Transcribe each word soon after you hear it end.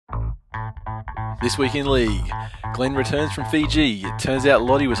This week in league, Glen returns from Fiji. It turns out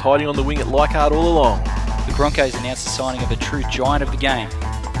Lottie was hiding on the wing at Leichhardt all along. The Broncos announced the signing of a true giant of the game,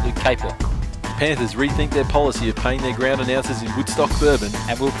 Luke Capewell. The Panthers rethink their policy of paying their ground announcers in Woodstock bourbon.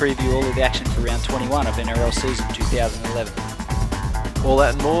 And we'll preview all of the action for round 21 of NRL season 2011. All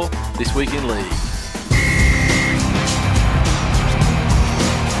that and more this week in league.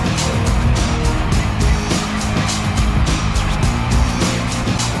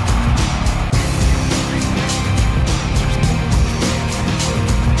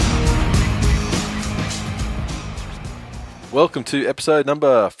 Welcome to episode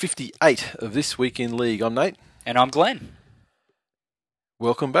number 58 of This Week in League. I'm Nate. And I'm Glen.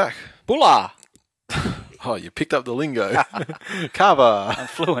 Welcome back. Bulla! Oh, you picked up the lingo. Kava. I'm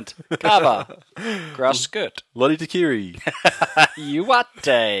fluent. Kava. Grass skirt. Lottie Takiri.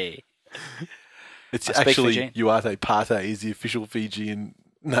 Uate. It's actually Uate Pate is the official Fijian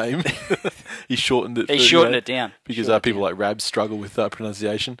name. He shortened it. He shortened it down. Because people like Rabs struggle with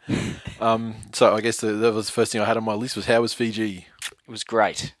pronunciation. So I guess that was the first thing I had on my list was how was Fiji? It was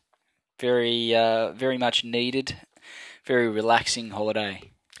great. Very much needed. Very relaxing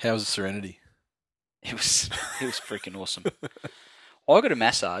holiday. How was the Serenity? It was freaking awesome. I got a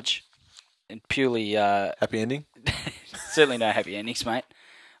massage and purely happy ending? Certainly no happy endings, mate.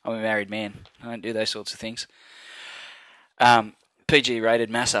 I'm a married man. I don't do those sorts of things. PG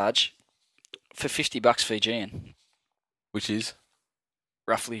rated massage for $50 Fijian. Which is?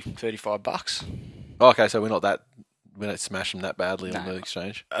 Roughly $35. Oh, okay, so we don't smash them that badly on the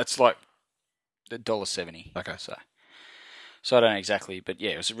exchange. It's like $1.70. Okay. So I don't know exactly, but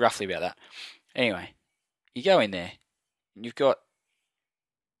yeah, it was roughly about that. Anyway, you go in there, and you've got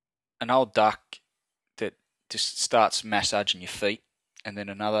an old duck that just starts massaging your feet, and then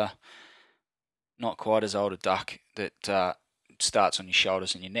another not quite as old a duck that starts on your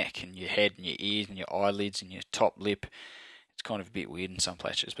shoulders and your neck and your head and your ears and your eyelids and your top lip. It's kind of a bit weird in some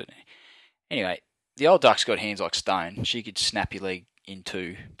places, but anyway, the old duck's got hands like stone. She could snap your leg in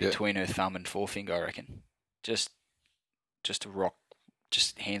two between her thumb and forefinger, I reckon. Just a rock.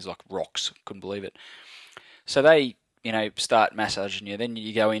 Just hands like rocks. Couldn't believe it. So they, start massaging you. Then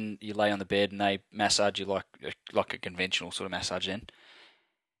you go in, you lay on the bed, and they massage you like a conventional sort of massage then.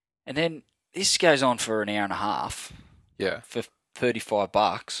 And then this goes on for an hour and a half. Yeah. For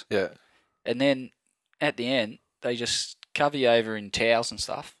 $35. Yeah. And then at the end, they just cover you over in towels and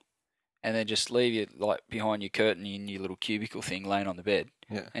stuff, and then just leave you like behind your curtain in your little cubicle thing, laying on the bed.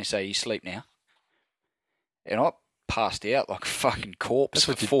 Yeah. And say you sleep now. And I passed out like a fucking corpse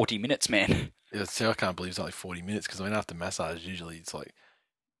for 40 minutes, man. Yeah, see, I can't believe it's only 40 minutes because after massage, usually it's like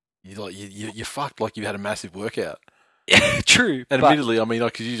you're fucked like you had a massive workout. Yeah, true. And admittedly,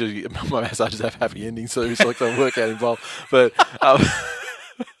 because usually my massages have happy endings, so it's like some workout involved. But but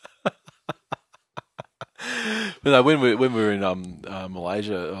no, when we were in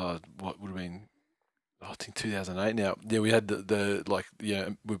Malaysia, what would have been? I think 2008 now. Yeah, we had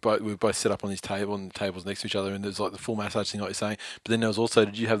we both set up on this table and the tables next to each other, and there's like the full massage thing, like you're saying. But then there was also,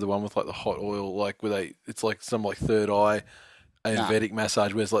 did you have the one with like the hot oil, like where it's like some like third eye Ayurvedic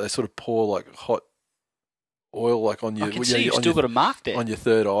massage, where it's like they sort of pour like hot oil like on your. I can see you've still got a mark there on your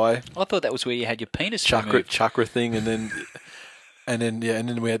third eye. I thought that was where you had your penis chakra thing, and then. And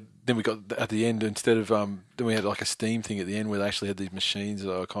then we got at the end, instead of then we had like a steam thing at the end where they actually had these machines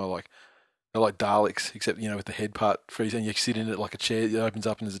that are kind of like. They're like Daleks, except, with the head part freeze, and you sit in it like a chair. It opens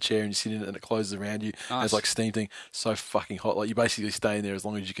up and there's a chair, and you sit in it, and it closes around you. Nice. It's like steam thing, so fucking hot. Like you basically stay in there as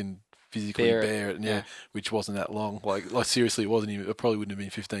long as you can physically bear it. And which wasn't that long. Like seriously, it wasn't even. It probably wouldn't have been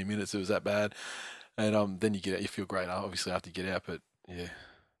 15 minutes. It was that bad. And then you get out. You feel great, obviously, after you get out. But yeah,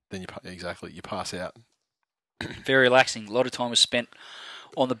 then you pass out. Very relaxing. A lot of time was spent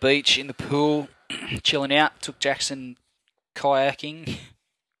on the beach, in the pool, chilling out. Took Jackson kayaking.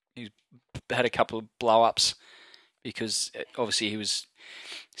 Had a couple of blow-ups because obviously he was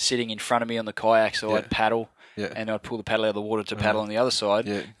sitting in front of me on the kayak, so I'd paddle and I'd pull the paddle out of the water to paddle on the other side.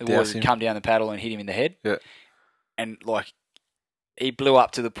 Yeah. The water would come down the paddle and hit him in the head. Yeah. And he blew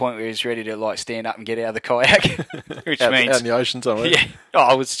up to the point where he was ready to stand up and get out of the kayak, which means out in the ocean somewhere. Yeah. Oh,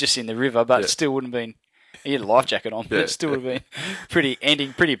 I was just in the river, but it still wouldn't have been. He had a life jacket on, but it still would have been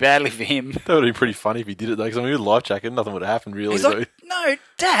ending pretty badly for him. That would have been pretty funny if he did it though, because with a life jacket, nothing would have happened really. He's like, no,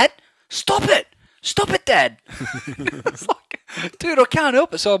 Dad. Stop it, Dad! It's like, dude, I can't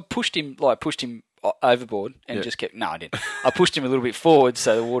help it. So I pushed him overboard and just kept. No, I didn't. I pushed him a little bit forward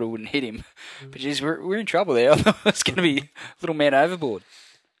so the water wouldn't hit him. But geez, we're in trouble there. I thought it's going to be little man overboard.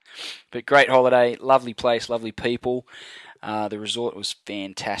 But great holiday, lovely place, lovely people. The resort was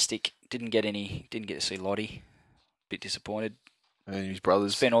fantastic. Didn't get to see Lottie. Bit disappointed. And his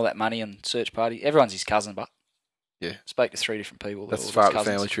brothers. Spent all that money on search party. Everyone's his cousin, but Yeah. spoke to 3 different people. That's all as far his up the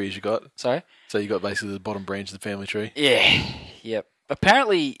cousins. family tree as you got. Sorry? So you got basically the bottom branch of the family tree. Yeah. Yep.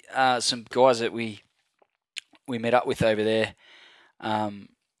 Apparently, some guys that we met up with over there on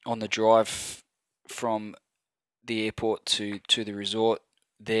the drive from the airport to the resort,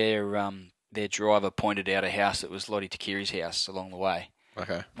 their driver pointed out a house that was Lottie Takiri's house along the way.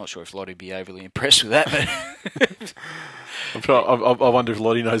 Okay. Not sure if Lottie'd be overly impressed with that, but I wonder if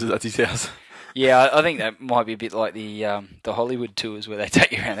Lottie knows that that's his house. yeah, I think that might be a bit like the Hollywood tours where they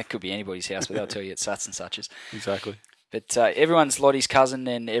take you around. That could be anybody's house, but they'll tell you it's such and such's. Exactly. But everyone's Lottie's cousin,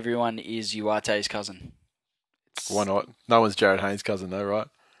 and everyone is Uate's cousin. Why not? No one's Jared Haynes' cousin, though, right?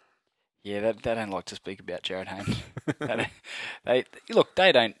 Yeah, they don't like to speak about Jared Haynes. They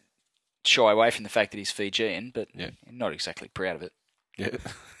don't shy away from the fact that he's Fijian, but not exactly proud of it. Yeah.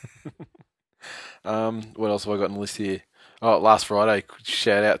 What else have I got on the list here? Oh, last Friday,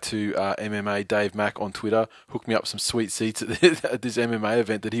 shout out to MMA Dave Mack on Twitter. Hooked me up some sweet seats at this MMA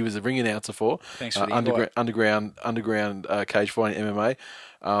event that he was a ring announcer for. Thanks for the underground cage fighting MMA.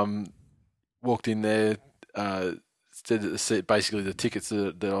 Walked in there. Said that basically the tickets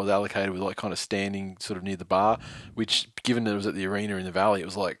that I was allocated were like kind of standing sort of near the bar, which given that it was at the arena in the valley, it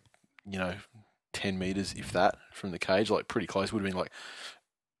was like 10 meters if that from the cage, like pretty close. Would have been like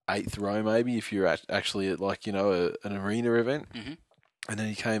 8th row maybe if you're actually at like an arena event. Mm-hmm. And then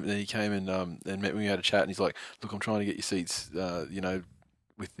he came and met me. We had a chat, and he's like, "Look, I'm trying to get your seats,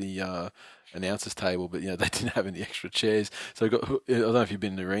 with the announcers table, but they didn't have any extra chairs. So I don't know if you've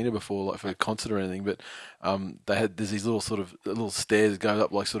been in an arena before, like for a concert or anything, but there's these little stairs that go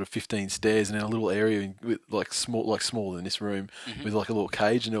up like sort of 15 stairs, and then a little area with smaller than this room, mm-hmm. with like a little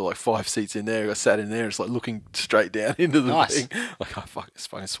cage, and there were like 5 seats in there. I sat in there, it's like looking straight down into the thing. Like, oh fuck, it's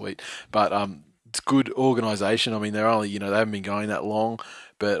fucking sweet. But it's good organisation. I mean, they're only they haven't been going that long,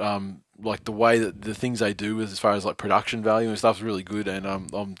 but like the way that the things they do as far as like production value and stuff is really good, and I'm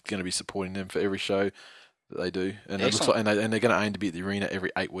going to be supporting them for every show that they do. And it looks like, and they're going to aim to be at the arena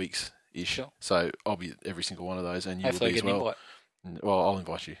every 8 weeks ish. Sure. So I'll be at every single one of those, and you Hopefully will be as well. Well, I'll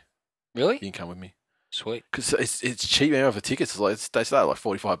invite you. Really? You can come with me. Sweet. Because it's cheap now for tickets. They start at like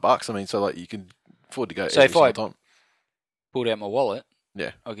 $45. I mean, so like you can afford to go. So every if single I time. pulled out my wallet,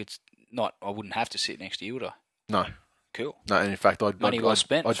 yeah, I wouldn't have to sit next to you, would I? No. Cool. No, and in fact, I'd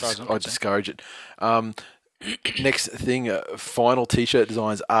spent. I'd discourage it. Next thing, final T-shirt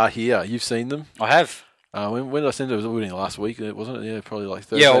designs are here. You've seen them? I have. When did I send it? It was last week, wasn't it? Yeah, probably like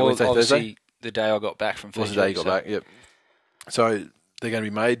Thursday. Yeah, well, Wednesday, obviously Thursday? the day I got back from Fiji. Was the day you got back? Yep. So they're going to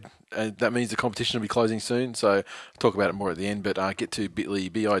be made, and that means the competition will be closing soon. So I'll talk about it more at the end. But get to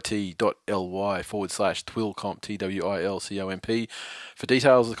bit.ly/TWiLcomp TWiLCOMP for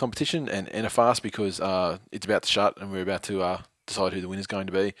details of the competition and NFAS, because it's about to shut and we're about to decide who the winner's going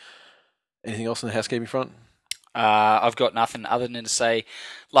to be. Anything else on the housekeeping front? I've got nothing other than to say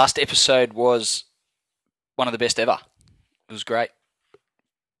last episode was one of the best ever. It was great.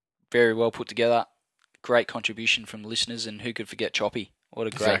 Very well put together. Great contribution from the listeners, and who could forget Choppy? What a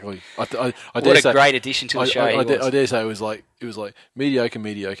great, exactly. I what a great addition to the show. I dare say it was like mediocre,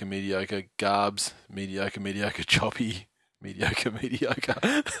 Garbs, mediocre, Choppy, mediocre.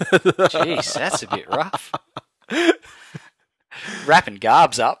 Jeez, that's a bit rough. Wrapping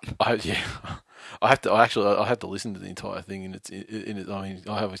Garbs up. I have to listen to the entire thing, and I mean,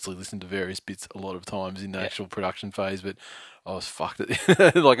 I obviously listened to various bits a lot of times in the actual production phase, but I was fucked at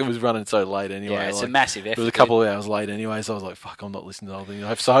like it was running so late anyway. Yeah, it's like, a massive effort. It was a couple of hours late anyway, so I was like, fuck, I'm not listening to the whole thing.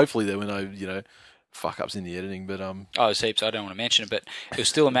 So hopefully there were no fuck ups in the editing, but oh, there's heaps. I don't want to mention it, but it was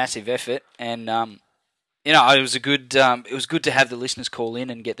still a massive effort, and it was good to have the listeners call in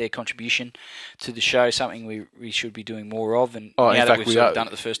and get their contribution to the show. Something we should be doing more of, and now that we've sort of done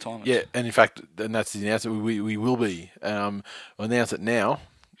it the first time. Yeah, and in fact, and that's the announcement. We will be. I'll announce it now.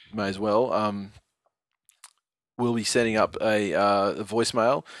 May as well. We'll be setting up a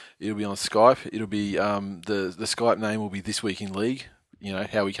voicemail. It'll be on Skype. It'll be the Skype name will be This Week in League. You know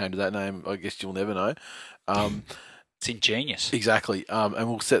how we came to that name. I guess you'll never know. It's ingenious. Exactly. And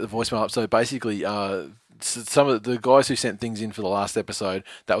we'll set the voicemail up. So basically, some of the guys who sent things in for the last episode,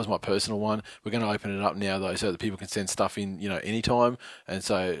 that was my personal one. We're going to open it up now though, so that people can send stuff in, anytime. And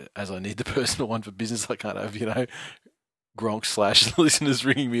so, as I need the personal one for business, I can't have Gronk / listeners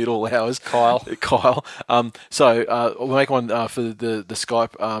ringing me at all hours. Kyle. So we'll make one for the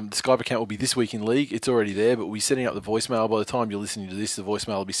Skype. The Skype account will be This Week in League. It's already there, but we'll be setting up the voicemail. By the time you're listening to this, the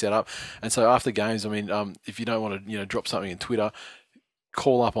voicemail will be set up. And so after games, I mean, if you don't want to, drop something in Twitter,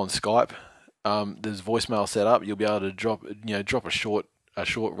 call up on Skype. There's voicemail set up. You'll be able to drop a short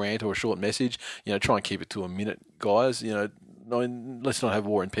rant or a short message. Try and keep it to a minute, guys. let's not have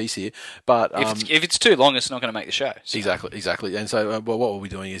war and peace here. But if it's too long, it's not going to make the show. So. Exactly. And so, what we'll be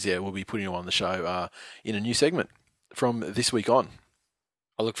doing is, we'll be putting him on the show in a new segment from this week on.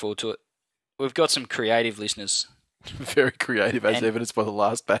 I look forward to it. We've got some creative listeners. Very creative, as evidenced by the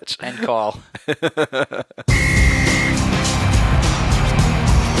last batch. And Kyle.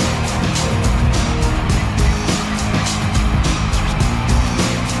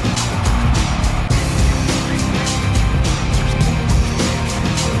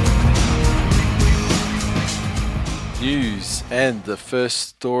 News, and the first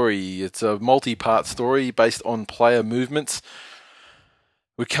story, it's a multi-part story based on player movements.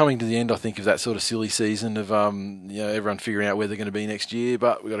 We're coming to the end, I think, of that sort of silly season of everyone figuring out where they're going to be next year,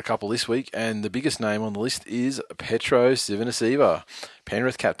 but we've got a couple this week, and the biggest name on the list is Petero Civoniceva.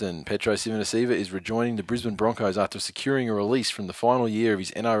 Penrith captain Petero Civoniceva is rejoining the Brisbane Broncos after securing a release from the final year of his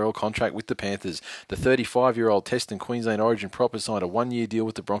NRL contract with the Panthers. The 35-year-old Test and Queensland Origin prop has signed a one-year deal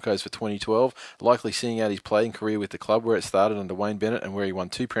with the Broncos for 2012, likely seeing out his playing career with the club where it started under Wayne Bennett and where he won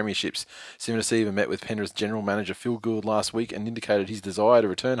 2 premierships. Civoniceva met with Penrith's general manager Phil Gould last week and indicated his desire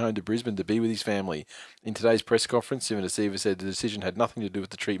to return home to Brisbane to be with his family. In today's press conference, Civoniceva said the decision had nothing to do with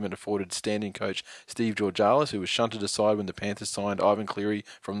the treatment afforded standing coach Steve Georgalis, who was shunted aside when the Panthers signed Ivan Cleary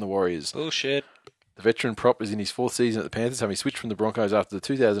from the Warriors. Bullshit. The veteran prop is in his 4th season at the Panthers, having switched from the Broncos after the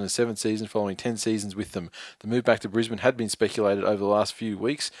 2007 season following 10 seasons with them. The move back to Brisbane had been speculated over the last few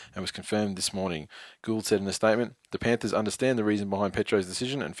weeks and was confirmed this morning. Gould said in a statement, "The Panthers understand the reason behind Petro's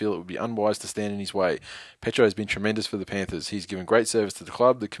decision and feel it would be unwise to stand in his way. Petero has been tremendous for the Panthers. He's given great service to the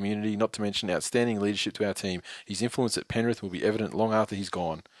club, the community, not to mention outstanding leadership to our team. His influence at Penrith will be evident long after he's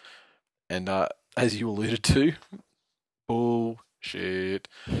gone." And as you alluded to, bullshit.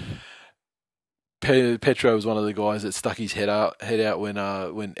 Petero was one of the guys that stuck his head out when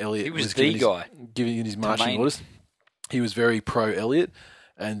Elliott was the guy giving his marching orders. He was very pro Elliott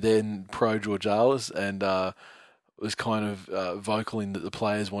and then pro Georgalis, and was kind of vocal in that the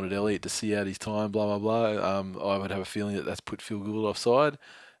players wanted Elliott to see out his time. Blah blah blah. I would have a feeling that that's put Phil Gould offside,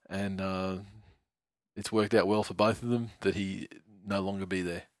 and it's worked out well for both of them that he no longer be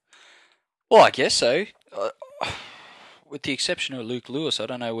there. Well, I guess so. With the exception of Luke Lewis, I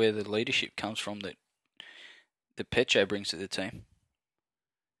don't know where the leadership comes from that Petero brings to the team.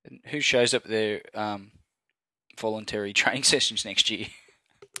 And who shows up at their voluntary training sessions next year?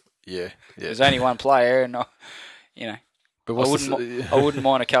 Yeah. There's only one player, and But I wouldn't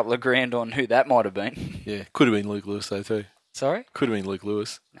mind a couple of grand on who that might have been. Yeah, could have been Luke Lewis though too. Sorry? Could have been Luke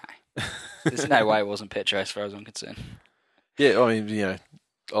Lewis. No, there's no way it wasn't Petero as far as I'm concerned. Yeah, I mean,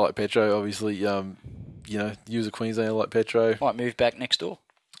 I like Petero, obviously. You as a Queenslander, I like Petero. Might move back next door.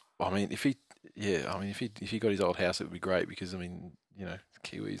 I mean, if he got his old house, it would be great because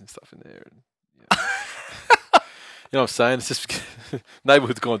Kiwis and stuff in there. And, you know what I'm saying? It's just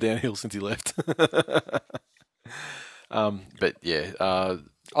neighbourhood's gone downhill since he left. But yeah,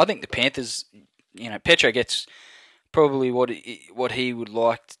 I think the Panthers. Petero gets probably what he would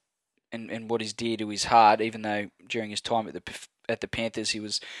like and what is dear to his heart. Even though during his time at the Panthers, he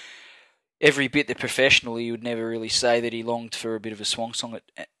was every bit the professional. He would never really say that he longed for a bit of a swan song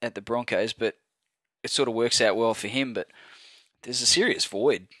at the Broncos, but it sort of works out well for him. But there's a serious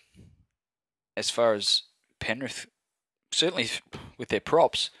void as far as Penrith, certainly with their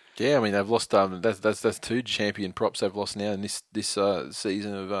props. Yeah, I mean they've lost. That's 2 champion props they've lost now in this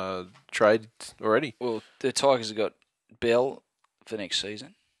season of trade already. Well, the Tigers have got Bell for next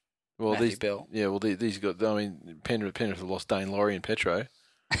season. Well, Matthew Bell. Yeah, well these got. I mean, Penrith have lost Dane Laurie and Petero.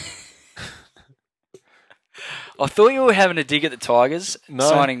 I thought you were having a dig at the Tigers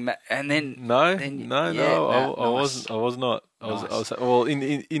signing, and then no, I wasn't. I was not. Nice. Well,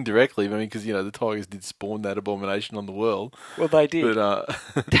 indirectly, because the Tigers did spawn that abomination on the world. Well, they did. But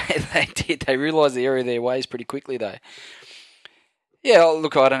they did. They realised the error of their ways pretty quickly, though. Yeah,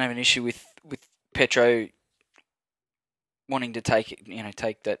 look, I don't have an issue with Petero wanting to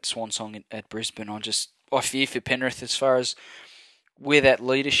take that swan song at Brisbane. I fear for Penrith as far as where that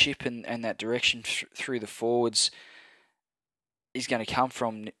leadership and that direction through the forwards is going to come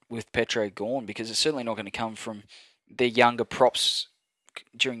from with Petero gone, because it's certainly not going to come from their younger props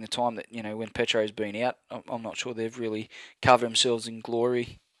during the time that, when Petero's been out. I'm not sure they've really covered themselves in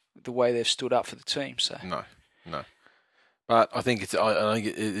glory the way they've stood up for the team. So No. But I think it's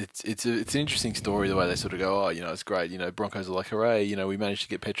an interesting story the way they sort of go, it's great, Broncos are like, hooray, we managed to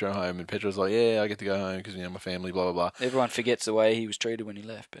get Petero home, and Petero's like, yeah, I get to go home because, my family, blah, blah, blah. Everyone forgets the way he was treated when he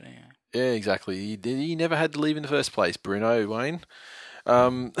left, but anyway. Yeah, exactly. He never had to leave in the first place, Bruno, Wayne.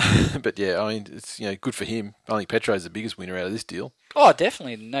 But yeah, I mean, it's, good for him. I think Petero's the biggest winner out of this deal. Oh,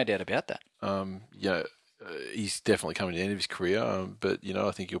 definitely, no doubt about that. he's definitely coming to the end of his career. But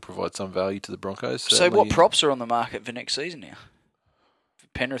I think he'll provide some value to the Broncos. So certainly. what props are on the market for next season now? For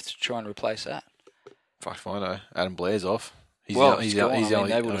Penrith to try and replace that? Fuck if I know. Adam Blair's off. He's gone.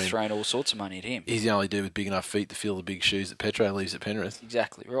 They would have thrown all sorts of money at him. He's the only dude with big enough feet to fill the big shoes that Petero leaves at Penrith.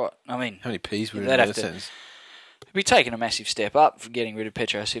 Exactly right. I mean, how many P's would in that sentence? It'd be taking a massive step up for getting rid of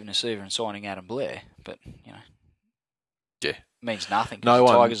Petero Civoniceva and signing Adam Blair, but yeah, means nothing. No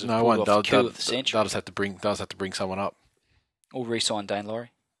one does. They'll just have to bring someone up, or re-sign Dane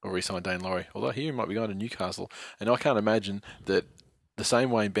Laurie. Although he might be going to Newcastle, and I can't imagine that the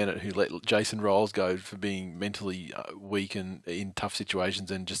same Wayne Bennett who let Jason Rolls go for being mentally weak and in tough situations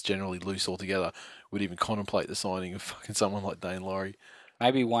and just generally loose altogether would even contemplate the signing of fucking someone like Dane Laurie.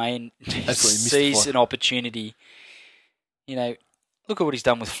 Maybe Wayne sees an opportunity. Look at what he's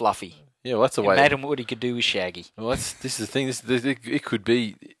done with Fluffy. Yeah, well, that's the way. Imagine what he could do with Shaggy. Well, this is the thing. It could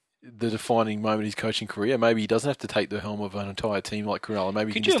be the defining moment of his coaching career. Maybe he doesn't have to take the helm of an entire team like Cronulla.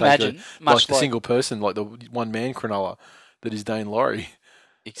 Maybe he can just take the single person, like the one-man Cronulla that is Dane Laurie.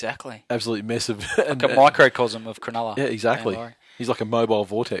 Exactly. Absolute mess of... Like a microcosm of Cronulla. Yeah, exactly. He's like a mobile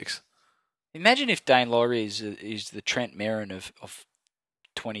vortex. Imagine if Dane Laurie is the Trent Merrin of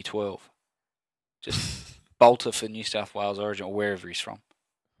 2012. Just bolter for New South Wales Origin or wherever he's from.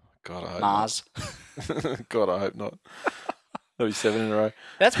 God, I hope Mars. Not. God, I hope not. That'll be 7 in a row.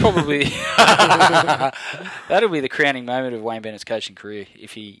 That's probably... that'll be the crowning moment of Wayne Bennett's coaching career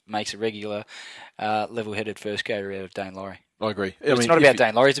if he makes a regular, level-headed first grader out of Dane Laurie. I agree. It's not about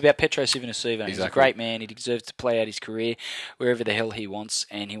Dane Laurie, it's about Petero Civoniceva. Exactly. He's a great man. He deserves to play out his career wherever the hell he wants,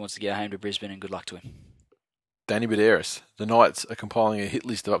 and he wants to get home to Brisbane, and good luck to him. Danny Buderus. The Knights are compiling a hit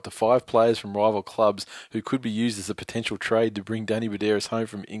list of up to 5 players from rival clubs who could be used as a potential trade to bring Danny Buderus home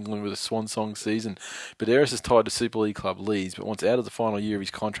from England with a swan song season. Buderus is tied to Super League club Leeds, but wants out of the final year of his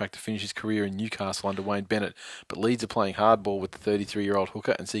contract to finish his career in Newcastle under Wayne Bennett. But Leeds are playing hardball with the 33-year-old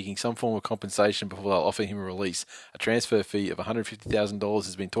hooker and seeking some form of compensation before they'll offer him a release. A transfer fee of $150,000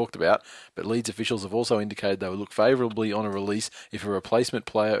 has been talked about, but Leeds officials have also indicated they would look favourably on a release if a replacement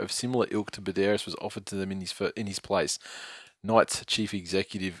player of similar ilk to Buderus was offered to them in his place. Knights chief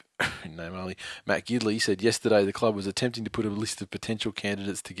executive, name only, Matt Gidley said yesterday the club was attempting to put a list of potential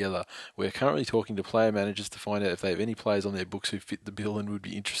candidates together. We're currently talking to player managers to find out if they have any players on their books who fit the bill and would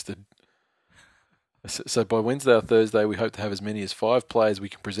be interested. So by Wednesday or Thursday, we hope to have as many as 5 players we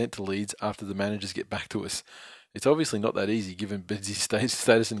can present to Leeds after the managers get back to us. It's obviously not that easy, given Bedsy's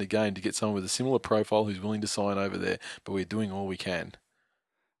status in the game, to get someone with a similar profile who's willing to sign over there, but we're doing all we can.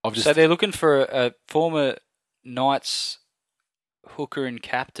 So they're looking for a former Knights hooker and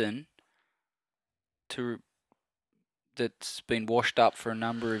captain that's been washed up for a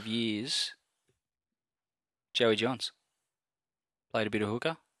number of years. Joey Johns played a bit of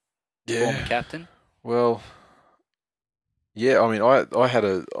hooker. Yeah. Former captain. Well, yeah. I mean, I had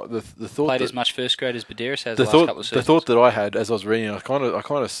the thought played that, as much first grade as Buderus has the last couple of seasons. The thought that I had as I was reading, I kind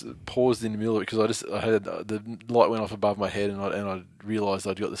of paused in the middle of it because I had the light went off above my head and I realised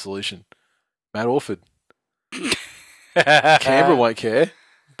I'd got the solution. Matt Orford. Canberra won't care.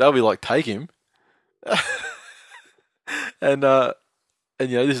 They'll be like, take him. and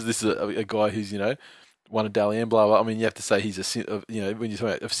this is a guy who's won a Dally M, blah blah. I mean, you have to say he's when you're talking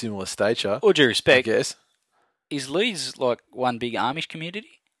about of similar stature. All due respect, I guess. Is Leeds like one big Amish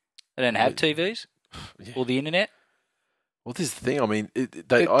community? They don't have TVs or the internet. Well, this is the thing. I mean,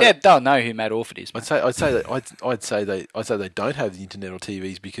 they'll know who Matt Orford is. I'd say they don't have the internet or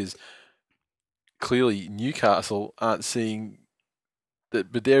TVs because clearly Newcastle aren't seeing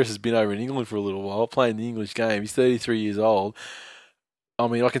that Buderus has been over in England for a little while, playing the English game. He's 33 years old. I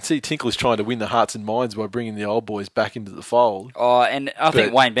mean, I can see Tinkler's trying to win the hearts and minds by bringing the old boys back into the fold. Oh, and I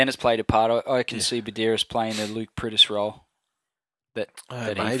think Wayne Bennett's played a part. I can see Buderus playing the Luke Prittis role that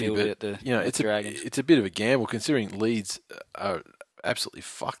he fielded at the Dragons. It's a bit of a gamble considering Leeds are absolutely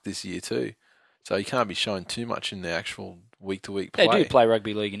fucked this year too. So you can't be showing too much in the actual week-to-week play. They do play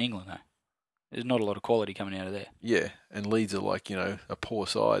rugby league in England, though. There's not a lot of quality coming out of there. Yeah, and Leeds are like, a poor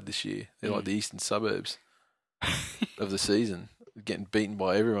side this year. They're like the eastern suburbs of the season. Getting beaten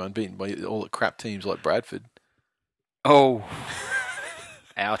by everyone, beaten by all the crap teams like Bradford. Oh.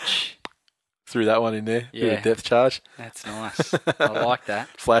 Ouch. Threw that one in there. Yeah. Bit of depth charge. That's nice. I like that.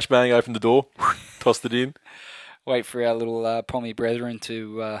 Flashbang, opened the door, tossed it in. Wait for our little Pommy brethren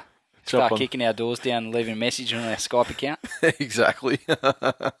to start kicking our doors down and leaving a message on our Skype account. Exactly.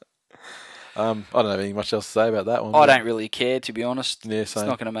 I don't have anything much else to say about that one. I don't really care, to be honest. Yeah, it's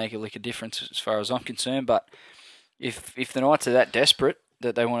not going to make a lick of difference as far as I'm concerned, but if the Knights are that desperate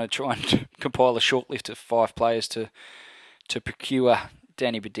that they want to try and compile a short list of 5 players to procure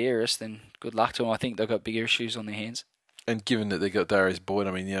Danny Badeiras, then good luck to them. I think they've got bigger issues on their hands. And given that they got Darius Boyd,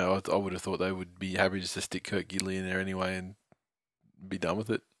 I mean, I would have thought they would be happy just to stick Kurt Gidley in there anyway and be done with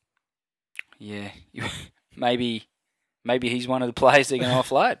it. Yeah, maybe he's one of the players they're going to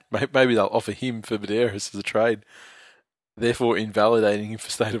offload. Maybe they'll offer him for Badeiras as a trade, therefore invalidating him for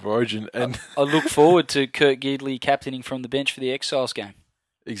State of Origin. And I look forward to Kurt Gidley captaining from the bench for the Exiles game.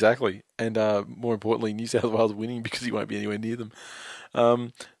 Exactly. And more importantly, New South Wales winning because he won't be anywhere near them.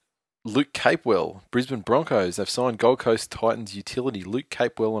 Luke Capewell, Brisbane Broncos, have signed Gold Coast Titans utility Luke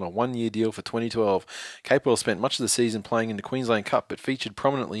Capewell on a one-year deal for 2012. Capewell spent much of the season playing in the Queensland Cup, but featured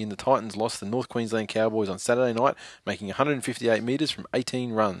prominently in the Titans' loss to North Queensland Cowboys on Saturday night, making 158 metres from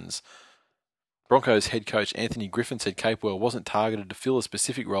 18 runs. Broncos head coach Anthony Griffin said Capewell wasn't targeted to fill a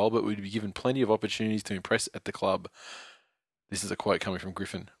specific role, but would be given plenty of opportunities to impress at the club. This is a quote coming from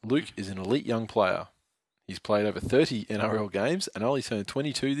Griffin. Luke is an elite young player. He's played over 30 NRL games and only turned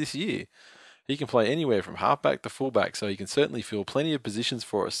 22 this year. He can play anywhere from halfback to fullback, so he can certainly fill plenty of positions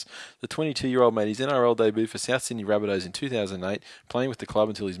for us. The 22-year-old made his NRL debut for South Sydney Rabbitohs in 2008, playing with the club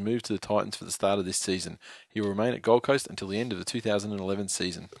until he's moved to the Titans for the start of this season. He will remain at Gold Coast until the end of the 2011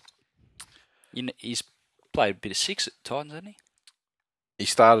 season. He's played a bit of six at the Titans, hasn't he? He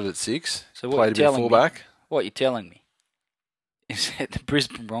started at 6, so played a bit of fullback. What you're telling me is that the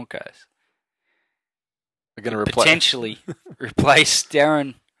Brisbane Broncos are going to potentially replace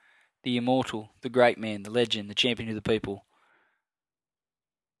Darren, the immortal, the great man, the legend, the champion of the people,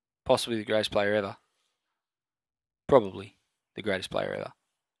 possibly the greatest player ever, probably the greatest player ever,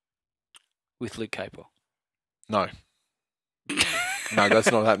 with Luke Capewell. No. No,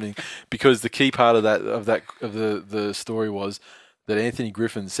 that's not happening, because the key part of the story was that Anthony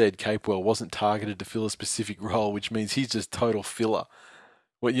Griffin said Capewell wasn't targeted to fill a specific role, which means he's just total filler.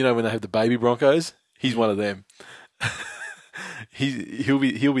 Well, when they have the baby Broncos, he's one of them. He'll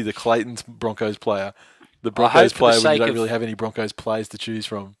be the Clayton's Broncos player, the Broncos player when you don't really have any Broncos players to choose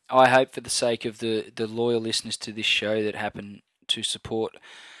from. I hope for the sake of the loyal listeners to this show that happen to support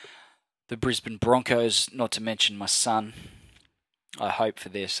the Brisbane Broncos, not to mention my son, I hope for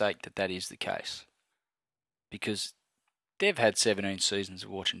their sake that is the case. Because they've had 17 seasons of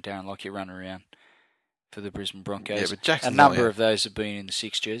watching Darren Lockyer run around for the Brisbane Broncos. Yeah, but Jackson's a number of those have been in the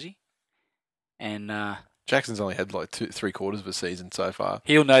 6 jersey. And Jackson's only had like 3/4 of a season so far.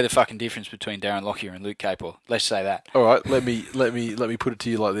 He'll know the fucking difference between Darren Lockyer and Luke Capewell. Let's say that. All right, let me put it to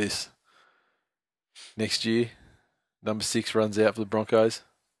you like this. Next year, number 6 runs out for the Broncos.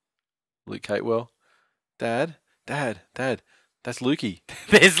 Luke Capewell. Dad, that's Lukey.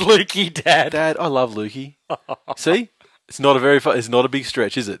 There's Lukey, Dad. Dad, I love Lukey. See? It's not a big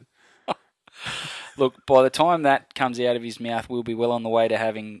stretch, is it? Look, by the time that comes out of his mouth, we'll be well on the way to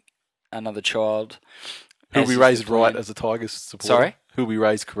having another child. Who'll be raised right as a Tigers supporter? Sorry? Who'll be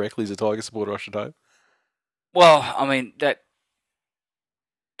raised correctly as a Tigers supporter, I should hope. Well, I mean,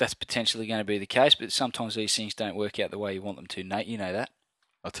 that's potentially going to be the case, but sometimes these things don't work out the way you want them to, Nate. You know that.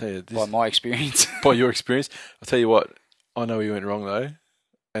 I'll tell you. By my experience. By your experience. I'll tell you what. I know you went wrong, though,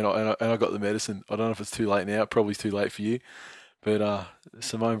 and I got the medicine. I don't know if it's too late now. Probably too late for you. But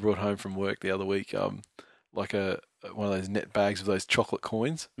Simone brought home from work the other week like one of those net bags of those chocolate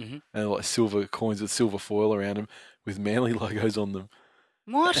coins, and like silver coins with silver foil around them with Manly logos on them.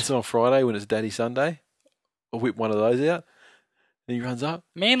 What? And so on Friday when it's Daddy Sunday, I whip one of those out, and he runs up.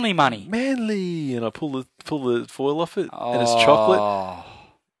 Manly money. Manly, and I pull the foil off it, and it's chocolate.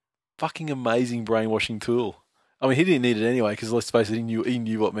 Fucking amazing brainwashing tool. I mean, he didn't need it anyway because let's face it, he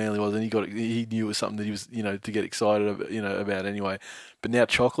knew what Manly was, and he knew it was something that he was to get excited about anyway. But now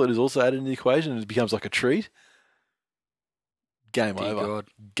chocolate is also added in the equation, and it becomes like a treat. Game over. God.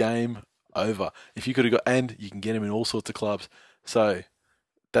 Game over. If you could have got, and you can get him in all sorts of clubs. So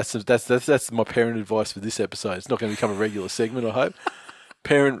that's my parent advice for this episode. It's not going to become a regular segment, I hope.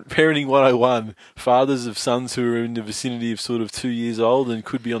 Parenting 101. Fathers of sons who are in the vicinity of sort of 2 years old and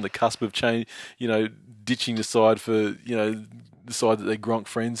could be on the cusp of change, ditching the side for, the side that their Gronk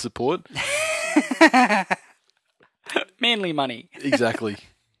friends support. Manly money. Exactly.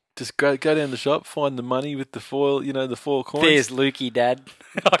 Just go down the shop, find the money with the foil, the foil coins. There's Lukey, Dad.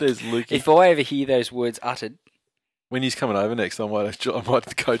 There's Lukey. If I ever hear those words uttered. When he's coming over next, I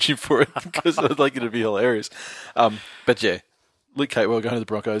might coach him for it because I think it'd be hilarious. But yeah, Luke Capewell going to the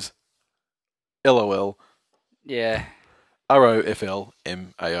Broncos. LOL. Yeah.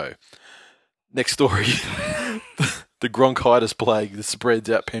 ROFLMAO. Next story. The bronchitis plague that spreads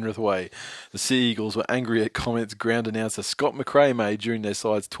out Penrith way. The Sea Eagles were angry at comments ground announcer Scott McRae made during their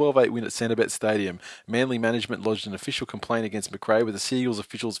side's 12-8 win at Centrebet Stadium. Manly management lodged an official complaint against McRae, with the Sea Eagles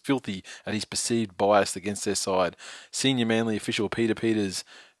officials filthy at his perceived bias against their side. Senior Manly official Peter Peters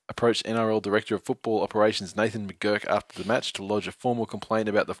approached NRL Director of Football Operations Nathan McGurk after the match to lodge a formal complaint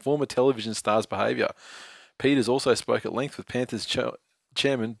about the former television star's behaviour. Peters also spoke at length with Panthers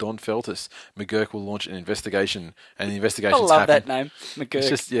Chairman Don Feltus. McGurk will launch an investigation, and the investigation's I love happened. that name, McGurk. It's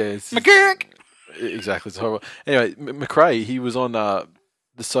just, yeah, it's McGurk! exactly. It's horrible. Anyway, McRae, he was on the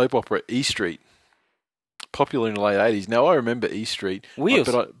soap opera E Street, popular in the late 80s. Now, I remember E Street. Wheels.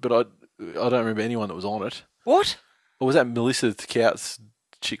 But I don't remember anyone that was on it. What? Or was that Melissa Couts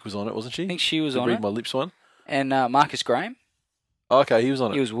chick was on it, wasn't she? I think she was the on Read it. My Lips one? And Marcus Graham. Oh, okay, he was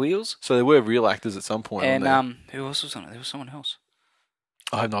on it. He was Wheels. So there were real actors at some point And on there. who else was on it? There was someone else.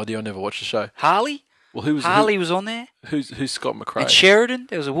 I have no idea. I never watched the show. Harley? Well, who was Harley was on there. Who's Scott McRae? And Sheridan.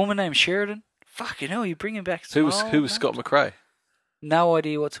 There was a woman named Sheridan. Fucking hell, you're bringing back some Who was Scott McRae? No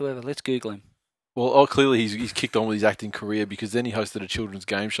idea whatsoever. Let's Google him. Well, clearly he's kicked on with his acting career, because then he hosted a children's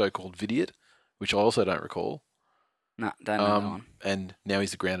game show called Vidiot, which I also don't recall. No, don't know that one. And now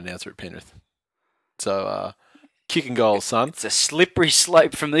he's the ground announcer at Penrith. So, kicking goals, son. It's a slippery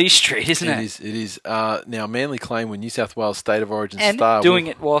slope from the Street, isn't it? It is. Now, Manly claim when New South Wales State of Origin And star... doing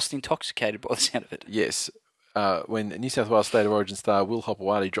it whilst intoxicated by the sound of it. Yes. When New South Wales State of Origin star Will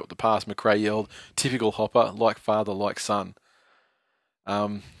Hopewadi dropped the pass, McRae yelled, "Typical Hopper, like father, like son."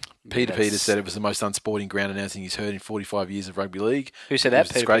 Peter Peters said it was the most unsporting ground announcing he's heard in 45 years of rugby league. Who said that? It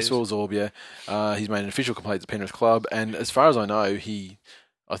was disgraceful, Zorbia. He's made an official complaint to the Penrith club, and as far as I know,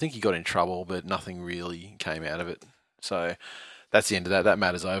 I think he got in trouble, but nothing really came out of it. So that's the end of that. That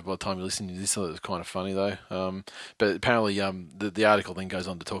matter's over by the time you listen to this. So it was kind of funny, though. But apparently the article then goes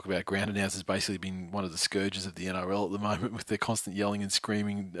on to talk about ground announcers basically being one of the scourges of the NRL at the moment, with their constant yelling and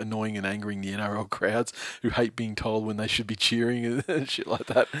screaming, annoying and angering the NRL crowds who hate being told when they should be cheering and shit like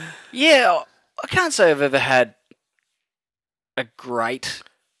that. Yeah, I can't say I've ever had a great...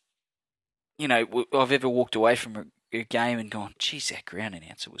 I've ever walked away from a game and gone, geez, that ground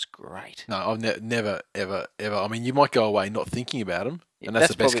announcer was great. No, I've never, ever. I mean, you might go away not thinking about them, and that's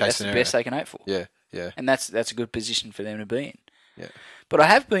the best case scenario. That's the best they can hope for. Yeah, yeah. And that's a good position for them to be in. Yeah. But I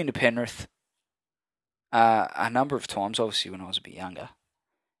have been to Penrith a number of times, obviously when I was a bit younger,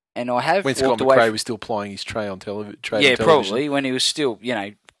 and I have when Scott McRae was still plying his trade on television. Yeah, probably when he was still,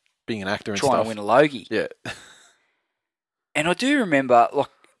 being an actor and trying stuff. To win a Logie. Yeah. And I do remember,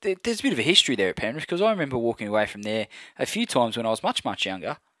 there's a bit of a history there at Penrith, because I remember walking away from there a few times when I was much, much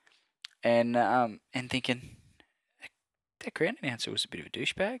younger, and thinking, that ground announcer was a bit of a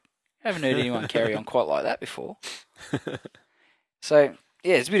douchebag. I haven't heard anyone carry on quite like that before. So,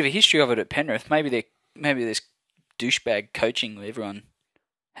 yeah, there's a bit of a history of it at Penrith. Maybe there's douchebag coaching where everyone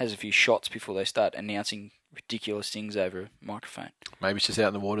has a few shots before they start announcing ridiculous things over a microphone. Maybe it's just out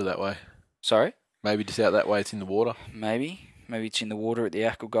in the water that way. Sorry? Maybe just out that way it's in the water. Maybe it's in the water at the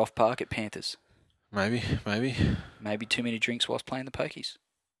Ackle Golf Park at Panthers. Maybe. Maybe too many drinks whilst playing the pokies.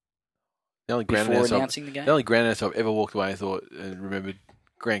 The only ground announcer I've ever walked away and thought and remembered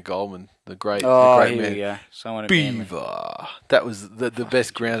Grant Goldman, the great man. Here we go. Someone at Beaver. That was the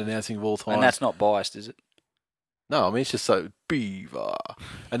best ground announcing of all time. And that's not biased, is it? No, I mean it's just so Beaver.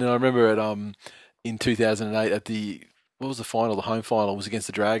 And then I remember in 2008 at what was the final? The home final was against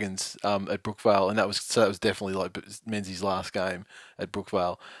the Dragons at Brookvale, and that was definitely like Menzies' last game at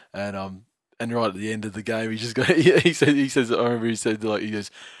Brookvale, and right at the end of the game, he just he says I remember he said he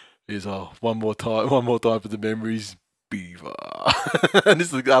goes one more time for the memories, Beaver, and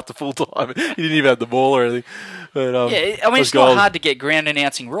this is after full time. He didn't even have the ball or anything. But, it's not hard to get ground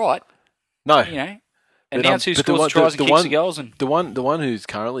announcing right. No, announce who scores tries and kicks the goals. And the one who's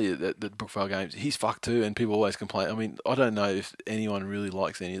currently at the Brookvale games, he's fucked too, and people always complain. I mean, I don't know if anyone really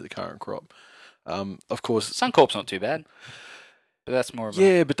likes any of the current crop. Of course, Suncorp's not too bad, but that's more of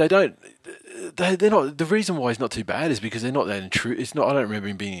but they don't. They're not. The reason why he's not too bad is because they're not that intrusive. It's not. I don't remember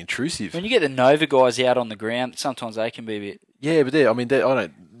him being intrusive. When you get the Nova guys out on the ground, sometimes they can be a bit. Yeah, but I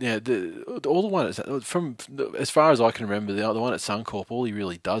don't. Yeah, all the one from as far as I can remember, the one at Suncorp, all he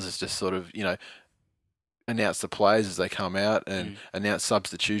really does is just sort of announce the players as they come out and announce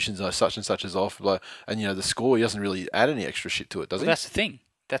substitutions, such and such is off, and the score. He doesn't really add any extra shit to it, does he? That's the thing.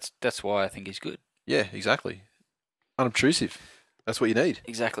 That's why I think he's good. Yeah, exactly. Unobtrusive. That's what you need.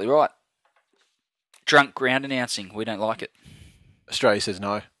 Exactly right. Drunk ground announcing. We don't like it. Australia says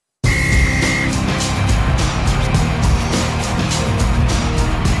no.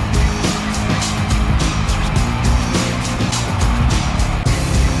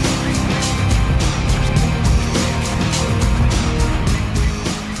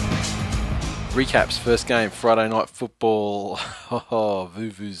 Recaps, first game, Friday night football.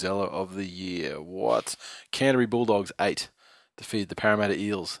 Vuvuzela of the year. What? Canterbury Bulldogs 8 defeated the Parramatta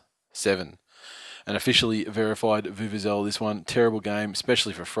Eels 7. An officially verified Vuvuzela, this one. Terrible game,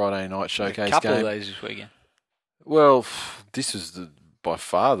 especially for Friday night showcase game. A couple of those this weekend. Well, this is by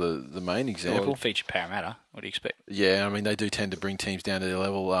far the main example. Well, it featured Parramatta. What do you expect? Yeah, I mean, they do tend to bring teams down to their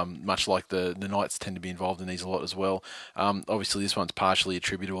level, much like the Knights tend to be involved in these a lot as well. Obviously, this one's partially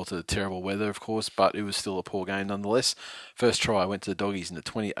attributable to the terrible weather, of course, but it was still a poor game nonetheless. First try went to the Doggies in the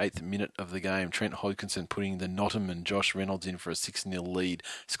 28th minute of the game. Trent Hodkinson putting the Nottingham and Josh Reynolds in for a 6-0 lead.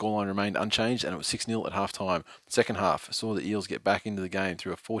 Scoreline remained unchanged, and it was 6-0 at half-time. Second half saw the Eels get back into the game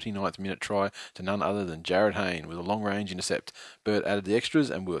through a 49th minute try to none other than Jared Hayne with a long-range intercept. Burt added the extras,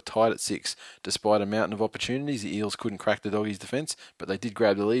 and we were tied at 6. Despite a mountain of opportunities, the Eels couldn't crack the Doggies' defence, but they did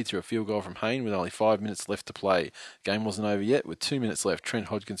grab the lead through a field goal from Hayne with only 5 minutes left to play. Game wasn't over yet. With 2 minutes left, Trent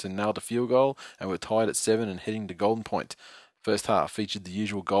Hodkinson nailed a field goal, and we were tied at 7 and heading to Golden Point. First half featured the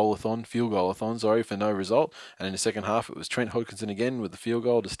usual field goal-a-thon, for no result, and in the second half it was Trent Hodkinson again with the field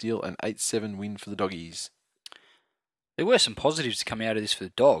goal to steal an 8-7 win for the Doggies. There were some positives to come out of this for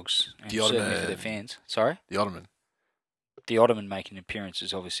the Dogs, and certainly for their fans. Sorry? The Ottoman. The Ottoman making an appearance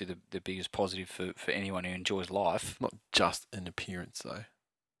is obviously the biggest positive for anyone who enjoys life. Not just an appearance, though.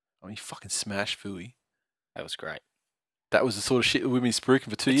 I mean, he fucking smashed Fui. That was great. That was the sort of shit that we've been spruiking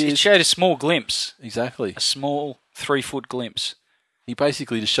for 2 years. It showed a small glimpse. Exactly. A small 3-foot glimpse. He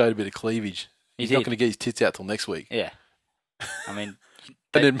basically just showed a bit of cleavage. He's not going to get his tits out till next week. Yeah. I mean...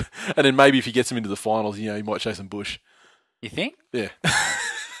 and then maybe if he gets him into the finals, he might show some bush. You think? Yeah.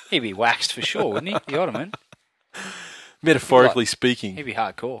 He'd be waxed for sure, wouldn't he? The Ottoman. Metaphorically speaking. He'd be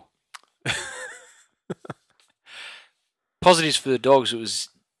hardcore. Positives for the Dogs, it was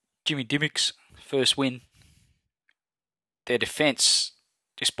Jimmy Dimmock's first win. Their defence,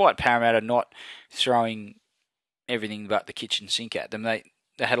 despite Parramatta not throwing everything but the kitchen sink at them, they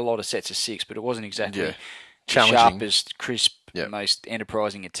had a lot of sets of 6, but it wasn't exactly the sharpest, crisp, most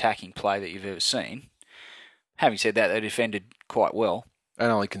enterprising attacking play that you've ever seen. Having said that, they defended quite well.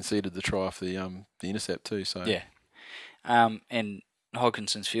 And only conceded the try for the intercept too. So yeah. And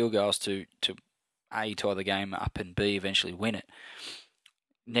Hodkinson's field goals to A, tie the game up, and B, eventually win it.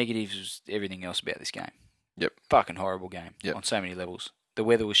 Negatives was everything else about this game. Yep. Fucking horrible game on so many levels. The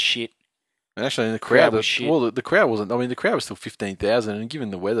weather was shit. And actually, the crowd was shit. Well, the crowd wasn't. I mean, the crowd was still 15,000, and given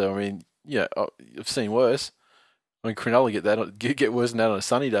the weather, I mean, yeah, I've seen worse. I mean, Cronulla get worse than that on a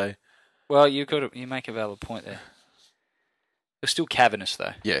sunny day. Well, you make a valid point there. It was still cavernous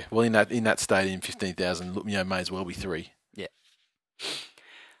though. Yeah. Well, in that stadium, 15,000, may as well be 3. Yeah.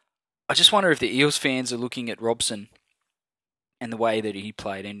 I just wonder if the Eels fans are looking at Robson and the way that he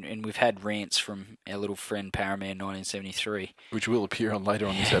played, and we've had rants from our little friend Paraman 1973. Which will appear on later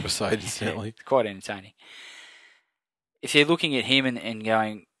on this episode, incidentally. Quite entertaining. If they're looking at him and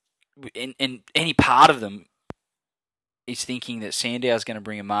going, and any part of them is thinking that Sandow's going to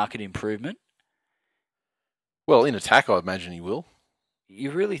bring a market improvement. Well, in attack, I imagine he will.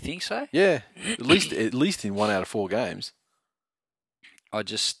 You really think so? Yeah, at least in 1 out of 4 games.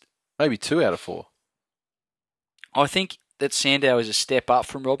 Maybe 2 out of 4. I think that Sandow is a step up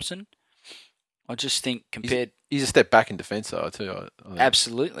from Robson. I just think compared... He's a step back in defence, though, too. I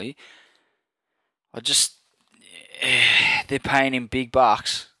Absolutely. They're paying him big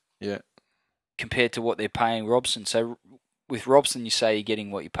bucks. Yeah. Compared to what they're paying Robson. So with Robson, you say you're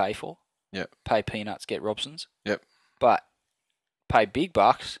getting what you pay for. Yep. Pay peanuts, get Robsons. Yep. But pay big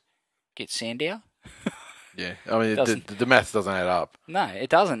bucks, get Sandow. Yeah. I mean, the math doesn't add up. No, it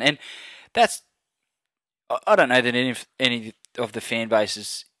doesn't. And that's... I don't know that any of the fan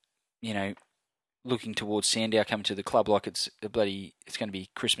bases, looking towards Sandow coming to the club like it's going to be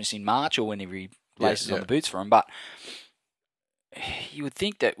Christmas in March or whenever he laces on the boots for him. But you would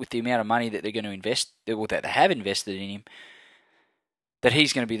think that with the amount of money that they're going to invest, or that they have invested in him, that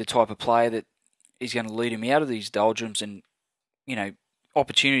he's going to be the type of player that is going to lead him out of these doldrums and,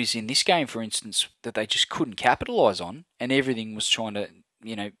 opportunities in this game, for instance, that they just couldn't capitalise on, and everything was trying to,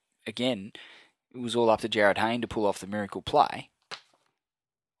 again, it was all up to Jared Hayne to pull off the miracle play.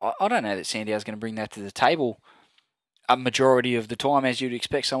 I don't know that Sandow's going to bring that to the table a majority of the time, as you'd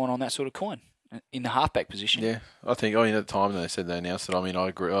expect someone on that sort of coin in the halfback position. Yeah, I think. At the time they said they announced it. I mean, I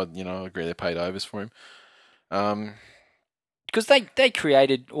agree. I agree they paid overs for him. Because they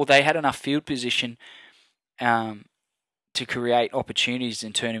created, or they had enough field position to create opportunities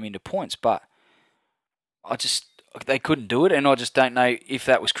and turn them into points, but they couldn't do it, and I just don't know if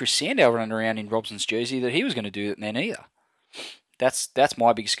that was Chris Sandow running around in Robson's jersey that he was going to do it then either. That's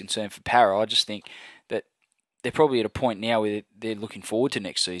my biggest concern for Para. I just think that they're probably at a point now where they're looking forward to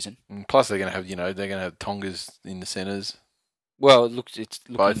next season. And plus, they're going to have Tongas in the centres. Well, it's looking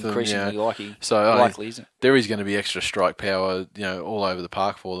Both of them, increasingly yeah. likely, So isn't it? there is going to be extra strike power, all over the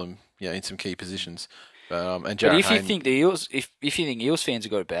park for them, in some key positions. And But Jarryd if you Hayne, think the Eels, if you think Eels fans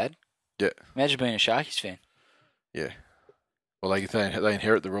have got it bad, yeah, imagine being a Sharkies fan. yeah. Well, they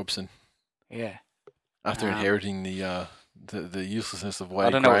inherit the Robson Yeah. after inheriting the uselessness of Wade. I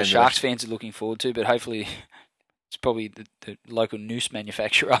don't know what Graham the Sharks fans are looking forward to, but hopefully it's probably the local noose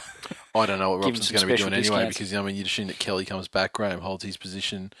manufacturer. I don't know what Give him Robson's some going to be doing special anyway, discounts. because you'd assume that Kelly comes back, Graham holds his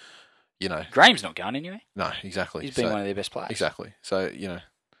position. Graham's not going anyway. No, exactly. He's been one of their best players. Exactly. So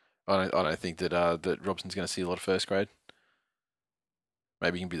I don't think that Robson's going to see a lot of first grade.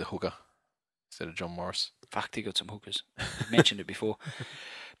 Maybe he can be the hooker instead of John Morris. Fuck, they got some hookers. I've mentioned it before.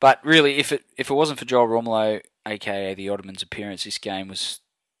 But really, if it wasn't for Joel Romolo, aka the Ottoman's appearance, this game was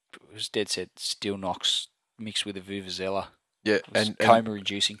dead set Steel Knocks mixed with a Vuvuzela. Yeah, and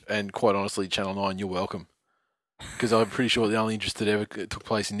coma-inducing. And quite honestly, Channel 9, you're welcome. Because I'm pretty sure the only interest that ever took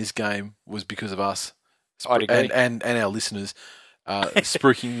place in this game was because of us. I'd agree. And our listeners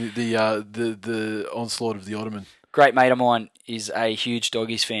spruiking the onslaught of the Ottoman. Great mate of mine is a huge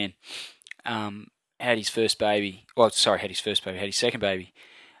Doggies fan. Had his first baby. Had his second baby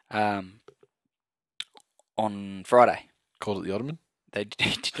on Friday. Called it the Ottoman? They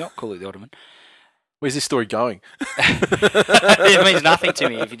did not call it the Ottoman. Where's this story going? It means nothing to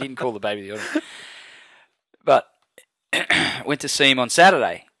me if you didn't call the baby the Ottoman. But went to see him on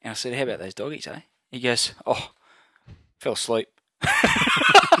Saturday, and I said, "How about those doggies, eh?" He goes, "Oh, fell asleep."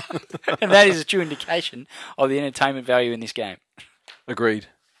 And that is a true indication of the entertainment value in this game. Agreed.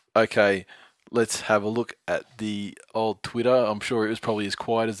 Okay, let's have a look at the old Twitter. I'm sure it was probably as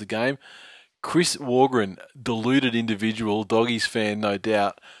quiet as the game. Chris Wargren, deluded individual, Doggies fan, no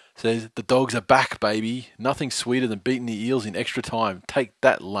doubt, says, "The Dogs are back, baby. Nothing sweeter than beating the Eels in extra time. Take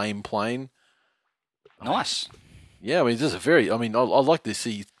that, lame plane." Nice. Yeah, I mean, this is I like to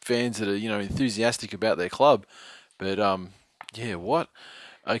see fans that are, enthusiastic about their club. But, yeah, what?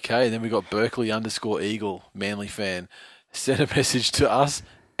 Okay, then we got Berkeley_Eagle, Manly fan, sent a message to us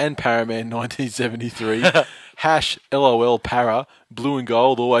and Paraman 1973. #LOL Para, blue and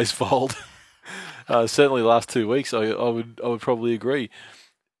gold always fold. Certainly the last 2 weeks, I would probably agree.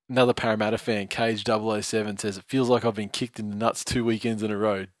 Another Parramatta fan, Cage007, says, "It feels like I've been kicked in the nuts 2 weekends in a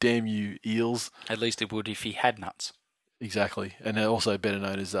row. Damn you, Eels." At least it would if he had nuts. Exactly. And also better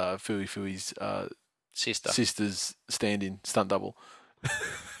known as Fui Fui's sister's stand-in, stunt double.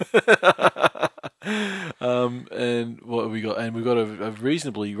 And what have we got? And we've got a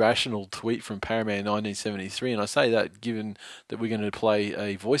reasonably rational tweet from Paraman 1973, and I say that given that we're going to play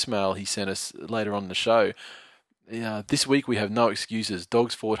a voicemail he sent us later on in the show. This week we have no excuses.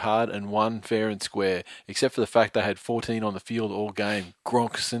 Dogs fought hard and won fair and square, except for the fact they had 14 on the field all game.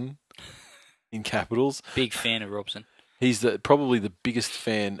 Gronkson, in capitals. Big fan of Robson. He's probably the biggest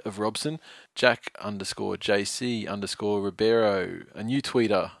fan of Robson. Jack_JC_Ribeiro, a new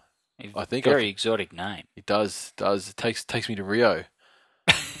tweeter. I think very exotic name. It does. It takes me to Rio.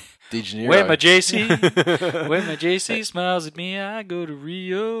 De Janeiro. When my JC smiles at me, I go to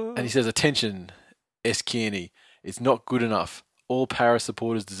Rio. And he says, "Attention, S. Kearney. It's not good enough. All Para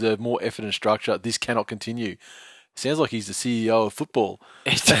supporters deserve more effort and structure. This cannot continue." Sounds like he's the CEO of football,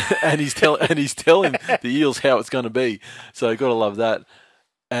 and he's telling the Eels how it's going to be. So got to love that.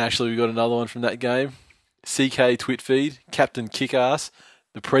 And actually, we got another one from that game. CK Twit feed, Captain Kickass,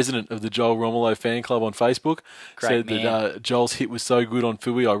 the president of the Joel Romolo fan club on Facebook, said that Joel's hit was so good on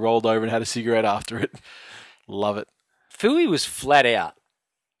Fui, I rolled over and had a cigarette after it. Love it. Fui was flat out.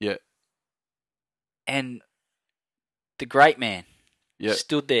 Yeah. And the great man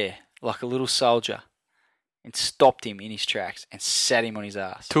stood there like a little soldier and stopped him in his tracks and sat him on his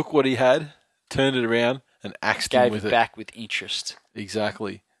ass. Took what he had, turned it around, and axed him with it. Gave it back with interest.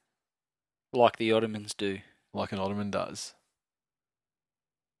 Exactly. Like the Ottomans do. Like an Ottoman does.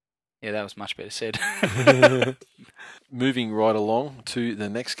 Yeah, that was much better said. Moving right along to the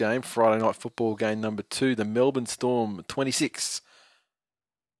next game, Friday night football game number 2, the Melbourne Storm 26.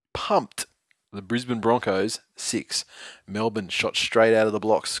 Pumped. The Brisbane Broncos 6. Melbourne shot straight out of the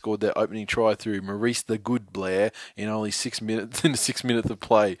blocks, scored their opening try through Maurice the Good Blair in only 6 minutes in 6 minutes of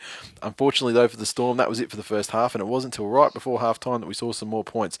play. Unfortunately, though, for the Storm, that was it for the first half, and it wasn't until right before half time that we saw some more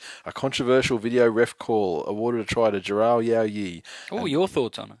points. A controversial video ref call awarded a try to Jarrell Yao Yi. What were your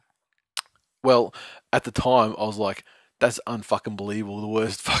thoughts on it? Well, at the time, I was like, that's unfucking believable. The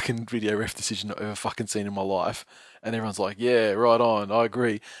worst fucking video ref decision I've ever fucking seen in my life. And everyone's like, yeah, right on, I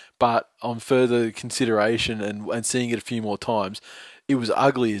agree. But on further consideration and seeing it a few more times, it was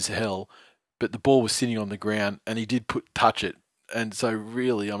ugly as hell. but the ball was sitting on the ground, and he did touch it, and so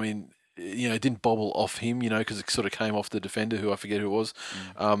really, I mean, it didn't bobble off him, because it sort of came off the defender, who I forget who it was.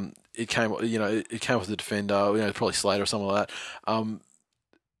 It came, it came off the defender, probably Slater or something like that.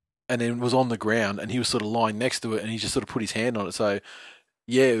 And then was on the ground, and he was sort of lying next to it, and he just sort of put his hand on it. So,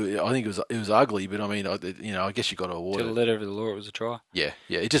 yeah, I think it was ugly, but I mean, I guess you got to award To it. the letter of the law, it was a try. Yeah,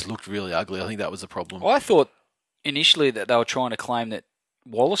 it just looked really ugly. I think that was the problem. I thought initially that they were trying to claim that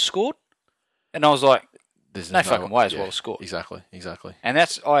Wallace scored, and I was like, "There's no fucking way Wallace scored." Exactly. And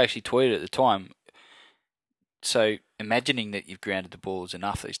I actually tweeted at the time. So imagining that you've grounded the ball is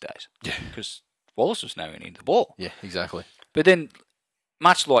enough these days. Yeah, because Wallace was nowhere near the ball. Yeah, exactly. But then,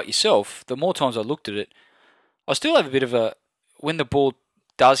 much like yourself, the more times I looked at it, I still have a bit of when the ball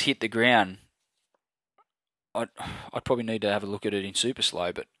does hit the ground, I'd probably need to have a look at it in super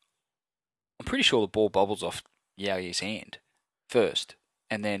slow, but I'm pretty sure the ball bobbles off Yao's hand first,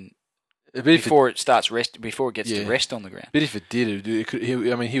 and then before it gets to rest on the ground. But if it did,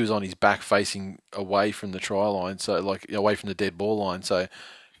 he was on his back facing away from the try line, so away from the dead ball line. So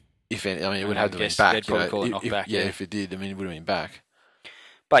it would have to be back. If it did, it would have been back.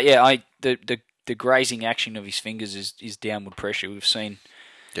 But yeah, the grazing action of his fingers is downward pressure. We've seen,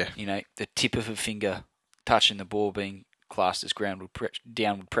 the tip of a finger touching the ball being classed as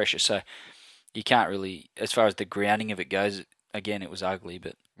downward pressure. So you can't really, as far as the grounding of it goes, again, it was ugly,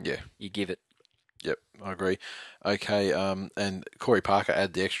 but you give it. Yep, I agree. Okay, and Corey Parker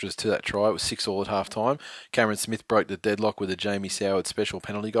added the extras to that try. It was 6-6 at half-time. Cameron Smith broke the deadlock with a Jamie Soward special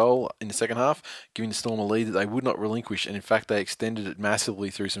penalty goal in the second half, giving the Storm a lead that they would not relinquish, and in fact they extended it massively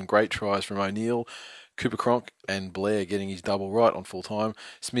through some great tries from O'Neill, Cooper Cronk and Blair getting his double right on full time.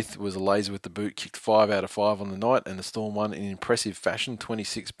 Smith was a laser with the boot, kicked 5 out of 5 on the night, and the Storm won in impressive fashion,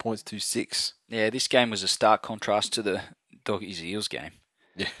 26 points to 6. Yeah, this game was a stark contrast to the Doggies Eels game.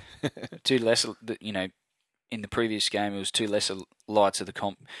 Yeah. Two lesser, in the previous game, it was two lesser lights of the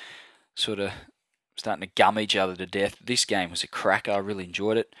comp sort of starting to gum each other to death. This game was a cracker. I really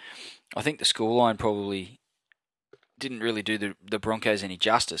enjoyed it. I think the scoreline probably didn't really do the Broncos any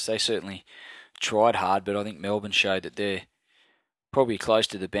justice. They certainly tried hard, but I think Melbourne showed that they're probably close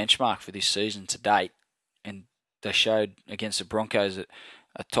to the benchmark for this season to date. And they showed against the Broncos,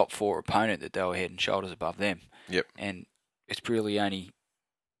 a top 4 opponent, that they were head and shoulders above them. Yep. And it's really only...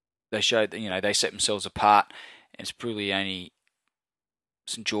 They showed that, they set themselves apart, and it's probably only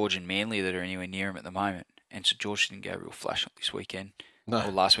St George and Manly that are anywhere near them at the moment. And St George didn't go real flash on this weekend, or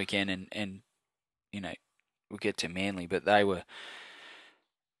last weekend, and we'll get to Manly, but they were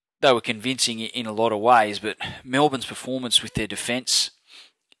convincing in a lot of ways. But Melbourne's performance with their defence,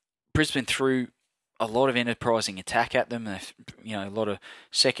 Brisbane threw a lot of enterprising attack at them. A lot of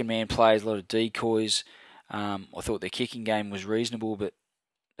second man plays, a lot of decoys. I thought their kicking game was reasonable, but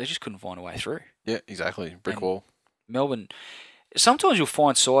they just couldn't find a way through. Yeah, exactly. Brick wall. Melbourne, sometimes you'll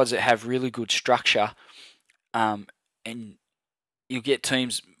find sides that have really good structure, and you'll get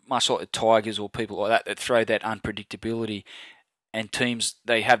teams much like the Tigers or people like that throw that unpredictability, and teams,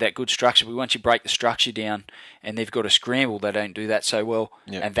 they have that good structure, but once you break the structure down and they've got to scramble, they don't do that so well,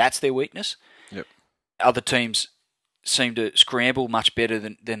 and that's their weakness. Yep. Other teams seem to scramble much better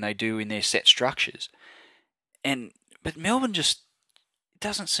than they do in their set structures. But Melbourne just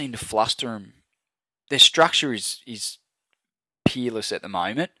doesn't seem to fluster them. Their structure is peerless at the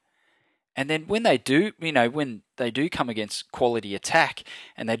moment. And then when they do, come against quality attack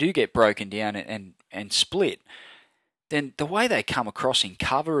and they do get broken down and split, then the way they come across in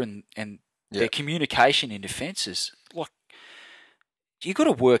cover and their communication in defence is like, you've got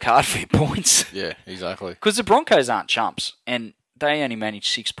to work hard for your points. Yeah, exactly. Because the Broncos aren't chumps, and they only managed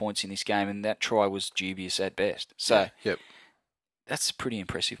 6 points in this game, and that try was dubious at best. So, that's a pretty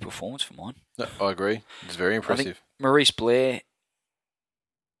impressive performance for mine. No, I agree. It's very impressive. I think Maurice Blair,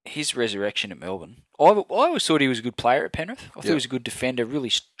 his resurrection at Melbourne, I always thought he was a good player at Penrith. I thought he was a good defender, really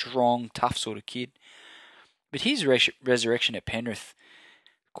strong, tough sort of kid. But his resurrection at Penrith,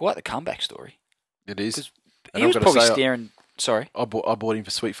 quite the comeback story. It is. He was probably staring... Sorry? I bought him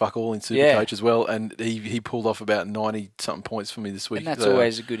for sweet fuck all in Supercoach as well, and he pulled off about 90-something points for me this week. And that's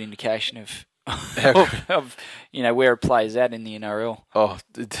always a good indication of where a player's at in the NRL. Oh,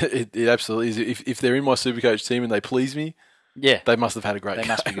 it absolutely is. If they're in my Supercoach team and they please me, they must have had a great game. They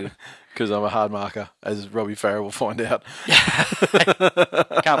must be good. Because I'm a hard marker, as Robbie Farrell will find out.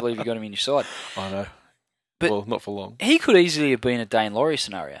 I can't believe you got him in your side. I know. But not for long. He could easily have been a Dane Laurie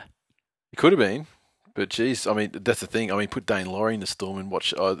scenario. He could have been. But geez, that's the thing. Put Dane Laurie in the Storm and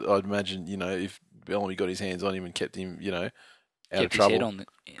watch. I'd imagine, if Bellamy got his hands on him and kept him, out of trouble. Kept his head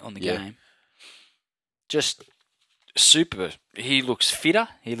on the game. Just super. He looks fitter.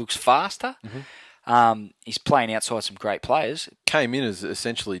 He looks faster. He's playing outside some great players. Came in as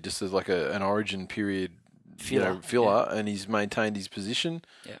essentially just as like an origin period filler, and he's maintained his position.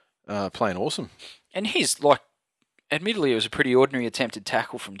 Yeah. Playing awesome. And admittedly, it was a pretty ordinary attempted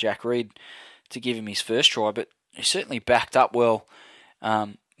tackle from Jack Reed to give him his first try, but he certainly backed up well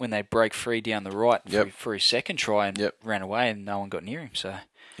when they break free down the right for his second try and ran away, and no one got near him. So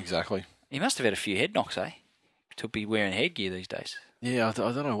exactly. He must have had a few head knocks, to be wearing headgear these days. Yeah, I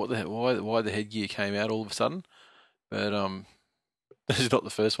don't know why the headgear came out all of a sudden, but this is not the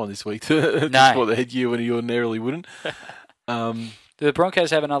first one this week to sport the headgear when he ordinarily wouldn't. Do the Broncos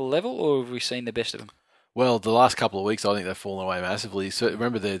have another level, or have we seen the best of them? Well, the last couple of weeks, I think they've fallen away massively. So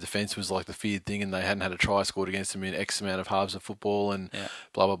remember, their defence was like the feared thing, and they hadn't had a try scored against them in X amount of halves of football, and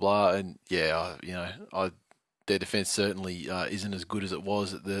blah blah blah. And their defence certainly isn't as good as it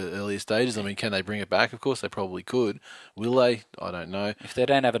was at the earlier stages. I mean, can they bring it back? Of course, they probably could. Will they? I don't know. If they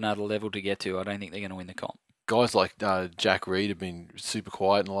don't have another level to get to, I don't think they're going to win the comp. Guys like Jack Reed have been super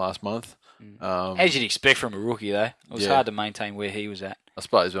quiet in the last month. As you'd expect from a rookie, though. It was hard to maintain where he was at. I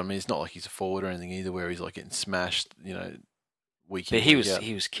suppose, but I mean, it's not like he's a forward or anything either, where he's like getting smashed, week in. But he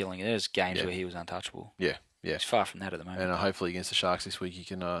was killing it. There's games where he was untouchable. Yeah. He's far from that at the moment. And hopefully against the Sharks this week, he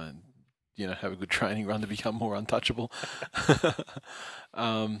can, have a good training run to become more untouchable.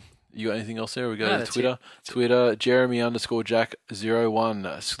 You got anything else there? We go to Twitter. Twitter,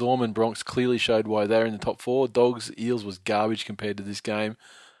 Jeremy_Jack01. Storm and Bronx clearly showed why they're in the top four. Dogs, Eels was garbage compared to this game,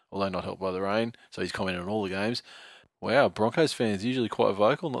 although not helped by the rain. So he's commented on all the games. Wow, Broncos fans usually quite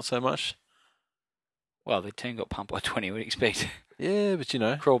vocal, not so much. Well, their team got pumped by 20, would expect. Yeah,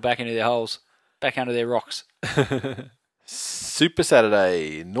 but Crawl back into their holes, back under their rocks. Super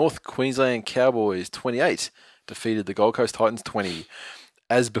Saturday, North Queensland Cowboys 28 defeated the Gold Coast Titans 20.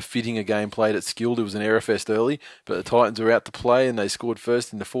 As befitting a game played at Skilled, it was an error fest early, but the Titans were out to play and they scored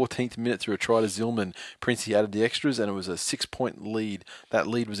first in the 14th minute through a try to Zillman. Princey added the extras and it was a 6-point lead. That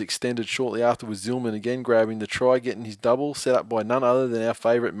lead was extended shortly after with Zillman again grabbing the try, getting his double, set up by none other than our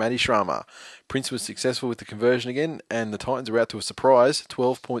favourite Matty Shrama. Prince was successful with the conversion again and the Titans were out to a surprise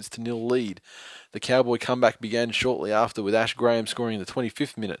 12 points to 0 lead. The Cowboy comeback began shortly after with Ash Graham scoring in the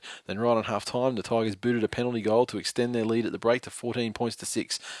 25th minute. Then right on half-time, the Tigers booted a penalty goal to extend their lead at the break to 14 points to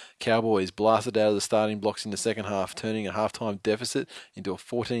 6. Cowboys blasted out of the starting blocks in the second half, turning a half-time deficit into an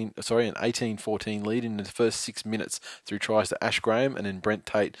 18-14 lead in the first 6 minutes through tries to Ash Graham and then Brent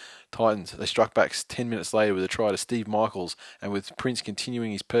Tate. Titans, they struck back 10 minutes later with a try to Steve Michaels, and with Prince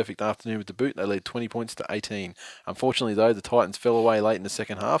continuing his perfect afternoon with the boot, they led 20 points to 18. Unfortunately, though, the Titans fell away late in the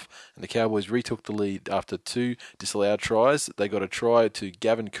second half, and the Cowboys retook the lead after 2 disallowed tries. They got a try to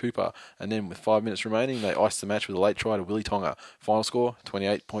Gavin Cooper, and then with 5 minutes remaining, they iced the match with a late try to Willie Tonga. Final score,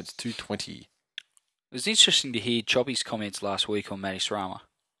 28 points to 20. It was interesting to hear Choppy's comments last week on Matty Srama.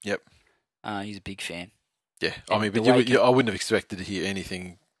 Yep. He's a big fan. Yeah, I mean, but I wouldn't have expected to hear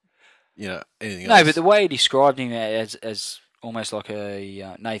anything... anything else. No, but the way he described him as almost like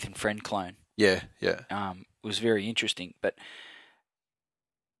a Nathan Friend clone. Yeah. Was very interesting. But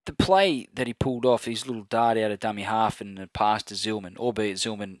the play that he pulled off, his little dart out of dummy half and the pass to Zillman, albeit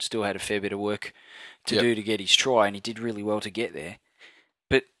Zillman still had a fair bit of work to do to get his try, and he did really well to get there.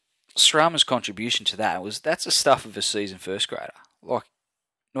 But Srama's contribution to that's the stuff of a seasoned first grader. Like,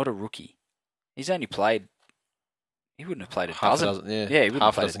 not a rookie. He's only played... He wouldn't have played a dozen. Yeah, he wouldn't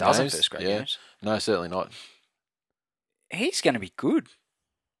have played a dozen first grade games. No, certainly not. He's going to be good.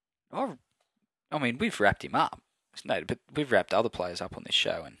 I mean, we've wrapped him up. But we've wrapped other players up on this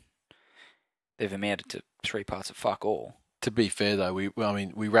show, and they've amounted to 3 parts of fuck all. To be fair, though,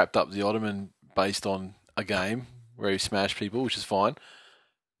 we wrapped up the Ottoman based on a game where he smashed people, which is fine.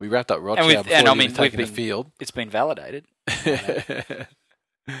 We wrapped up Rothschild before he was taking the field. It's been validated.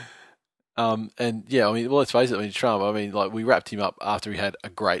 Let's face it, Trump, we wrapped him up after he had a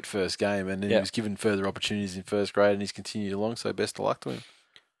great first game and then he was given further opportunities in first grade and he's continued along, so best of luck to him.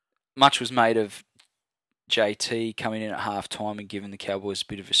 Much was made of JT coming in at half-time and giving the Cowboys a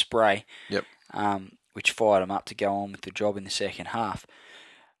bit of a spray, which fired them up to go on with the job in the second half.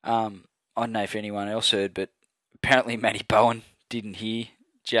 I don't know if anyone else heard, but apparently Matty Bowen didn't hear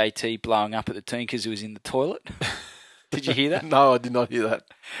JT blowing up at the team because he was in the toilet. Did you hear that? No, I did not hear that.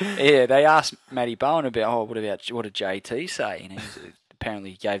 Yeah, they asked Matty Bowen about, what did JT say? And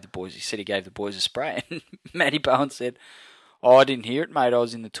apparently he said he gave the boys a spray. And Matty Bowen said, I didn't hear it, mate. I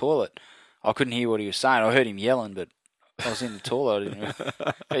was in the toilet. I couldn't hear what he was saying. I heard him yelling, but I was in the toilet.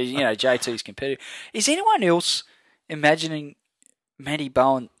 I didn't JT's competitive. Is anyone else imagining Matty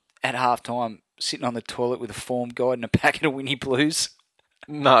Bowen at halftime sitting on the toilet with a form guide and a packet of Winnie Blues?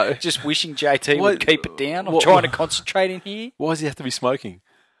 No. Just wishing JT What- would keep it down. I'm what- trying to concentrate in here. Why does he have to be smoking?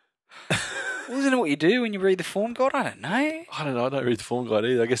 Isn't it what you do when you read the form guide? I don't know. I don't know. I don't read the form guide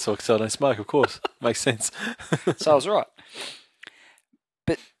either. I guess so I don't smoke, of course. Makes sense. So I was right.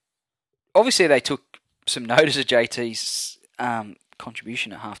 But obviously they took some notice of JT's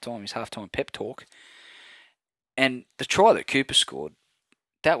contribution at halftime, his halftime pep talk. And the try that Cooper scored,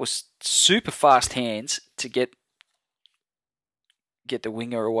 that was super fast hands to get the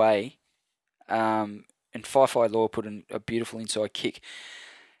winger away. And Fifi Law put in a beautiful inside kick.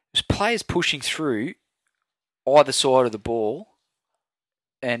 There's players pushing through either side of the ball,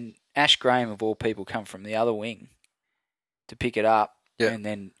 and Ash Graham, of all people, come from the other wing to pick it up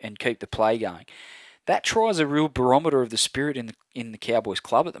and keep the play going. That try is a real barometer of the spirit in the Cowboys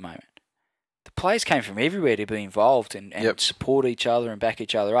club at the moment. The players came from everywhere to be involved and support each other and back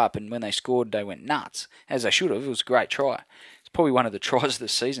each other up. And when they scored, they went nuts, as they should have. It was a great try. It's probably one of the tries of the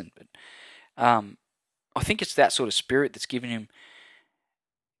season. But I think it's that sort of spirit that's given him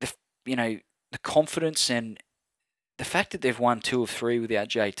the confidence and the fact that they've won 2 of 3 without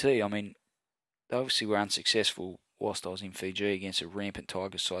JT. I mean, they obviously were unsuccessful whilst I was in Fiji against a rampant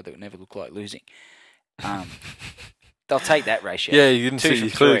Tigers side that would never look like losing. They'll take that ratio. Yeah, you didn't see.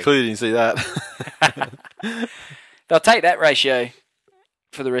 You clearly didn't see that. They'll take that ratio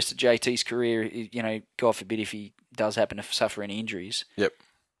for the rest of JT's career. You know, God forbid if he does happen to suffer any injuries. Yep.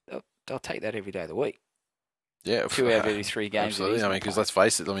 They'll take that every day of the week. Yeah, 2 out of every 3 games. Absolutely. I mean, because let's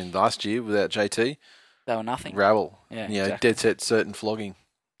face it. I mean, last year without JT, they were nothing. Rabble. Yeah, exactly. Dead set, certain flogging.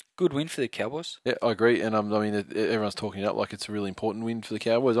 Good win for the Cowboys. Yeah, I agree. And I mean, everyone's talking it up like it's a really important win for the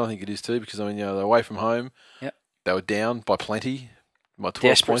Cowboys. I think it is too, because I mean, they're away from home. Yep. They were down by plenty, by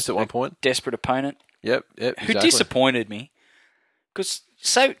 12 points at one point. Desperate opponent. Yep. Exactly. Who disappointed me. Because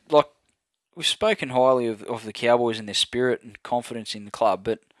we've spoken highly of the Cowboys and their spirit and confidence in the club,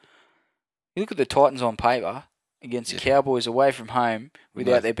 but you look at the Titans on paper against the Cowboys away from home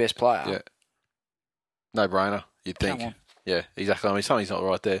without their best player. Yeah. No brainer, you'd think. Come on. Yeah, exactly. I mean, something's not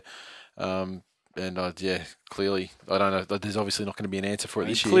right there. Clearly, I don't know. There's obviously not going to be an answer for it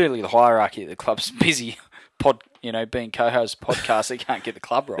this year. Clearly, the hierarchy at the club's busy. Being co-host of podcasts, they can't get the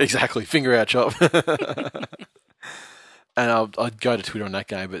club right. Exactly. Finger out, chop. And I'd go to Twitter on that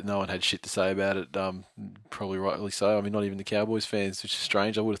game, but no one had shit to say about it. Probably rightly so. I mean, not even the Cowboys fans, which is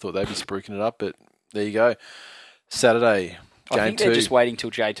strange. I would have thought they'd be spruiking it up, but there you go. Saturday, I game think 2. They're just waiting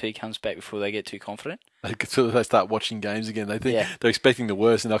till JT comes back before they get too confident. Until they start watching games again. They think they're expecting the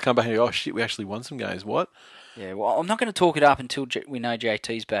worst, and they'll come back and go, oh, shit, we actually won some games. What? Yeah, well, I'm not going to talk it up until we know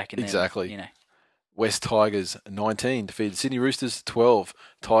JT's back. And exactly. Then, West Tigers 19 defeated Sydney Roosters 12.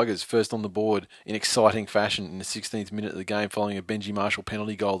 Tigers first on the board in exciting fashion in the 16th minute of the game following a Benji Marshall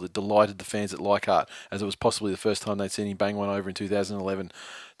penalty goal that delighted the fans at Leichhardt, as it was possibly the first time they'd seen him bang one over in 2011.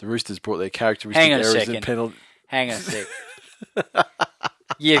 The Roosters brought their characteristic errors and penalty. Hang on a sec.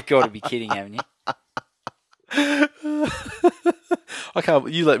 You've got to be kidding, haven't you? I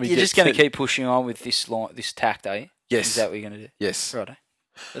can't. You let me. You're just going to keep pushing on with this tact, are you? Yes. Is that what you're going to do? Yes. Righto.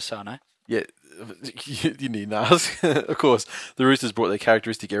 That's so I know. Yeah. You need to ask. Of course, the Roosters brought their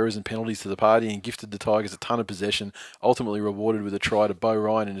characteristic errors and penalties to the party and gifted the Tigers a ton of possession, ultimately rewarded with a try to Bo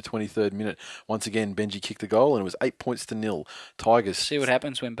Ryan in the 23rd minute. Once again, Benji kicked the goal and it was 8 points to 0. Tigers. See what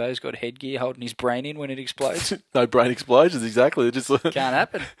happens when Bo's got headgear holding his brain in when it explodes? No brain explosions, exactly. It just can't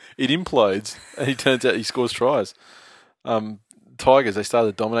happen. It implodes and he turns out he scores tries. Tigers, they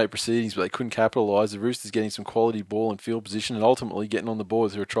started to dominate proceedings, but they couldn't capitalise. The Roosters getting some quality ball and field position and ultimately getting on the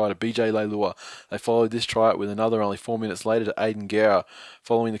board through a try to BJ Leilua. They followed this try up with another only 4 minutes later to Aiden Guerra.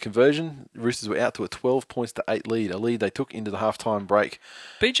 Following the conversion, the Roosters were out to a 12 points to 8 lead, a lead they took into the halftime break.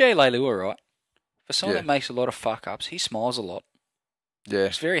 BJ Leilua, right? For someone that makes a lot of fuck-ups, he smiles a lot. Yeah.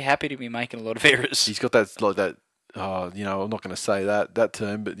 He's very happy to be making a lot of errors. He's got that... I'm not going to say that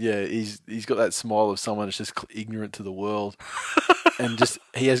term, but yeah, he's got that smile of someone that's just ignorant to the world, and just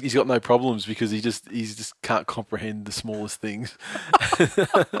he's got no problems because he just can't comprehend the smallest things.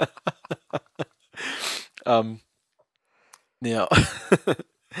 Now,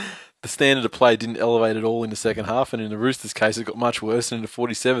 the standard of play didn't elevate at all in the second half, and in the Roosters' case, it got much worse. And in the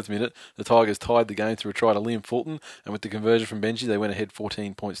 47th minute, the Tigers tied the game through a try to Liam Fulton, and with the conversion from Benji, they went ahead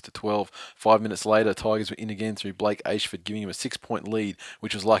 14 points to 12. 5 minutes later, Tigers were in again through Blake Ashford, giving him a 6-point lead,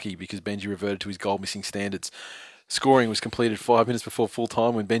 which was lucky because Benji reverted to his goal-missing standards. Scoring was completed 5 minutes before full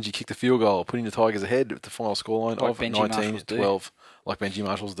time when Benji kicked a field goal, putting the Tigers ahead with the final scoreline of 19-12, like Benji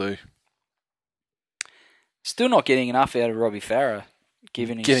Marshalls do. Still not getting enough out of Robbie Farah.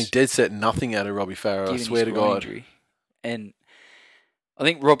 Getting dead set nothing out of Robbie Farah, I swear to God. Injury. And I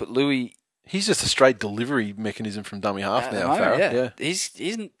think Robert Louis He's just a straight delivery mechanism from dummy half At the now, moment, Farah.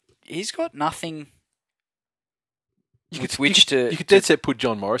 Yeah. He's got nothing You with could, which to... You could dead set put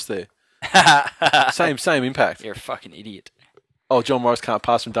John Morris there. Same impact. You're a fucking idiot. Oh, John Morris can't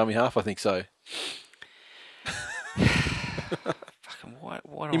pass from dummy half? I think so. Fucking why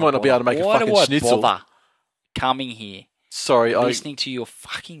do He I might not be able to make a why fucking do I schnitzel. bother coming here, Sorry, listening to your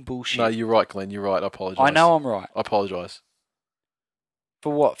fucking bullshit? No, you're right, Glenn. You're right. I apologise. I know I'm right. I apologise.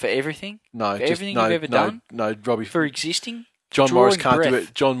 For what? For everything? No, For everything you've ever done? No, Robbie. For existing? John Morris drawing can't do breath?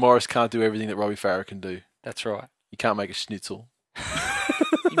 it. John Morris can't do everything that Robbie Farah can do. That's right. He can't make a schnitzel.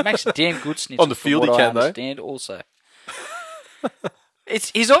 He makes a damn good schnitzel. On the field, from what he I can, though. understand also.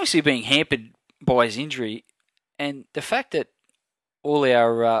 He's obviously being hampered by his injury, and the fact that all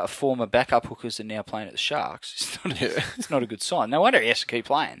our former backup hookers are now playing at the Sharks, it's not a good sign. No wonder he has to keep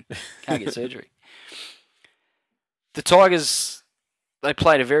playing. Can't get surgery. The Tigers, they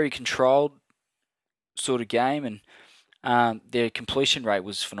played a very controlled sort of game, and their completion rate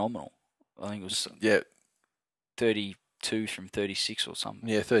was phenomenal. I think it was 32 from 36 or something.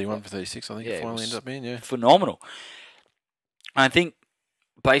 Yeah, 31 for 36, I think it finally ended up being, phenomenal. I think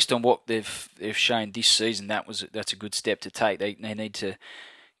based on what they've shown this season, that's a good step to take. They need to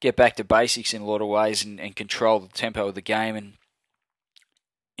get back to basics in a lot of ways and control the tempo of the game and,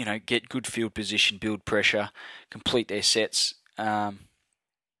 you know, get good field position, build pressure, complete their sets, have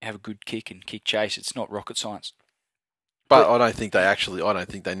a good kick and kick chase. It's not rocket science. But I don't think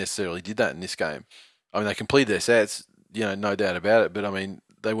they necessarily did that in this game. I mean, they completed their sets, you know, no doubt about it. But I mean,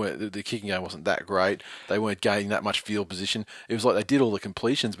 the kicking game wasn't that great. They weren't gaining that much field position. It was like they did all the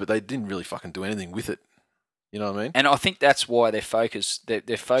completions, but they didn't really fucking do anything with it. You know what I mean? And I think that's why they're focused.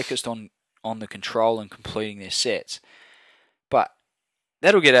 They're focused on the control and completing their sets. But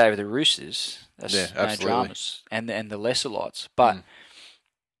that'll get over the Roosters. That's no dramas. And the lesser lots. But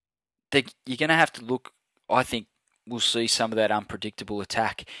you're going to have to look, I think, we'll see some of that unpredictable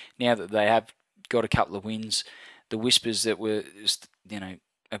attack now that they have got a couple of wins. The whispers that were, you know,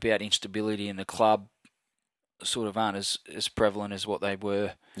 about instability in the club sort of aren't as prevalent as what they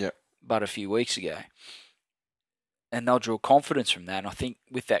were but a few weeks ago. And they'll draw confidence from that. And I think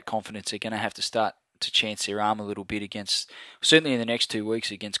with that confidence, they're going to have to start to chance their arm a little bit certainly in the next 2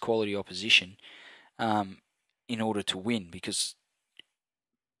 weeks, against quality opposition in order to win. Because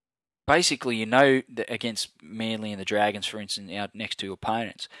basically, you know, that against Manly and the Dragons, for instance, our next two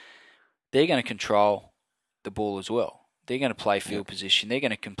opponents, they're going to control the ball as well. They're going to play field position. They're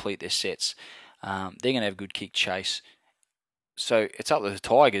going to complete their sets. They're going to have good kick chase. So it's up to the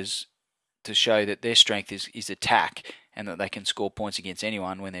Tigers to show that their strength is attack and that they can score points against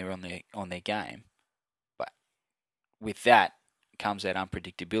anyone when they're on their game. But with that comes that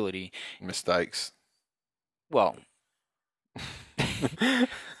unpredictability. Mistakes. Well,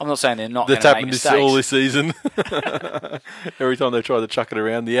 I'm not saying they're not going to make mistakes. That's happened all this season. Every time they try to chuck it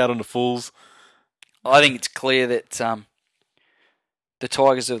around, the out on the fools. I think it's clear that the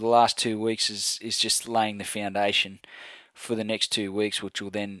Tigers of the last 2 weeks is just laying the foundation for the next 2 weeks, which will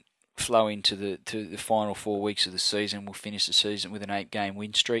then flow into the final 4 weeks of the season. We'll finish the season with an 8-game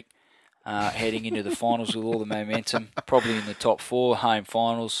win streak, heading into the finals with all the momentum, probably in the top 4 home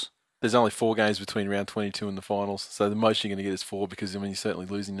finals. There's only 4 games between round 22 and the finals, so the most you're going to get is 4 because, I mean, you're certainly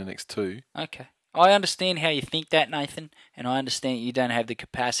losing the next 2. Okay. I understand how you think that, Nathan, and I understand you don't have the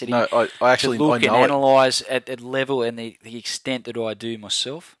capacity I actually, to look I know and analyse at the level and the extent that I do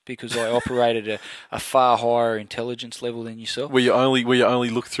myself, because I operate at a far higher intelligence level than yourself. Where you only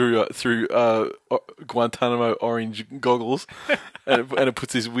look through Guantanamo orange goggles, and it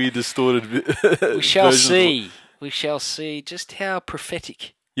puts this weird distorted. We shall see. We shall see just how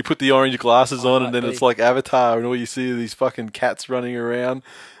prophetic. You put the orange glasses on, and then it's like Avatar, and all you see are these fucking cats running around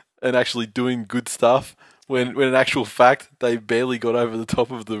and actually doing good stuff. When in actual fact, they barely got over the top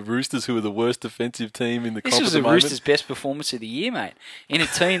of the Roosters, who are the worst defensive team in the comp at the moment. This was the Roosters' best performance of the year, mate. In a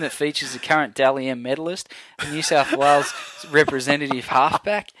team that features the current Dally M medalist, a New South Wales representative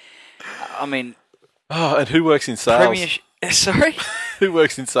halfback. I mean... Oh, and who works in sales? Sorry? Who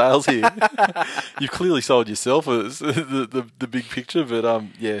works in sales here? You've clearly sold yourself as the big picture, but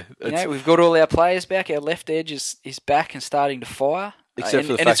yeah. You know, we've got all our players back. Our left edge is back and starting to fire. Except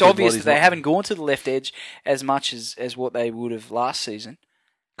for the and fact it's obvious that they haven't gone to the left edge as much as what they would have last season.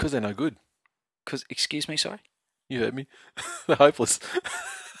 Because they're no good. Excuse me, sorry? You heard me. They're hopeless.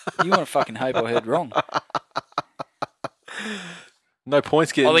 You want to fucking hope I heard wrong. No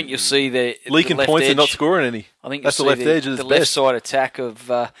points getting... I think you'll see the leaking left points edge, and not scoring any. I think that's the left edge at its the left best. side attack of...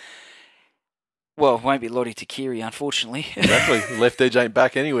 well, it won't be Lottie Takiri, unfortunately. Exactly. Left edge ain't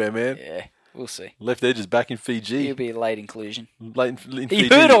back anywhere, man. Yeah. We'll see. Left edge is back in Fiji. He'll be a late inclusion. In Fiji. He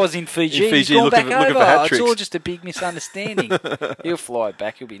heard I was in Fiji. He's gone back over. for hat It's tricks. all just a big misunderstanding. He'll fly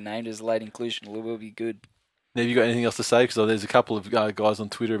back. He'll be named as a late inclusion. We'll be good. Have you got anything else to say? Because there's a couple of guys on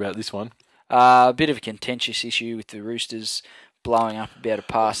Twitter about this one. A bit of a contentious issue with the Roosters blowing up about a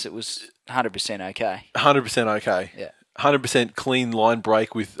pass. It was 100% okay. 100% okay. Yeah. 100% clean line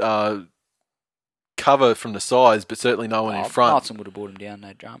break with cover from the sides, but certainly no one in front. Martin would have brought him down.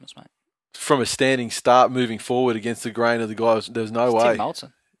 No dramas, mate. From a standing start, moving forward against the grain of the guy, there was no way. Tim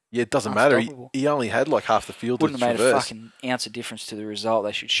Moulton. Yeah, it doesn't matter. He only had like half the field Wouldn't to have made traverse. a fucking ounce of difference to the result.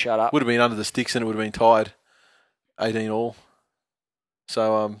 They should shut up. Would have been under the sticks and it would have been tied 18 all.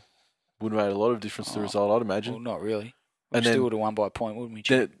 So would have made a lot of difference to the result, I'd imagine. Well, not really. We And still then- would have won by a point, wouldn't we?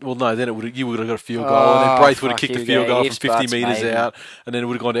 Then you would have got a field goal, and then Braith would have kicked a field goal from 50 metres out, and then it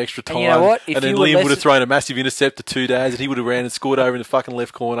would have gone to extra time. And you know what? And then Liam would have thrown a massive intercept to 2 days, and he would have ran and scored over in the fucking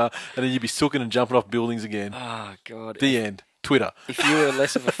left corner, and then you'd be sooking and jumping off buildings again. Oh, God. The end. Twitter. If you were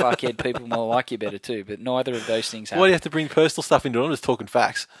less of a fuckhead, people might like you better too, but neither of those things Why do happen. you have to bring personal stuff into it? I'm just talking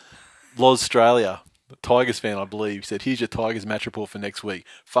facts. Loz Australia, Tigers fan, I believe, said, here's your Tigers match report for next week.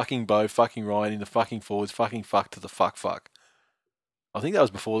 Fucking Bo, fucking Ryan in the fucking forwards, fucking fuck to the fuck. I think that was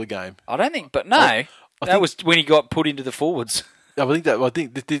before the game. I don't think, but no. That was when he got put into the forwards. Yeah, when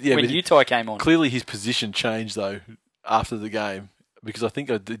Utai came on. Clearly his position changed, though, after the game, because I think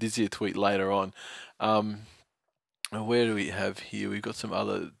I did see a tweet later on. Where do we have here? We've got some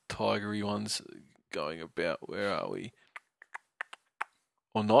other Tigery ones going about. Where are we?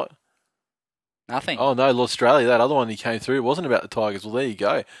 Or not? Nothing. Oh, no, Australia, that other one he came through, it wasn't about the Tigers. Well, there you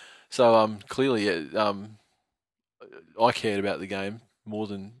go. So, clearly, I cared about the game more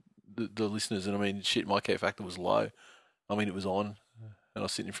than the listeners. And, I mean, shit, my care factor was low. I mean, it was on, and I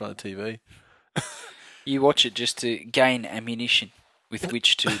was sitting in front of the TV. You watch it just to gain ammunition with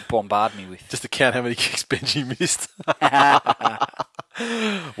which to bombard me with. Just to count how many kicks Benji missed.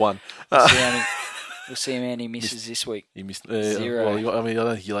 One. We'll see how many misses this week. He missed 0. Well, I mean, I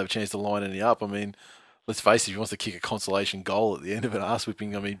don't think he'll have a chance to line any up. I mean, let's face it, if he wants to kick a consolation goal at the end of an arse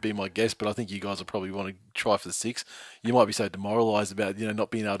whipping, I mean, be my guest. But I think you guys will probably want to try for the 6. You might be so demoralised about not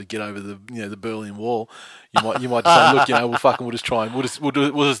being able to get over the Berlin Wall. You might just say, look, we'll just try and we'll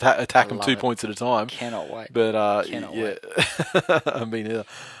just attack them 2 points at a time. Cannot wait. But Cannot yeah, I mean,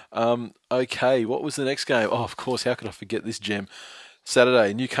 either. Okay, what was the next game? Oh, of course, how could I forget this gem?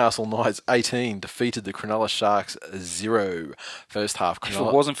 Saturday, Newcastle Knights 18 defeated the Cronulla Sharks 0. First half, If Cronulla.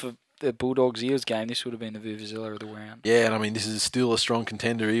 it wasn't for the Bulldogs-Eels game, this would have been the Vuvuzela of the round. Yeah, and I mean, this is still a strong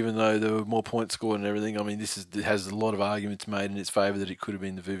contender, even though there were more points scored and everything. I mean, it has a lot of arguments made in its favour that it could have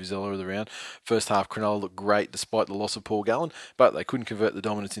been the Vuvuzela of the round. First half, Cronulla looked great despite the loss of Paul Gallen, but they couldn't convert the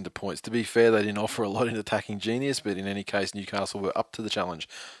dominance into points. To be fair, they didn't offer a lot in attacking genius, but in any case, Newcastle were up to the challenge.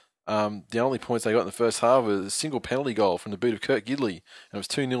 The only points they got in the first half was a single penalty goal from the boot of Kurt Gidley, and it was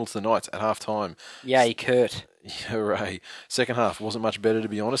 2-0 to the Knights at half-time. Yay, Kurt. Hooray. Second half wasn't much better, to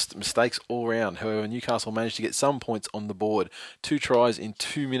be honest. Mistakes all round. However, Newcastle managed to get some points on the board. 2 tries in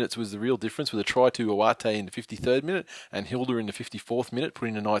 2 minutes was the real difference, with a try to Awate in the 53rd minute and Hilda in the 54th minute,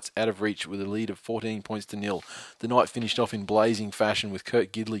 putting the Knights out of reach with a lead of 14 points to 0. The night finished off in blazing fashion, with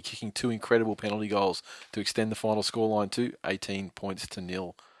Kurt Gidley kicking 2 incredible penalty goals to extend the final scoreline to 18 points to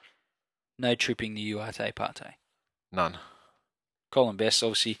 0. No tripping the Uate Parte. None. Colin Best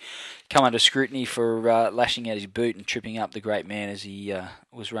obviously come under scrutiny for lashing out his boot and tripping up the great man as he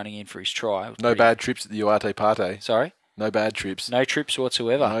was running in for his try. No bad trips at the Uate Parte. Sorry? No bad trips. No trips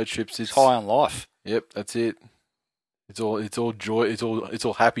whatsoever. No trips. It's high on life. Yep, that's it. It's all joy. It's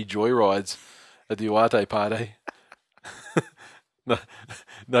all happy joy rides at the Uate Parte.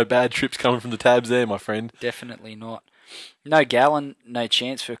 No bad trips coming from the tabs there, my friend. Definitely not. No Gallen, no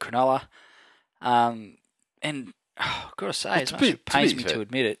chance for Cronulla. And I've got to say, as much as it pains me to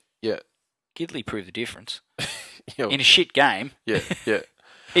admit it, yeah, Gidley proved the difference. Yeah. In a shit game. Yeah.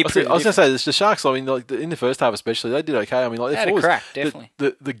 I was going to say, the Sharks, I mean, like in the first half especially, they did okay. I mean, like, they had a crack, definitely.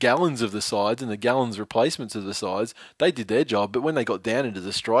 The Gallons of the sides and the Gallons replacements of the sides, they did their job. But when they got down into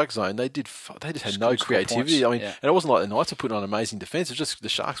the strike zone, they just had no creativity. I mean, and it wasn't like the Knights were putting on amazing defence. It was just the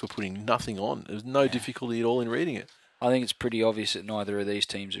Sharks were putting nothing on. There was no difficulty at all in reading it. I think it's pretty obvious that neither of these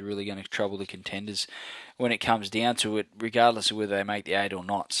teams are really going to trouble the contenders when it comes down to it, regardless of whether they make the 8 or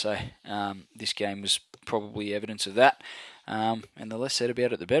not. So this game was probably evidence of that. And the less said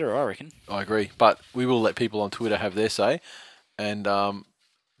about it, the better, I reckon. I agree. But we will let people on Twitter have their say. And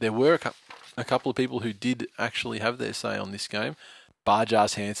there were a couple of people who did actually have their say on this game.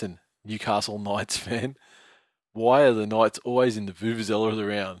 Barjas Hansen, Newcastle Knights fan. Why are the Knights always in the Vuvuzela of the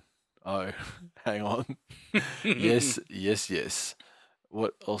round? Oh, hang on. Yes.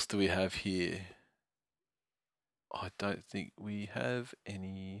 What else do we have here? I don't think we have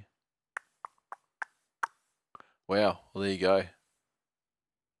any. Wow. Well, there you go.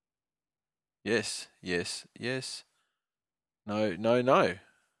 Yes, yes, yes. No, no, no.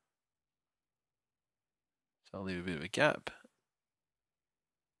 So I'll leave a bit of a gap.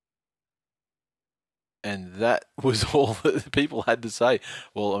 And that was all that people had to say.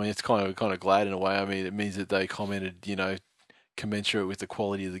 Well, I mean, it's kind of glad in a way. I mean, it means that they commented, commensurate with the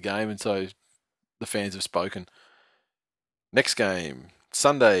quality of the game, and so the fans have spoken. Next game,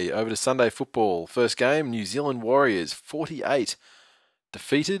 Sunday, over to Sunday football. First game, New Zealand Warriors 48,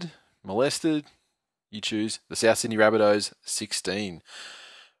 defeated, molested. You choose. The South Sydney Rabbitohs 16.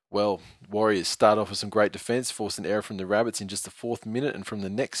 Well, Warriors start off with some great defence, forced an error from the Rabbits in just the 4th minute, and from the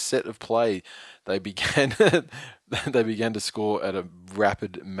next set of play, they began they began to score at a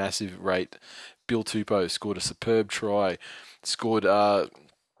rapid, massive rate. Bill Tupou scored a superb try, scored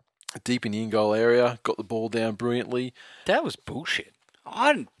deep in the in-goal area, got the ball down brilliantly. That was bullshit.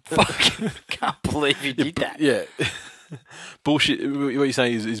 I fucking can't believe he did that. Yeah. Bullshit. What you're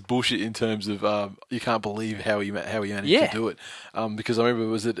saying is bullshit in terms of you can't believe how he managed to do it. Because I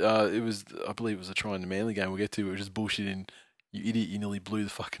remember I believe it was a try in the Manly game we'll get to. It was just bullshit in you idiot. You nearly blew the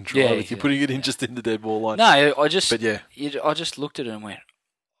fucking try. Yeah, You're putting it in just in the dead ball line. No, I just looked at it and went,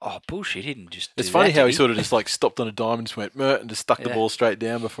 oh bullshit. He didn't just. It's funny how he sort of just like stopped on a dime and just went and just stuck the ball straight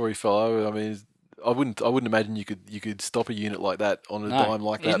down before he fell over. I mean. I wouldn't imagine you could stop a unit like that on a dime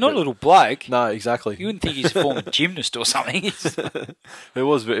like that. He's not a little bloke. No, exactly. You wouldn't think he's a former gymnast or something. It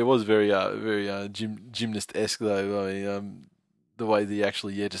was very gymnast-esque though. I mean, the way that he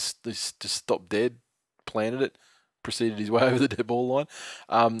actually just stopped dead, planted it, proceeded his way over the dead ball line.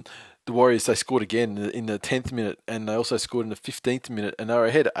 The Warriors, they scored again in the 10th minute, and they also scored in the 15th minute, and they were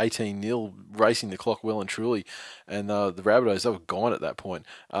ahead 18-0, racing the clock well and truly. And the Rabbitohs, they were gone at that point.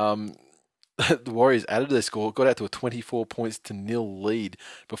 The Warriors added to their score, got out to a 24 points to 0 lead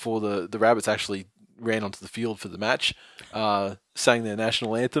before the Rabbits actually ran onto the field for the match, sang their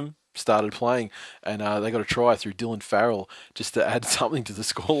national anthem, started playing, and they got a try through Dylan Farrell just to add something to the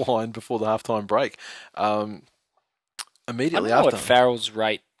scoreline before the halftime break. Immediately I don't know after, what Farrell's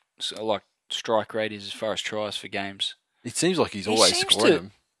rate, like strike rate, is as far as tries for games. It seems like he's always scoring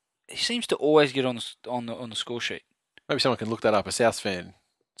them. He seems to always get on the score sheet. Maybe someone can look that up. A South fan,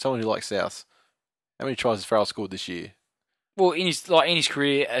 someone who likes South. How many tries has Farrell scored this year? Well, in his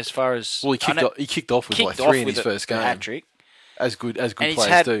career, as far as he kicked off with like 3 in his first game. Hat trick. As good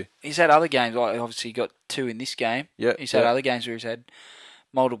players do. He's had other games. Like obviously, he got 2 in this game. Yeah. He's had other games where he's had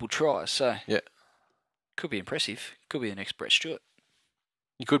multiple tries. So yeah, could be impressive. Could be the next Brett Stewart.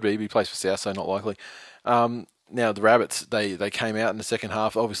 He could be. He plays for South, so not likely. Now the Rabbits, they came out in the second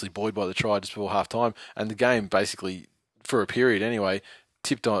half, obviously buoyed by the try just before half time, and the game basically, for a period anyway,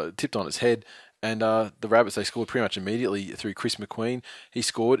 tipped on its head. And the Rabbits, they scored pretty much immediately through Chris McQueen. He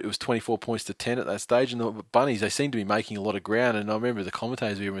scored. It was 24 points to 10 at that stage. And the Bunnies, they seemed to be making a lot of ground. And I remember the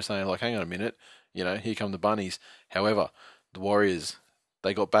commentators were saying, like, hang on a minute, here come the Bunnies. However, the Warriors,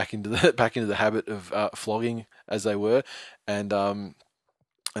 they got back into the habit of flogging as they were, and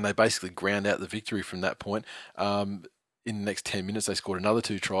they basically ground out the victory from that point. In the next 10 minutes, they scored another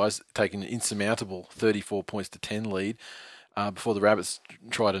 2 tries, taking an insurmountable 34 points to 10 lead. Before the Rabbits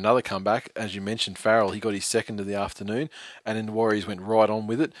tried another comeback. As you mentioned, Farrell, he got his second of the afternoon, and then the Warriors went right on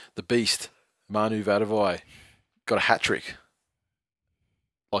with it. The Beast, Manu Vatuvei, got a hat-trick,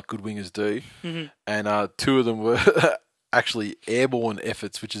 like good wingers do, and 2 of them were actually airborne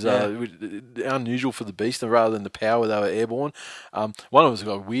efforts, which is unusual for the Beast, and rather than the power, they were airborne. One of them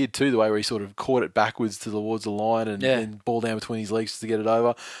got weird too, the way where he sort of caught it backwards towards the line and ball down between his legs to get it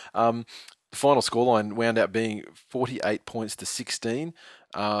over. The final scoreline wound up being 48 points to 16.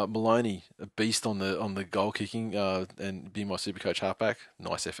 Maloney, a beast on the goal kicking, and being my Supercoach halfback.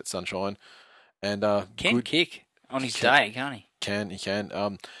 Nice effort, Sunshine. And can kick on his day, can't he? He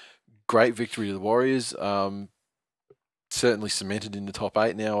can. Great victory to the Warriors. Certainly cemented in the top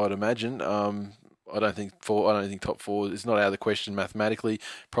 8 now, I'd imagine. I don't think top 4 is not out of the question mathematically.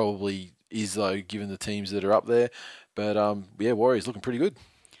 Probably is though, given the teams that are up there. But Warriors looking pretty good.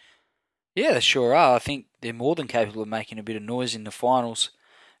 Yeah, they sure are. I think they're more than capable of making a bit of noise in the finals,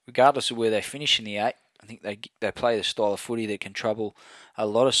 regardless of where they finish in the 8. I think they play the style of footy that can trouble a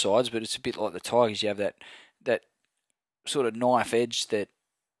lot of sides, but it's a bit like the Tigers. You have that sort of knife edge that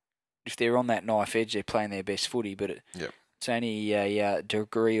if they're on that knife edge, they're playing their best footy, but it's only a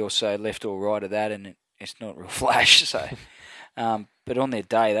degree or so left or right of that, and it's not real flash. So, but on their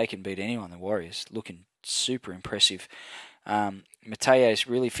day, they can beat anyone. The Warriors looking super impressive. Mateo's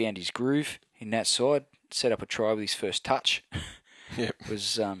really found his groove in that side, set up a try with his first touch. Yep.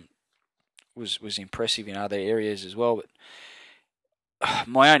 was impressive in other areas as well. But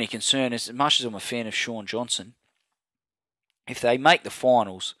my only concern is, as much as I'm a fan of Sean Johnson, if they make the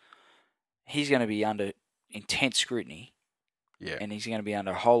finals, he's going to be under intense scrutiny. Yeah. And he's going to be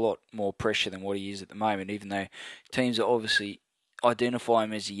under a whole lot more pressure than what he is at the moment, even though teams are obviously identify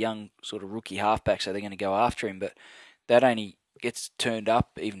him as a young sort of rookie halfback, so they're going to go after him. But that only gets turned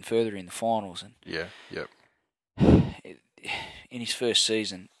up even further in the finals. And Yeah. Yep. in his first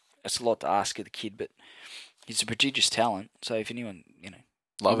season, that's a lot to ask of the kid, but he's a prodigious talent. So if anyone,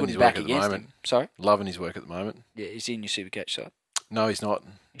 Loving his work at the moment. Sorry? Loving his work at the moment. Yeah, is he in your Supercoach side? No, he's not.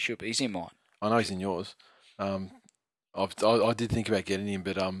 He should be. He's in mine. I know he's in yours. I did think about getting him,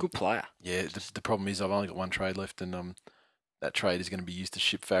 but Good player. yeah, the problem is I've only got one trade left, and that trade is going to be used to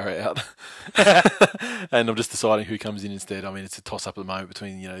ship Farah out, and I'm just deciding who comes in instead. I mean, it's a toss up at the moment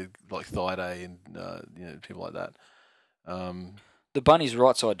between like Thaiday and people like that. The Bunnies'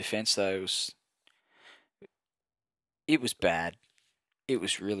 right side defence though was bad. It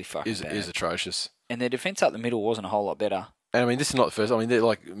was really fucking bad. It is atrocious. And their defence up the middle wasn't a whole lot better. And I mean, this is not the first. I mean, they're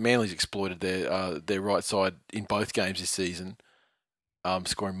like Manly's exploited their right side in both games this season,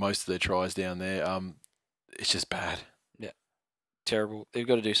 scoring most of their tries down there. It's just bad. Yeah, terrible. They've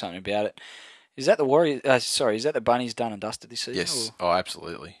got to do something about it. Is that the Warriors? Is that the Bunnies done and dusted this season? Yes. Oh,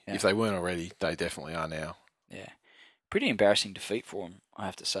 absolutely. Yeah. If they weren't already, they definitely are now. Yeah. Pretty embarrassing defeat for them, I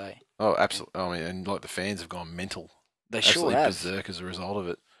have to say. Oh, absolutely. I mean, and like the fans have gone mental. They absolutely sure have. Berserk as a result of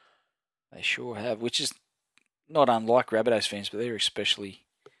it. They sure have, which is not unlike Rabbitohs fans, but they're especially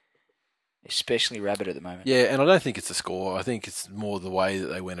rabid at the moment. Yeah, and I don't think it's the score. I think it's more the way that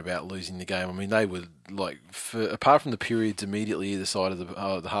they went about losing the game. I mean, they were like, apart from the periods immediately either side of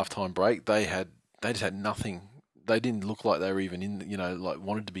the halftime break, they just had nothing. They didn't look like they were even in, like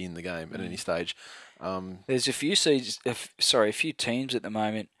wanted to be in the game at any stage. There's a few teams at the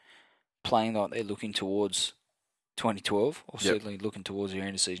moment playing like they're looking towards 2012, or certainly looking towards their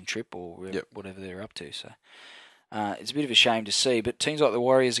end of season trip or whatever they're up to. So it's a bit of a shame to see. But teams like the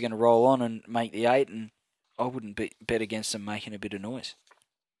Warriors are going to roll on and make the 8, and I wouldn't bet against them making a bit of noise.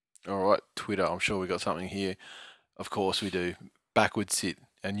 All right, Twitter. I'm sure we got something here. Of course we do. Backward sit.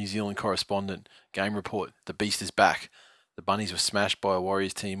 Our New Zealand correspondent. Game report. The beast is back. The Bunnies were smashed by a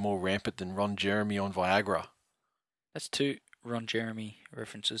Warriors team more rampant than Ron Jeremy on Viagra. That's 2 Ron Jeremy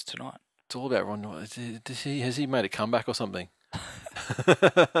references tonight. It's all about Ron. Has he made a comeback or something?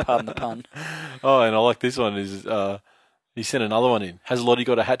 Pardon the pun. Oh, and I like this one. He sent another one in. Has Lottie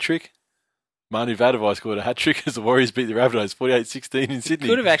got a hat trick? Manu Vadavai scored a hat trick as the Warriors beat the Rabbitohs 48-16 in Sydney.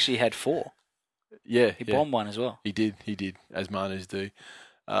 He could have actually had 4. Yeah. He bombed one as well. He did, as Manus do.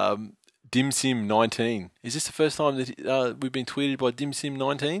 Dim Sim 19. Is this the first time that we've been tweeted by Dim Sim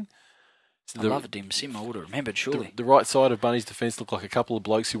 19? I love a dim sim. I would have remembered, surely. The right side of Bunny's defence looked like a couple of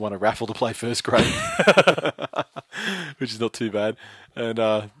blokes who won a raffle to play first grade, which is not too bad. And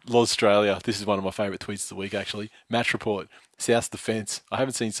Australia, this is one of my favourite tweets of the week, actually. Match report, South's defence. I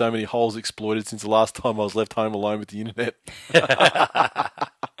haven't seen so many holes exploited since the last time I was left home alone with the internet.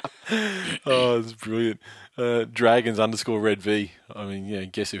 Oh, it's brilliant. Dragons _Red V. I mean,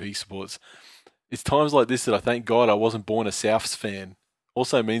 guess who he supports. It's times like this that I thank God I wasn't born a Souths fan.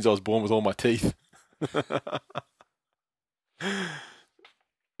 Also means I was born with all my teeth.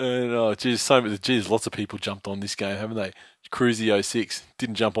 And lots of people jumped on this game, haven't they? Cruzy 06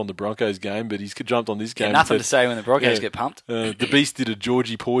 didn't jump on the Broncos game, but he's jumped on this game. Nothing to say when the Broncos get pumped. The Beast did a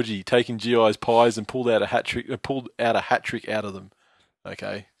Georgie Porgy, taking GI's pies and pulled out a hat trick out of them.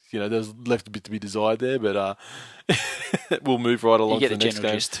 Okay, there's left a bit to be desired there, but we'll move right along to the next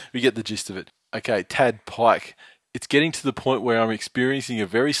game. We get the gist of it. Okay, Tad Pike. It's getting to the point where I'm experiencing a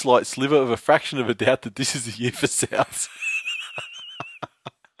very slight sliver of a fraction of a doubt that this is the year for Souths.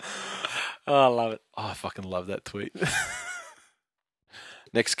 Oh, I love it. Oh, I fucking love that tweet.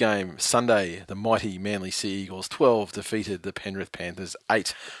 Next game, Sunday, the mighty Manly Sea Eagles 12 defeated the Penrith Panthers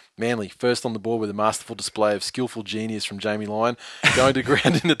 8. Manly first on the board with a masterful display of skillful genius from Jamie Lyon, going to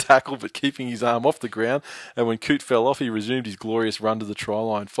ground in the tackle but keeping his arm off the ground. And when Coote fell off, he resumed his glorious run to the try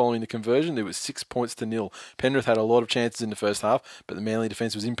line. Following the conversion, it was 6-0. Penrith had a lot of chances in the first half, but the Manly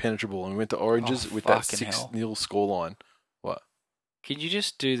defence was impenetrable and went to Oranges with that 6-0 scoreline. What? Could you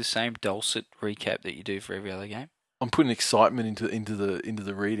just do the same dulcet recap that you do for every other game? I'm putting excitement into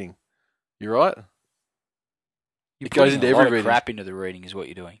the reading. You right? It goes into every reading. Crap into the reading is what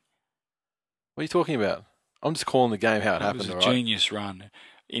you're doing. What are you talking about? I'm just calling the game how it happened. It was a genius run,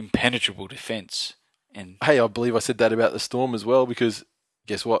 impenetrable defence, and hey, I believe I said that about the Storm as well. Because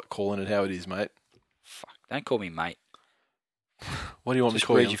guess what? Calling it how it is, mate. Fuck! Don't call me mate. What do you want me to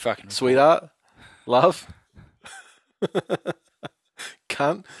call read you? Your fucking sweetheart, love.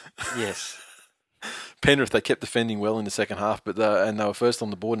 cunt. Yes. Penrith, they kept defending well in the second half, but they were first on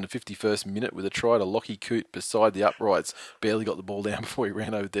the board in the 51st minute with a try to Lockie Coote beside the uprights. Barely got the ball down before he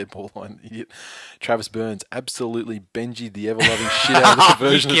ran over dead ball line. Idiot. Travis Burns absolutely Benji the ever-loving shit out of the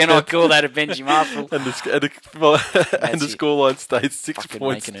conversion. You cannot call that a Benji Marshall. And the scoreline stayed 6 Fucking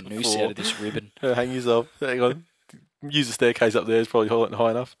points. making a noose out of this ribbon. Hang yourself. Hang on. Use the staircase up there. It's probably high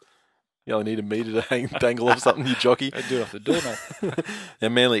enough. You only need a metre to dangle off something, you jockey. They do it off the doorknob. Now,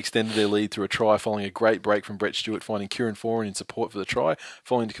 Manly extended their lead through a try following a great break from Brett Stewart, finding Kieran Foran in support for the try.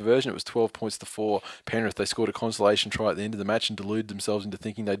 Following the conversion, it was 12 points to 4. Penrith, they scored a consolation try at the end of the match and deluded themselves into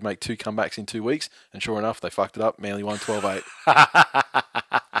thinking they'd make 2 comebacks in 2 weeks. And sure enough, they fucked it up. Manly won 12-8.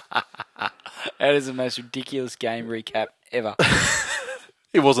 That is the most ridiculous game recap ever.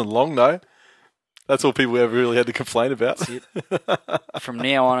 It wasn't long, though. That's all people ever really had to complain about. That's it. From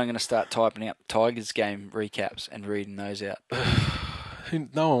now on, I'm going to start typing out Tigers game recaps and reading those out.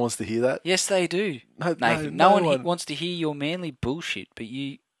 No one wants to hear that. Yes, they do. Nathan, no one wants to hear your Manly bullshit, but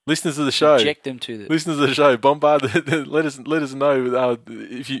you listeners of the show, reject them to the listeners of the show. Bombard. Let us know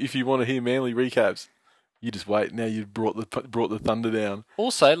if you want to hear Manly recaps. You just wait. Now you've brought the thunder down.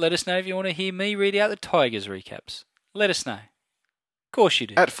 Also, let us know if you want to hear me read out the Tigers recaps. Let us know. Of course you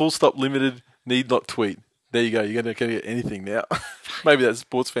do. At Full Stop Limited, need not tweet. There you go. You're going to get anything now. Maybe that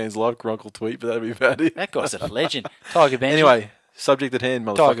sports fans like Grunkle tweet, but that'll be about it. That guy's a legend. Tiger Benji. Anyway, subject at hand,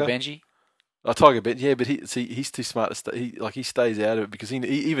 motherfucker. Tiger Benji. Oh, Tiger Benji. Yeah, but he's too smart to stay. He stays out of it because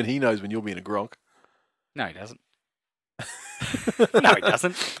even he knows when you're being a Gronk. No, he doesn't. No, he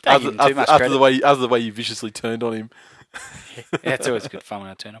doesn't. Don't give him too much after credit. the way you viciously turned on him. Yeah, it's always good fun when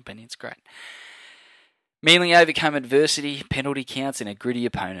I turn on Benny. It's great. Manly overcome adversity, penalty counts, and a gritty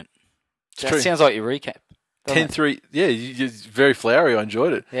opponent. That sounds like your recap. 10-3. Yeah, you're very flowery. I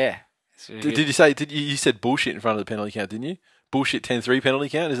enjoyed it. Yeah. Did you say? You said bullshit in front of the penalty count, didn't you? Bullshit 10-3 penalty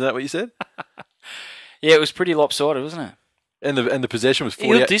count. Isn't that what you said? Yeah, it was pretty lopsided, wasn't it? And the possession was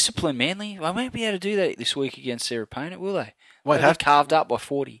 40. Ill discipline, Manly. They won't be able to do that this week against their opponent, will they? Won't have carved up by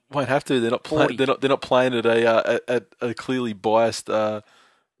 40. Won't have to. They're not playing. They're not playing at a clearly biased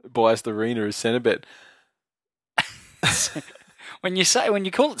arena as centre bet. When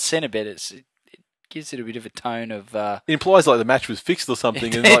you call it centre bet, it gives it a bit of a tone of. It implies like the match was fixed or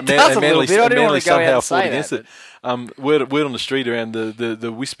something, and like Manly somehow fought against it. Word on the street around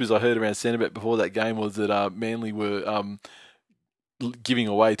the whispers I heard around centre bet before that game was that Manly were giving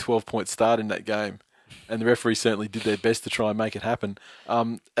away 12-point start in that game, and the referee certainly did their best to try and make it happen.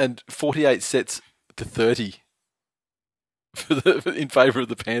 And 48 sets to 30 in favour of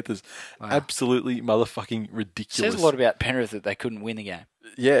the Panthers. Wow. Absolutely motherfucking ridiculous. Says a lot about Penrith that they couldn't win the game.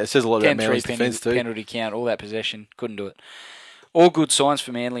 Yeah, it says a lot about Manly's defence too. Penalty count, all that possession, couldn't do it. All good signs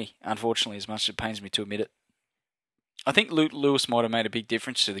for Manly, unfortunately, as much as it pains me to admit it. I think Luke Lewis might have made a big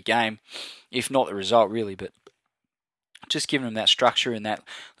difference to the game, if not the result, really, but just giving them that structure and that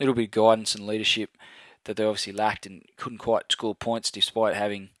little bit of guidance and leadership that they obviously lacked and couldn't quite score points despite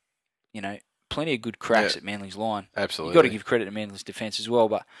having, plenty of good cracks at Manly's line. Absolutely. You've got to give credit to Manly's defence as well,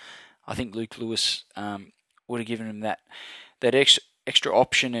 but I think Luke Lewis would have given him that extra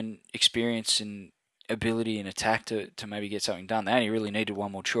option and experience and ability and attack to maybe get something done. They only really needed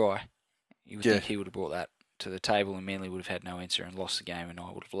one more try. You would think he would have brought that to the table and Manly would have had no answer and lost the game and I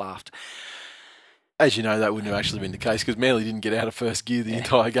would have laughed. As you know, that wouldn't have actually been the case because Manly didn't get out of first gear the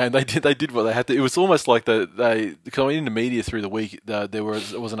entire game. They did what they had to. It was almost like because in the media through the week, there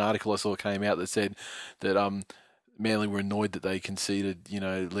was an article I saw came out that said that Manly were annoyed that they conceded,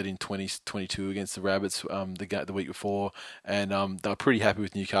 let in 22 against the Rabbits the week before, and they were pretty happy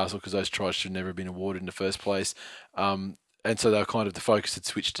with Newcastle because those tries should never have been awarded in the first place. And so they were kind of, the focus had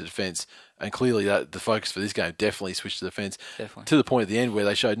switched to defence. And clearly the focus for this game definitely switched to defence. To the point at the end where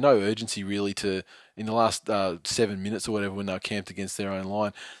they showed no urgency really in the last 7 minutes or whatever when they were camped against their own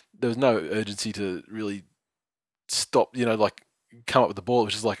line, there was no urgency to really stop, come up with the ball. It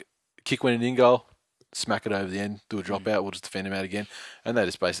was just like, kick went in goal, smack it over the end, do a dropout, we'll just defend him out again. And they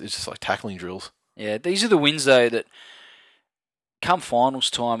just basically, it's just like tackling drills. Yeah, these are the wins though that come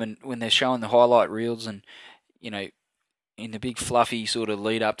finals time and when they're showing the highlight reels and, in the big fluffy sort of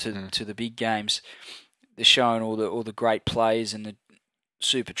lead up to the big games, they're showing all the great plays and the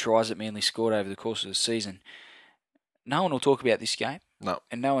super tries that Manly scored over the course of the season. No one will talk about this game. No.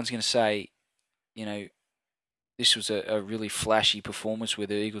 And no one's going to say, this was a really flashy performance where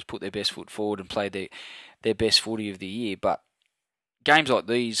the Eagles put their best foot forward and played their best footy of the year. But games like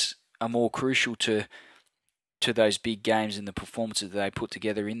these are more crucial to those big games and the performances that they put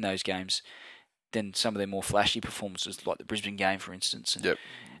together in those games than some of their more flashy performances, like the Brisbane game, for instance. And, yep.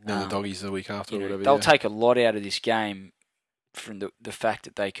 And the Doggies the week after or whatever. They'll take a lot out of this game from the fact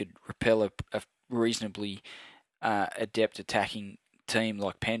that they could repel a reasonably adept attacking team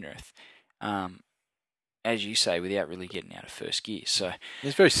like Penrith, as you say, without really getting out of first gear. So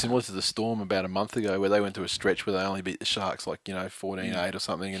it's very similar to the Storm about a month ago, where they went through a stretch where they only beat the Sharks 14-8 or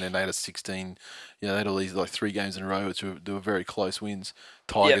something, and then they had a 16. They had all these 3 games in a row, which were very close wins.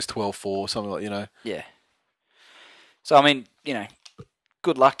 Tigers 12-4, something like. Yeah. So I mean,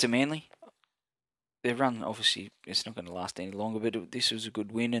 good luck to Manly. Their run, obviously, it's not going to last any longer, but this was a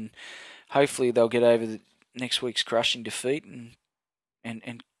good win, and hopefully they'll get over next week's crushing defeat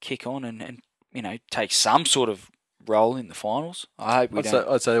and kick on and take some sort of role in the finals. I hope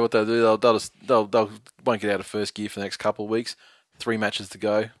I'd say what they'll do, they'll won't get out of first gear for the next couple of weeks. 3 matches to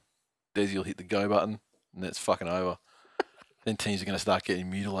go. Desi will hit the go button, and that's fucking over. Then teams are going to start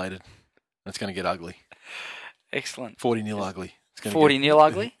getting mutilated. It's going to get ugly. Excellent. 40-0 ugly. 40-0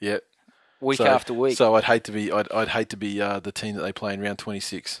 ugly. Yep. Week after week. So I'd hate to be the team that they play in round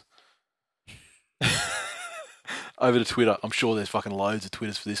 26. Over to Twitter. I'm sure there's fucking loads of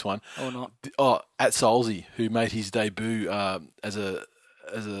Twitters for this one. Or not. At Solzy, who made his debut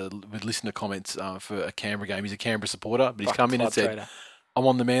with listener comments for a Canberra game. He's a Canberra supporter, but he's come in and said, I'm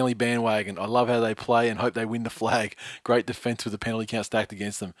on the Manly bandwagon. I love how they play and hope they win the flag. Great defence with the penalty count stacked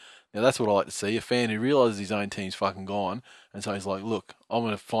against them. Now, that's what I like to see. A fan who realises his own team's fucking gone, and so he's like, look, I'm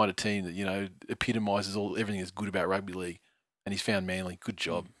going to find a team that, epitomises everything that's good about rugby league. And he's found Manly. Good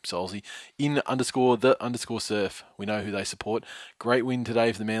job, Solzy. In _the_surf, we know who they support. Great win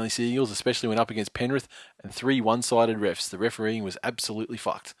today for the Manly Sea Eagles, especially when up against Penrith, and 3 one-sided refs. The refereeing was absolutely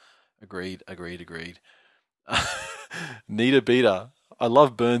fucked. Agreed. Nita Beater. I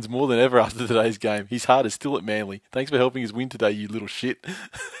love Burns more than ever after today's game. His heart is still at Manly. Thanks for helping us win today, you little shit.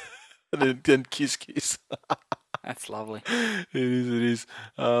 and then kiss. That's lovely. It is.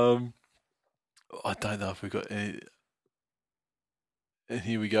 I don't know if we've got any... And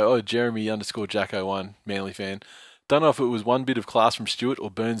here we go. Oh, Jeremy _Jacko1, Manly fan. Don't know if it was one bit of class from Stewart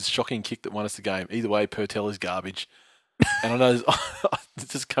or Burns' shocking kick that won us the game. Either way, Petero is garbage. And I know it's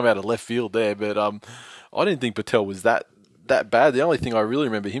just come out of left field there, but I didn't think Petero was that bad. The only thing I really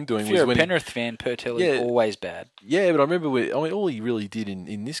remember him doing was when... If you're a Penrith fan, Petero is always bad. Yeah, but I remember all he really did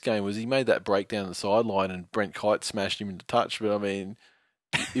in this game was he made that break down the sideline and Brent Kite smashed him into touch, but I mean...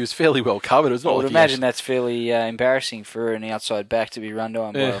 He was fairly well covered. I would imagine that's fairly embarrassing for an outside back to be run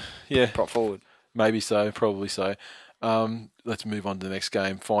down by a prop forward. Maybe so, probably so. Let's move on to the next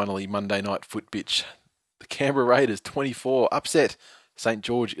game. Finally, Monday night foot bitch. The Canberra Raiders 24 upset St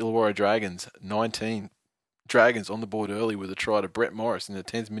George Illawarra Dragons 19. Dragons on the board early with a try to Brett Morris in the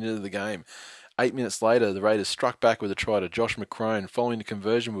 10th minute of the game. 8 minutes later, the Raiders struck back with a try to Josh McCrone. Following the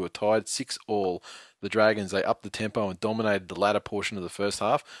conversion, we were tied 6-all. The Dragons, they upped the tempo and dominated the latter portion of the first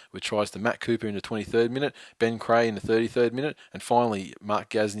half, with tries to Matt Cooper in the 23rd minute, Ben Creagh in the 33rd minute, and finally Mark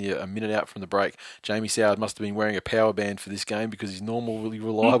Gasnier a minute out from the break. Jamie Soward must have been wearing a power band for this game because his normally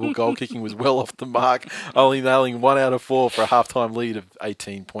reliable goal kicking was well off the mark, only nailing 1 out of 4 for a halftime lead of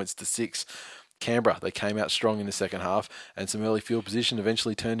 18 points to 6. Canberra, they came out strong in the second half, and some early field position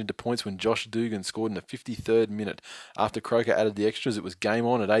eventually turned into points when Josh Dugan scored in the 53rd minute. After Croker added the extras, it was game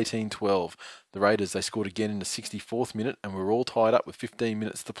on at 18-12. The Raiders, they scored again in the 64th minute, and were all tied up with 15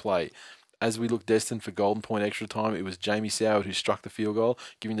 minutes to play. As we looked destined for golden point extra time, it was Jamie Soward who struck the field goal,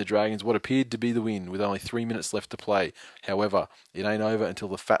 giving the Dragons what appeared to be the win, with only 3 minutes left to play. However, it ain't over until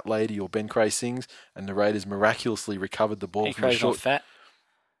the fat lady or Ben Creagh sings, and the Raiders miraculously recovered the ball from a short... Not fat?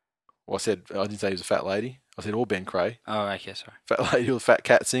 Well, I didn't say he was a fat lady. I said, or Ben Creagh. Oh, okay, sorry. Fat lady or fat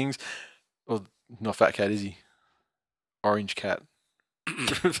cat sings. Well, not fat cat, is he? Orange cat.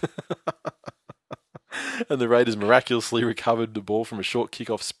 And the Raiders miraculously recovered the ball from a short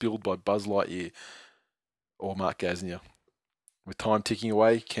kickoff spilled by Buzz Lightyear or Mark Gasnier. With time ticking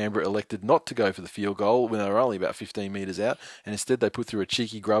away, Canberra elected not to go for the field goal when they were only about 15 metres out, and instead they put through a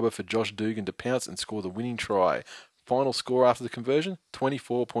cheeky grubber for Josh Dugan to pounce and score the winning try. Final score after the conversion,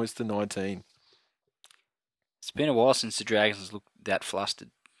 24 points to 19. It's been a while since the Dragons looked that flustered.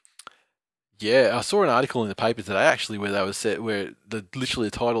 Yeah, I saw an article in the paper today actually where they were literally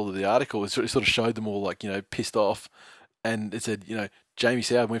the title of the article was sort of showed them all pissed off, and it said Jamie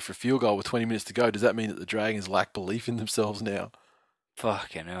Soward went for a field goal with 20 minutes to go. Does that mean that the Dragons lack belief in themselves now?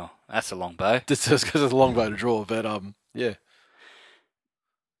 Fucking hell, that's a long bow. Just because it's a long bow to draw, but yeah.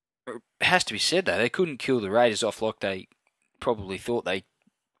 It has to be said though, they couldn't kill the Raiders off like they probably thought they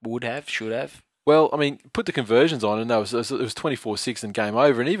should have. Well, I mean, put the conversions on, and it was 24-6 and game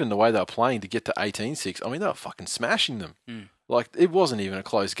over. And even the way they were playing to get to 18-6, I mean, they were fucking smashing them. Like, it wasn't even a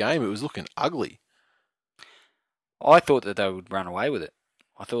close game. It was looking ugly. I thought that they would run away with it.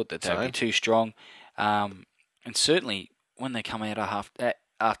 I thought that they would be too strong. And certainly when they come out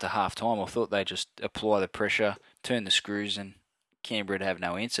after half time, I thought they just apply the pressure, turn the screws, and Canberra would have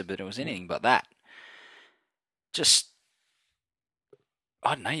no answer. But it was anything but that. Just,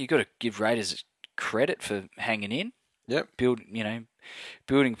 I don't know. You got to give Raiders credit for hanging in. Yep.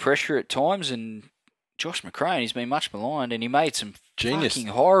 Building pressure at times, and Josh McCrane, he's been much maligned, and he made some fucking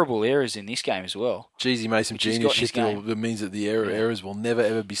horrible errors in this game as well. Jeez, he made some genius shit that means that the errors will never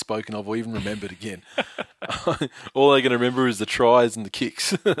ever be spoken of or even remembered again. All they're going to remember is the tries and the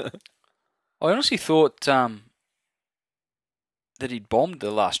kicks. I honestly thought that he'd bombed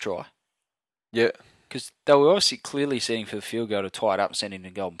the last try. Yeah. Because they were obviously clearly setting for the field goal to tie it up and send in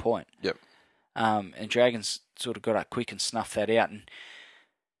a golden point. Yep. And Dragons sort of got up quick and snuffed that out. And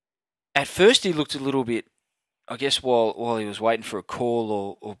at first he looked a little bit, I guess, while he was waiting for a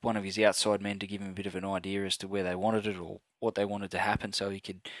call or one of his outside men to give him a bit of an idea as to where they wanted it or what they wanted to happen so he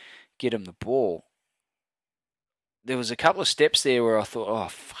could get him the ball. There was a couple of steps there where I thought, oh,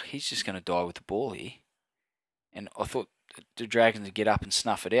 fuck, he's just going to die with the ball here. And I thought the Dragons would get up and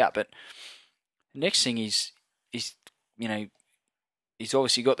snuff it out. But the next thing is he's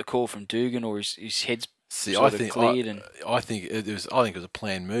obviously got the call from Dugan, or his head's cleared. I think it was a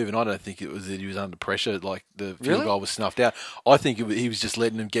planned move, and I don't think it was that he was under pressure, like the field goal was snuffed out. I think he was just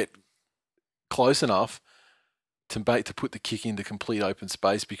letting them get close enough to put the kick into complete open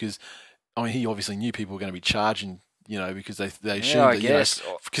space, because I mean he obviously knew people were going to be charging. Because they assumed that,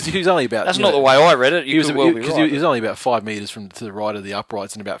 because he was only about... That's not the way I read it. He was only about 5 metres to the right of the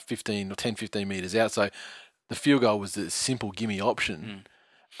uprights and about 15 metres out. So the field goal was the simple gimme option.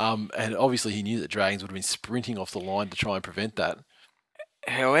 And obviously he knew that Dragons would have been sprinting off the line to try and prevent that.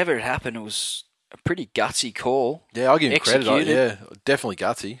 However it happened, it was a pretty gutsy call. Yeah, I'll give him credit. Yeah, definitely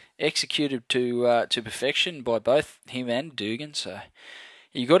gutsy. Executed to perfection by both him and Dugan. So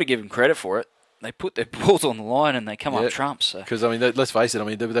you got to give him credit for it. They put their balls on the line and they come up trumps. Because, I mean, let's face it, I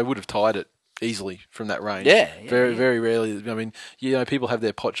mean, they would have tied it easily from that range. Very rarely. I mean, people have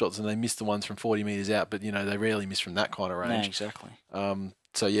their pot shots and they miss the ones from 40 metres out, but, they rarely miss from that kind of range. No, exactly.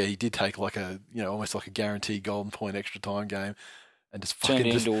 So, yeah, he did take almost like a guaranteed golden point extra time game and just turned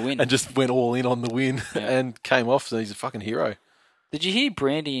it into a win. And just went all in on the win and came off, so he's a fucking hero. Did you hear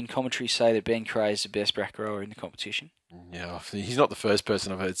Brandy in commentary say that Ben Creagh is the best back rower in the competition? Yeah, he's not the first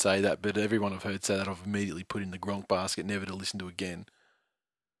person I've heard say that, but everyone I've heard say that I've immediately put in the Gronk basket, never to listen to again.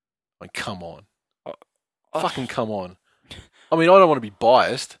 I mean, come on. Fucking come on. I mean, I don't want to be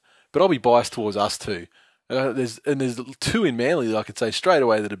biased, but I'll be biased towards us too. There's two in Manly that I could say straight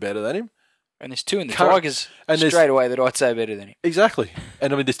away that are better than him. And there's two in the Tigers straight away that I'd say better than him. Exactly.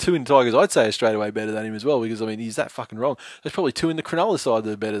 And I mean, there's two in the Tigers I'd say are straight away better than him as well, because I mean, he's that fucking wrong. There's probably two in the Cronulla side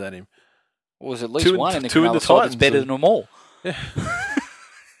that are better than him. Or was at least one in the Cronulla side that's better than them all. Yeah.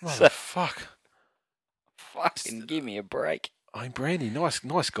 Fuck. Fucking give me a break. I mean, Brandy,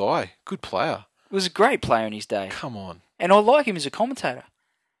 nice guy. Good player. He was a great player in his day. Come on. And I like him as a commentator.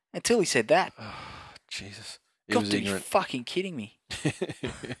 Until he said that. Oh, Jesus. God, dude, you're fucking kidding me.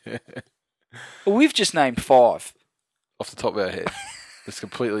 Well, we've just named 5. Off the top of our head. That's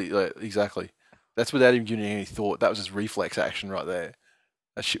completely, exactly. That's without even giving any thought. That was just reflex action right there.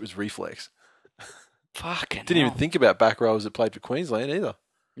 That shit was reflex. Fucking Didn't even think about back rowers that played for Queensland either.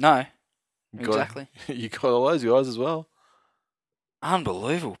 No. Exactly. You got all those guys as well.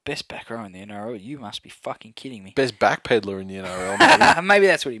 Unbelievable. Best back row in the NRL. You must be fucking kidding me. Best back peddler in the NRL. Maybe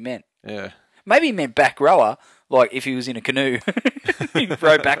that's what he meant. Yeah. Maybe he meant back rower, like if he was in a canoe. He'd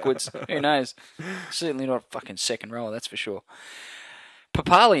row backwards. Who knows? Certainly not a fucking second rower, that's for sure.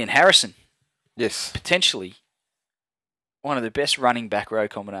 Papali and Harrison. Yes. Potentially one of the best running back row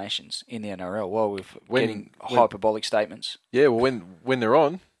combinations in the NRL while we're getting hyperbolic statements. Yeah, well, when they're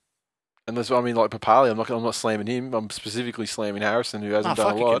on, unless, I mean, like Papali, I'm not slamming him. I'm specifically slamming Harrison, who hasn't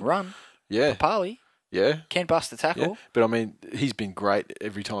done a lot. Can run. Yeah. Papali. Yeah. Can bust the tackle. Yeah. But, I mean, he's been great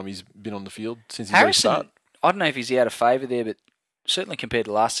every time he's been on the field since he's Harrison, started. I don't know if he's out of favour there, but certainly compared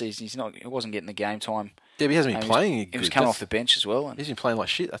to last season, he wasn't getting the game time. Yeah, but he hasn't been playing. He was coming off the bench as well. He's been playing like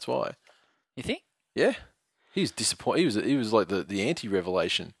shit, that's why. You think? Yeah. He was disappointed. He was like the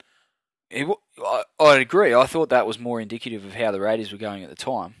anti-revelation. I'd agree. I thought that was more indicative of how the Raiders were going at the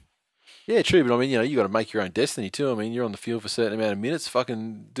time. Yeah, true, but I mean, you got to make your own destiny too. I mean, you're on the field for a certain amount of minutes.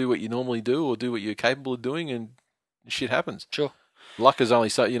 Fucking do what you normally do, or do what you're capable of doing, and shit happens. Sure. Luck is only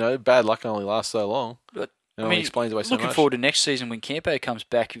bad luck only lasts so long. But it only explains away so much. Looking forward to next season when Campo comes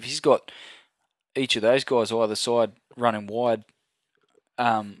back. If he's got each of those guys either side running wide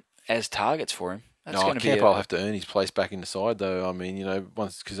as targets for him, that's going to be. Campo will have to earn his place back in the side, though. I mean,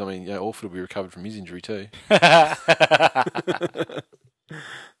 Orford will be recovered from his injury too.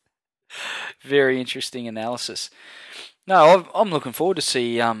 Very interesting analysis. No, I'm looking forward to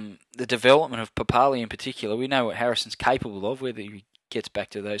see the development of Papali in particular. We know what Harrison's capable of. Whether he gets back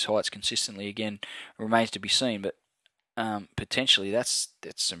to those heights consistently again remains to be seen. But potentially, that's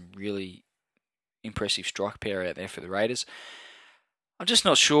some really impressive strike power out there for the Raiders. I'm just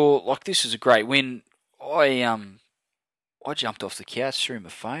not sure. Like, this is a great win. I jumped off the couch, threw my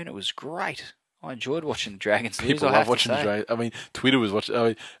phone. It was great. I enjoyed watching the Dragons lose. People love watching the Dragons. I mean, Twitter was watching. I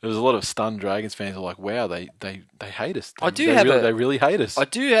mean, there was a lot of stunned Dragons fans who were like, "Wow, they hate us. They really hate us." I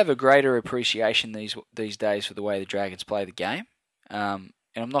do have a greater appreciation these days for the way the Dragons play the game, and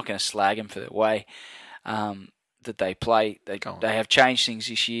I'm not going to slag them for the way that they play. They have changed things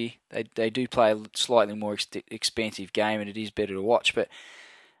this year. They do play a slightly more expansive game, and it is better to watch. But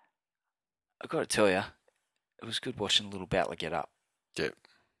I've got to tell you, it was good watching a little battler get up. Yep.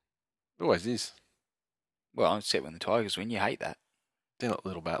 Always is. Well, except when the Tigers win, you hate that. They're not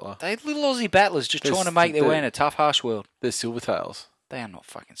little battler. They're little Aussie battlers just trying to make their way in a tough, harsh world. They're Silvertails. They are not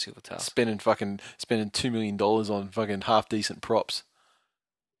fucking Silvertails. Spending $2 million on fucking half decent props.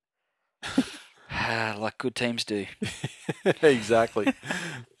 Like good teams do. Exactly.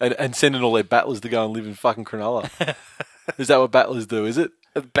 and sending all their battlers to go and live in fucking Cronulla. Is that what battlers do, is it?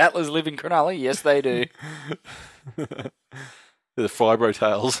 Battlers live in Cronulla? Yes, they do. They're the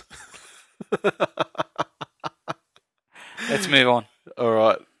Fibrotails. Let's move on. All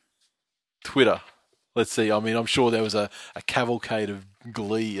right. Twitter. Let's see. I mean, I'm sure there was a cavalcade of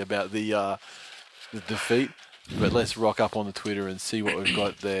glee about the defeat, but let's rock up on the Twitter and see what we've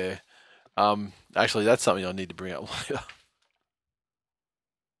got there. Actually, that's something I need to bring up later.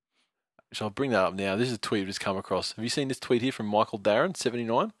 So I'll bring that up now. This is a tweet I've just come across. Have you seen this tweet here from Michael Darren,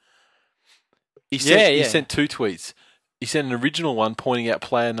 79? He sent two tweets. He sent an original one pointing out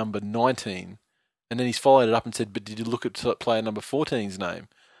player number 19, and then he's followed it up and said, but did you look at player number 14's name?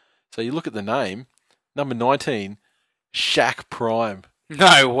 So you look at the name, number 19, Shaq Prime.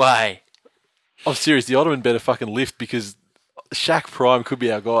 No way. I'm serious. The Ottoman better fucking lift because Shaq Prime could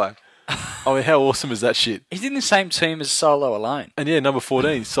be our guy. I mean, how awesome is that shit? He's in the same team as Solo Alone. And yeah, number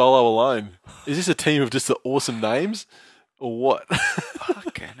 14, Solo Alone. Is this a team of just the awesome names or what?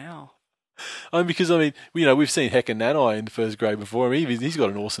 Fucking hell. I mean, because, we've seen Hecka Nanai in first grade before. I mean, he's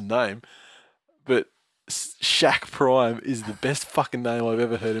got an awesome name. But Shaq Prime is the best fucking name I've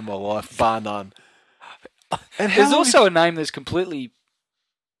ever heard in my life, bar none. And there's also a name that's completely...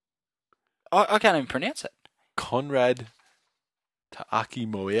 I can't even pronounce it. Conrad Ta'aki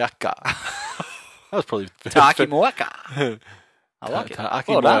Moeaka. That was probably... Ta'aki Moeaka. I like it.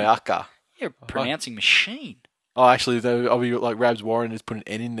 Ta'aki Moeaka. You're a pronouncing machine. Oh, actually, I'll be like Rabs Warren has put an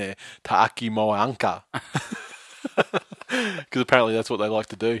N in there. Ta'aki Moeanka. Because apparently that's what they like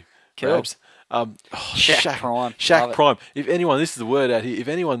to do. Cool. Rabs. Shaq Prime. Shaq Prime. If anyone, this is the word out here, if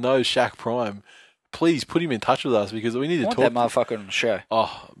anyone knows Shaq Prime, please put him in touch with us because we need to talk. That motherfucker on the show.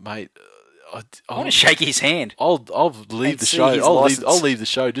 Oh, mate. I want to shake his hand. I'll leave the show. I'll leave the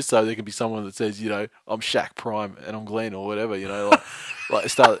show just so there can be someone that says, I'm Shaq Prime and I'm Glen or whatever, like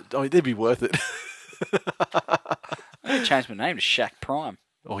start. I mean, they'd be worth it. I'm going to change my name to Shaq Prime.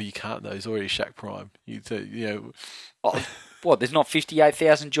 Oh, you can't though. He's already Shaq Prime. What? There's not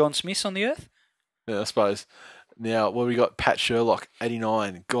 58,000 John Smiths on the earth? Yeah, I suppose. Now, we got Pat Sherlock,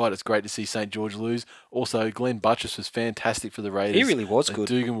 89. God, it's great to see St. George lose. Also, Glenn Buttress was fantastic for the Raiders. He really was good.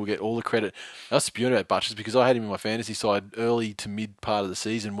 Dugan will get all the credit. I was spewing about Buttress because I had him in my fantasy side early to mid part of the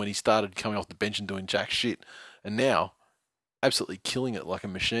season when he started coming off the bench and doing jack shit. And now, absolutely killing it like a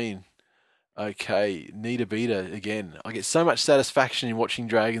machine. Okay, Nita Beta again. I get so much satisfaction in watching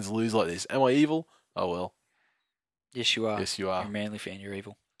Dragons lose like this. Am I evil? Oh, well. Yes, you are. Yes, you are. You're a Manly fan. You're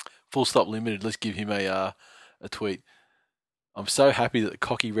evil. Full Stop Limited. Let's give him a tweet. I'm so happy that the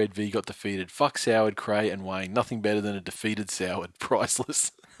cocky Red V got defeated. Fuck Soward, Cray, and Wayne. Nothing better than a defeated Soward.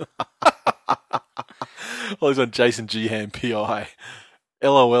 Priceless. Oh, he's on Jason G-Ham, PI.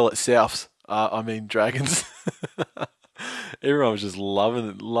 LOL at Souths. Dragons. Everyone was just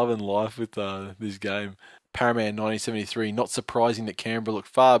loving life with this game. Paraman 1973. Not surprising that Canberra looked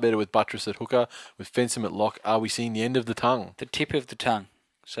far better with Buttress at hooker. With Fensom at lock, are we seeing the end of the tongue? The tip of the tongue,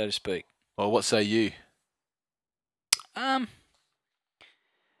 so to speak. Well, what say you? I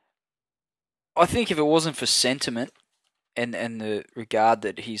think if it wasn't for sentiment and the regard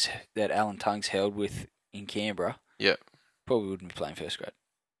that Alan Tongue's held with in Canberra, yeah, probably wouldn't be playing first grade.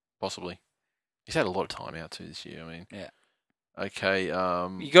 Possibly. He's had a lot of time out too this year. Yeah. Okay.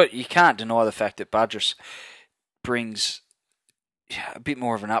 You can't deny the fact that Buttress brings a bit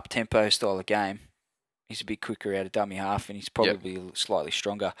more of an up tempo style of game. He's a bit quicker out of dummy half, and he's probably slightly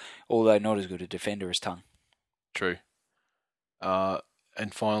stronger, although not as good a defender as Tongue. True.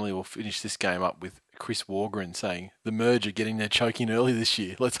 And finally, we'll finish this game up with Chris Wargren saying, the merger getting their choking early this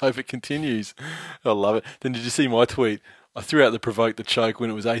year. Let's hope it continues. I love it. Then did you see my tweet? I threw out the provoke the choke when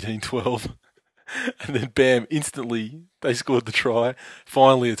it was 18-12. And then bam, instantly they scored the try.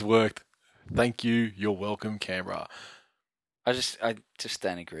 Finally it's worked. Thank you. You're welcome, Canberra. I just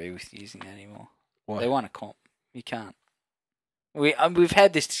don't agree with using that anymore. Why? They won a comp. You can't. We've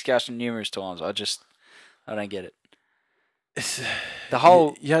had this discussion numerous times. I don't get it. The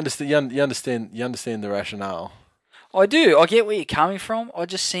whole you understand the rationale. I do. I get where you're coming from. I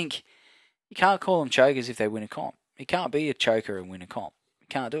just think you can't call them chokers if they win a comp. You can't be a choker and win a comp. You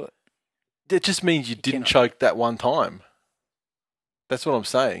can't do it. It just means you didn't choke that one time. That's what I'm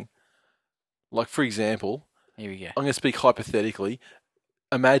saying. Like, for example, here we go. I'm going to speak hypothetically.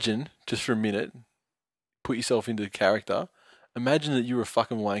 Imagine, just for a minute, put yourself into character. Imagine that you're a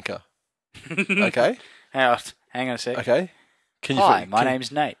fucking wanker. Okay? Hang on a sec. Okay? Hi, my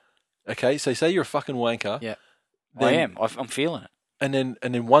name's Nate. Okay, so say you're a fucking wanker. Yeah. I am. I'm feeling it. And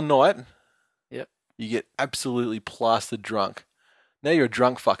then one night, yep, you get absolutely plastered drunk. Now you're a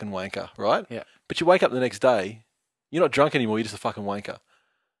drunk fucking wanker, right? Yeah. But you wake up the next day, you're not drunk anymore, you're just a fucking wanker.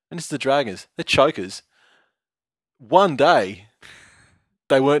 And this is the Dragons. They're chokers. One day,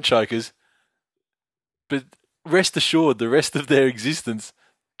 they weren't chokers. But rest assured, the rest of their existence,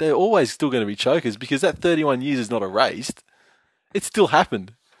 they're always still going to be chokers because that 31 years is not erased. It still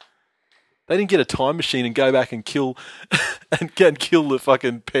happened. They didn't get a time machine and go back and kill kill the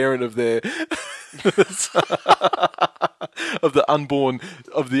fucking parent of their of the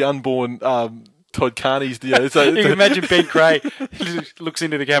unborn Todd Carney's. You know, so you can imagine Ben Cray looks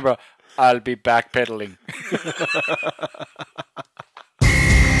into the camera. I'll be backpedaling.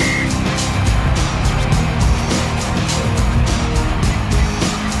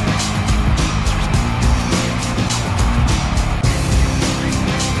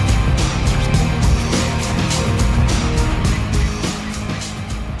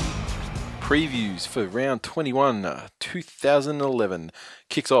 Previews for round 21, 2011.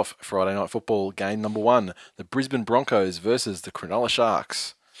 Kicks off Friday night football game number 1. The Brisbane Broncos versus the Cronulla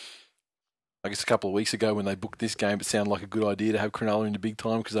Sharks. I guess a couple of weeks ago when they booked this game, it sounded like a good idea to have Cronulla into big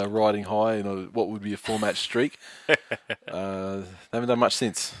time because they're riding high in what would be a 4-match streak. They haven't done much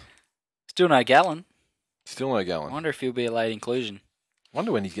since. Still no Glen. I wonder if he'll be a late inclusion.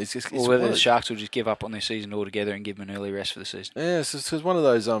 Wonder when he gets. Or whether the Sharks will just give up on their season altogether and give him an early rest for the season. Yeah, it's one of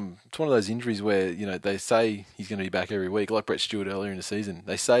those. It's one of those injuries where they say he's going to be back every week, like Brett Stewart earlier in the season.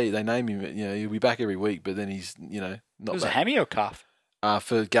 They name him. He'll be back every week, but then he's not. It was a hammy or calf?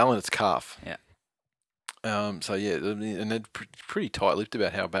 For Glen, it's calf. Yeah. So yeah, and they're pretty tight-lipped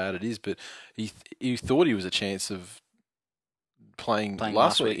about how bad it is, but he thought he was a chance of playing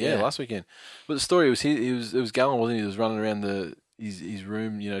last week. Yeah, last weekend. But the story was it was Glen, wasn't he? He was running around his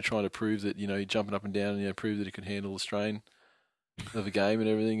room, trying to prove that, he's jumping up and down and prove that he could handle the strain of a game and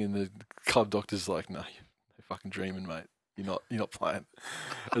everything. And the club doctor's like, "No, you're fucking dreaming, mate. You're not playing.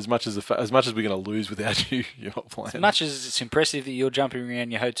 As much as we're going to lose without you, you're not playing. As much as it's impressive that you're jumping around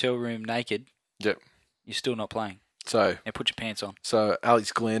your hotel room naked, yep, you're still not playing. So now put your pants on." So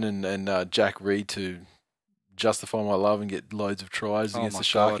Alex Glen and Jack Reed to justify my love and get loads of tries against the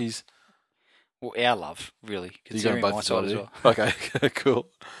Sharkies. God. Well, our love, really, considering my side as well. Okay, cool.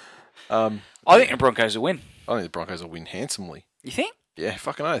 I think the Broncos will win. I think the Broncos will win handsomely. You think? Yeah,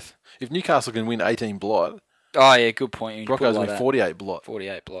 fucking oath. If Newcastle can win 18 blot... Oh, yeah, good point. Broncos win 48 blot.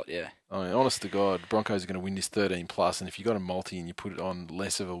 48 blot, yeah. I mean, honest to God, Broncos are going to win this 13 plus, and if you got a multi and you put it on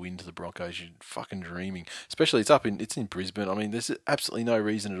less of a win to the Broncos, you're fucking dreaming. Especially it's in Brisbane. I mean, there's absolutely no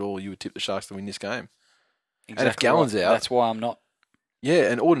reason at all you would tip the Sharks to win this game. Exactly. And if Gallen's out... That's why I'm not.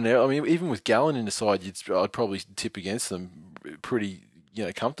 Yeah, and ordinarily, I mean, even with Glen in the side, I'd probably tip against them pretty,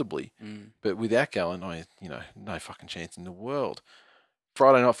 comfortably. But without Glen, no fucking chance in the world.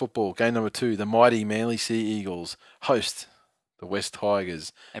 Friday night football, game number 2, the mighty Manly Sea Eagles host the West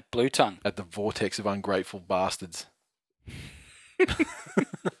Tigers at Blue Tongue at the vortex of ungrateful bastards.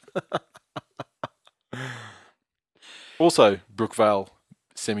 Also, Brookvale,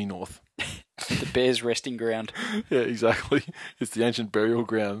 semi-north. The Bears' resting ground. Yeah, exactly. It's the ancient burial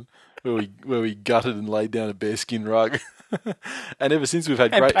ground where we gutted and laid down a bearskin rug. And ever since we've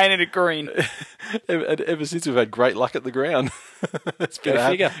had painted it green. Ever since we've had great luck at the ground. It's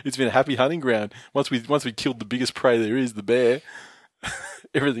been a happy hunting ground. Once we killed the biggest prey there is, the bear,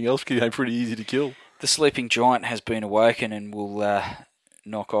 everything else became pretty easy to kill. The sleeping giant has been awoken and will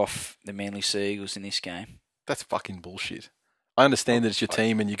knock off the Manly Sea Eagles in this game. That's fucking bullshit. I understand that it's your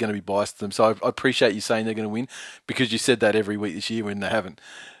team and you're going to be biased to them, so I appreciate you saying they're going to win because you said that every week this year when they haven't.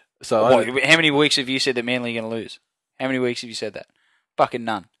 So how many weeks have you said that Manly are going to lose? How many weeks have you said that? Fucking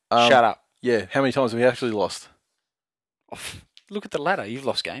none. Shut up. Yeah. How many times have we actually lost? Oh, look at the ladder. You've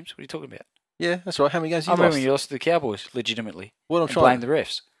lost games. What are you talking about? Yeah, that's right. How many games I have you remember lost? when you lost to the Cowboys, legitimately, What I'm and trying. blamed the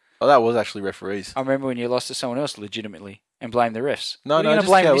refs. Oh, that was actually referees. I remember when you lost to someone else, legitimately, and blamed the refs. No, what are you going just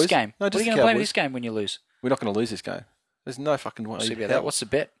to blame the this Cowboys. game? No, What are just you the going to blame Cowboys. this game when you lose? We're not going to lose this game. There's no fucking way. We'll see about hell. that. What's the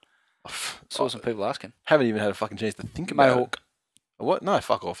bet? Oh, Saw some people asking. Haven't even had a fucking chance to think about Mohawk. it. What? No,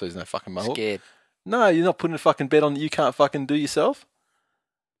 fuck off. There's no fucking Mohawk. Scared. No, you're not putting a fucking bet on that you can't fucking do yourself.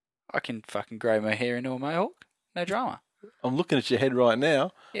 I can fucking grow my hair into a Mohawk. No drama. I'm looking at your head right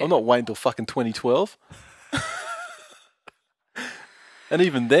now. Yeah. I'm not waiting till fucking 2012. And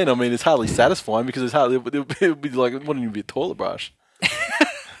even then, I mean, it's hardly satisfying because it would be like, it wouldn't even be a toilet brush.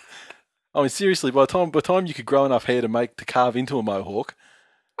 I mean, seriously, by the time you could grow enough hair to carve into a mohawk,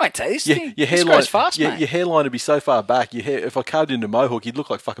 I won't tell you this thing. your This hairline, grows fast, mate. your hairline would be so far back. If I carved into a mohawk, you'd look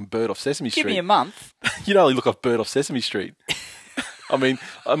like fucking Bird off Sesame Street. Give me a month. You'd only look like Bird off Sesame Street. I mean,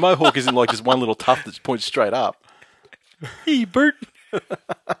 a mohawk isn't like just one little tuft that points straight up. Hey, Bert.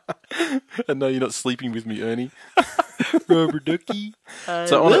 And no, you're not sleeping with me, Ernie. Rubber ducky.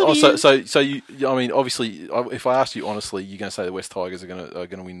 So you, I mean, obviously, if I asked you honestly, you're going to say the West Tigers are going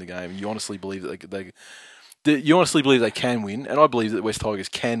to win the game. You honestly believe that you honestly believe they can win, and I believe that the West Tigers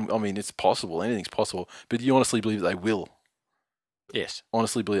can. I mean, it's possible. Anything's possible, but you honestly believe that they will. Yes.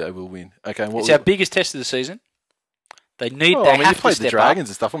 Honestly believe they will win. Okay. It's our biggest test of the season. They need. Well, they I mean, have you played to the step Dragons up.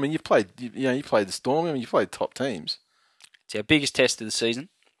 and stuff. I mean, you played the Storm. I mean, you played top teams. It's our biggest test of the season.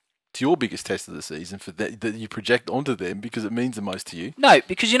 It's your biggest test of the season for that you project onto them because it means the most to you. No,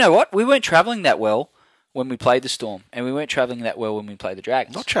 because you know what? We weren't travelling that well when we played the Storm, and we weren't travelling that well when we played the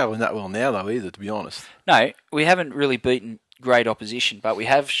Dragons. Not travelling that well now, though, either, to be honest. No, we haven't really beaten great opposition, but we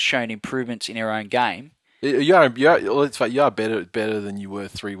have shown improvements in our own game. You are better than you were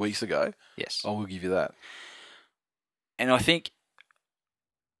 3 weeks ago. Yes. I will give you that. And I think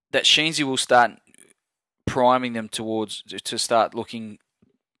that Sheensy will start priming them to start looking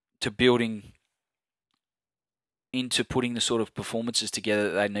to building into putting the sort of performances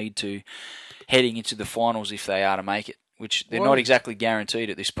together that they need to heading into the finals if they are to make it, which they're not exactly guaranteed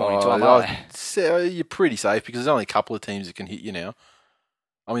at this point in time, are they? You're pretty safe because there's only a couple of teams that can hit you now.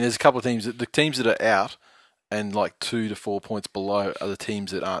 I mean, there's a couple of teams, the teams that are out and like 2 to 4 points below are the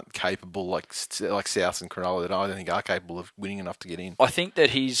teams that aren't capable, like South and Cronulla, that I don't think are capable of winning enough to get in. I think that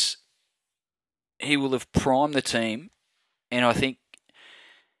he will have primed the team, and I think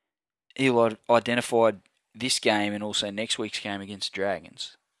he'll have identified this game and also next week's game against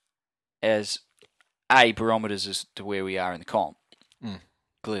Dragons as A, barometers as to where we are in the comp,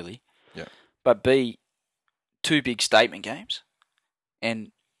 clearly. Yeah. But B, 2 big statement games.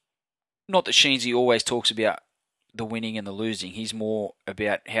 And not that Sheensy always talks about the winning and the losing. He's more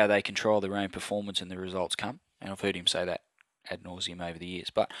about how they control their own performance and the results come. And I've heard him say that ad nauseum over the years.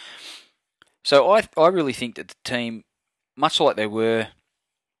 But so I really think that the team, much like they were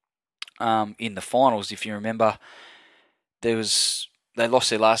in the finals, if you remember, they lost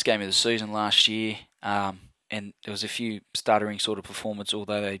their last game of the season last year, and there was a few stuttering sort of performance,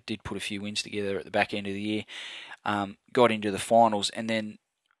 although they did put a few wins together at the back end of the year, got into the finals, and then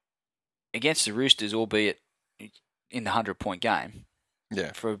against the Roosters, albeit in the 100-point game,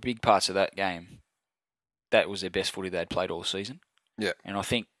 for big parts of that game, that was their best footy they'd played all season. Yeah. And I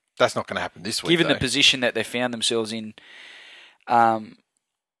think that's not going to happen this week, given the position that they found themselves in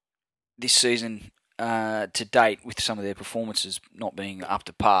this season to date, with some of their performances not being up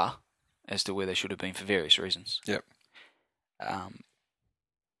to par as to where they should have been for various reasons. Yep.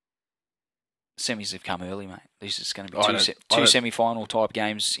 Semis have come early, mate. These is going to be two semi-final type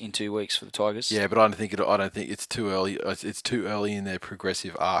games in 2 weeks for the Tigers. Yeah, but I don't think it's too early. It's too early in their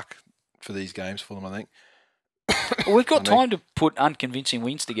progressive arc for these games for them, I think. Well, we've got time to put unconvincing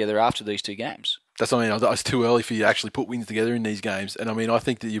wins together after these 2 games. That's what I mean. It's too early for you to actually put wins together in these games. And I mean, I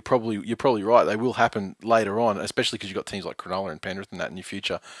think that you're probably right. They will happen later on, especially because you've got teams like Cronulla and Penrith and that in your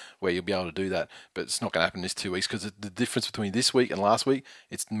future where you'll be able to do that. But it's not going to happen this 2 weeks because the difference between this week and last week,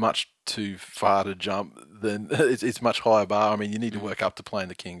 it's much too far to jump. It's much higher bar. I mean, you need to work up to playing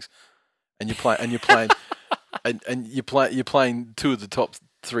the Kings, and you're playing you're playing 2 of the top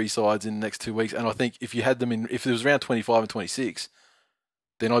 3 sides in the next 2 weeks. And I think if you had them if it was around 25 and 26.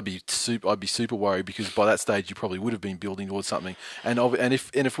 Then I'd be super worried because by that stage you probably would have been building towards something. And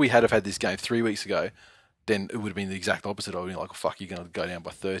if we had had this game 3 weeks ago, then it would have been the exact opposite. I would have been like, well, fuck, you're going to go down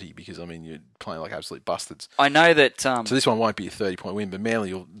by 30 because I mean you're playing like absolute bastards. I know that. So this one won't be a 30-point win, but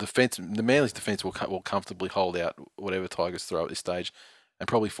Manly's defence will comfortably hold out whatever Tigers throw at this stage, and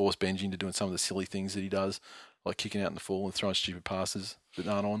probably force Benji into doing some of the silly things that he does, like kicking out in the full and throwing stupid passes that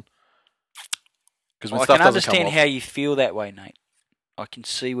aren't on. I can understand how you feel that way, Nate. I can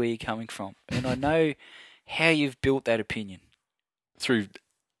see where you're coming from, and I know how you've built that opinion. Through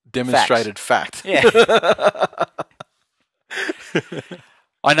demonstrated fact. Yeah.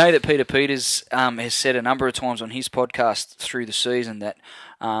 I know that Peter Peters has said a number of times on his podcast through the season that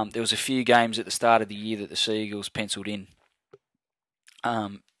there was a few games at the start of the year that the Sea Eagles penciled in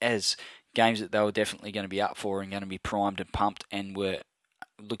as games that they were definitely going to be up for and going to be primed and pumped and were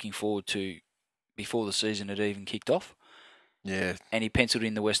looking forward to before the season had even kicked off. Yeah. And he penciled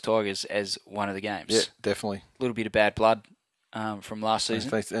in the West Tigers as one of the games. Yeah, definitely. A little bit of bad blood from last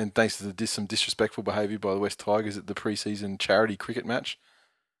season. And thanks to some disrespectful behaviour by the West Tigers at the pre-season charity cricket match.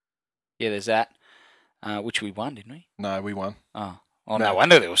 Yeah, there's that, which we won, didn't we? No, we won. Oh, no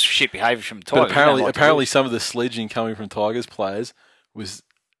wonder there was shit behaviour from the Tigers. But apparently some of the sledging coming from Tigers players was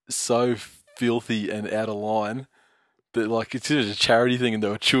so filthy and out of line that, like, it's just a charity thing, and there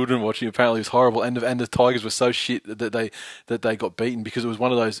were children watching. Apparently, it was horrible, and the Tigers were so shit that they got beaten because it was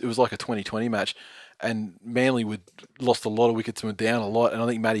one of those. It was like a 2020 match, and Manly lost a lot of wickets and were down a lot. And I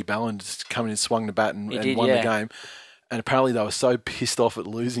think Matty Ballin just come in and swung the bat and won the game. And apparently, they were so pissed off at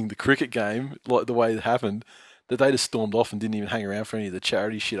losing the cricket game, like the way it happened, that they just stormed off and didn't even hang around for any of the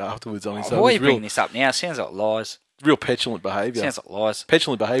charity shit afterwards. I mean, why are you bringing this up now? It sounds like lies. Real petulant behaviour. Sounds like lies.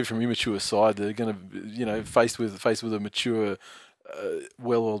 Petulant behaviour from immature side. They're going to, faced with a mature,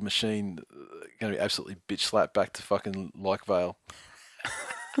 well-oiled machine, going to be absolutely bitch slapped back to fucking Vale.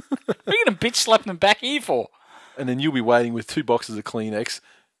 What are you going to bitch slap them back here for? And then you'll be waiting with 2 boxes of Kleenex,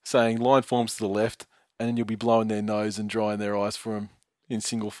 saying line forms to the left, and then you'll be blowing their nose and drying their eyes for them in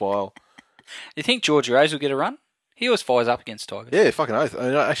single file. You think George Rose will get a run? He always fires up against Tigers. Yeah, fucking oath. I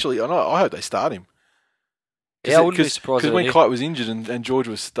mean, actually, I hope they start him. Yeah, I wouldn't be surprised. Because when Kite was injured and George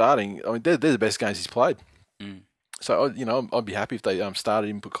was starting, I mean, they're the best games he's played. Mm. So, I'd be happy if they started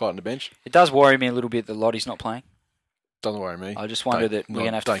him and put Kite on the bench. It does worry me a little bit that Lottie's not playing. Doesn't worry me. I just wonder that we're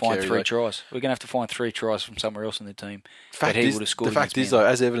going to have to find 3 tries. We're going to have to find 3 tries from somewhere else in the team that he would have scored. The fact is, though,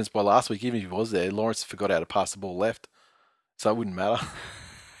 as evidenced by last week, even if he was there, Lawrence forgot how to pass the ball left. So it wouldn't matter.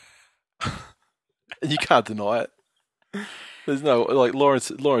 You can't deny it. There's no, Lawrence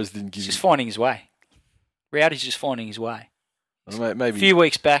didn't give He's just finding his way. Rowdy's just finding his way. Maybe a few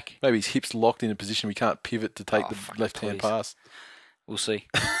weeks back. Maybe his hip's locked in a position we can't pivot to take the left-hand pass. We'll see.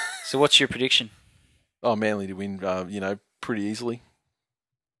 So what's your prediction? Manly to win, pretty easily.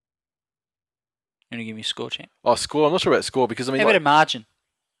 You want to give me a score, champ? Score? I'm not sure about score because, I mean... How about a margin?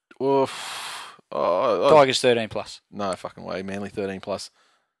 Well, Tigers 13 plus. No fucking way. Manly 13 plus.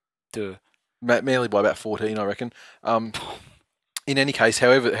 Duh. Manly by about 14, I reckon. In any case,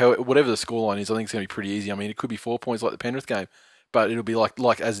 whatever the scoreline is, I think it's going to be pretty easy. I mean, it could be 4 points like the Penrith game, but it'll be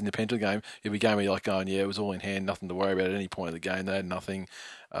like as in the Penrith game, it'll be going to be like going, yeah, it was all in hand, nothing to worry about at any point of the game. They had nothing.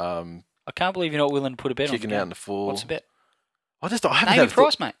 I can't believe you're not willing to put a bet on kicking out in the full. What's the bet? I haven't Name your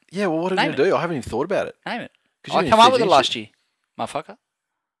price, mate. Yeah, well, what are you going to do? I haven't even thought about it. Name it. I came up with it last year, motherfucker.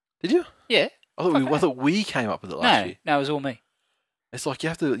 Did you? Yeah. I thought we came up with it last year. No, it was all me. It's like you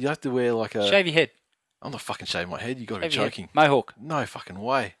have to wear like a... Shave your head. I'm not fucking shaving my head. You got to be joking. Mohawk. No fucking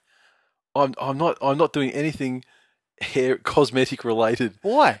way. I'm not doing anything hair cosmetic related.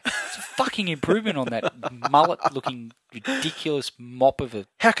 Why? It's a fucking improvement on that mullet looking ridiculous mop of it.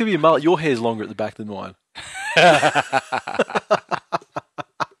 How can you be a mullet? Your hair's longer at the back than mine.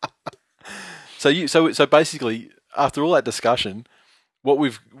 So basically, after all that discussion, where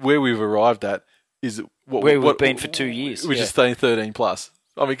we've arrived at is where we've been for 2 years, which is staying 13 plus.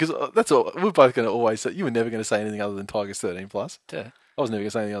 I mean, because that's all we're both going to always say. You were never going to say anything other than Tigers 13 plus. Duh. I was never going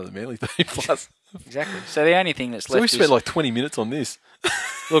to say anything other than Manly 13 plus. Exactly. So the only thing that's left. So we spent like 20 minutes on this.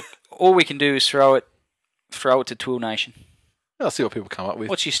 Look, all we can do is throw it to TWiL Nation. I'll see what people come up with.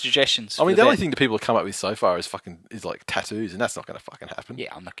 What's your suggestions? I mean, the only thing that people have come up with so far is like tattoos, and that's not going to fucking happen.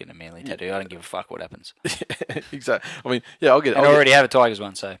 Yeah, I'm not getting a Manly tattoo. I don't give a fuck what happens. Exactly. I mean, yeah, I'll get. And I already have a Tigers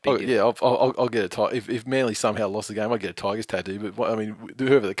one, so I'll get a Tigers. If Manly somehow lost the game, I'd get a Tigers tattoo. But I mean,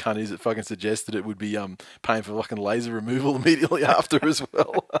 whoever the cunt is that fucking suggested it would be paying for fucking laser removal immediately after as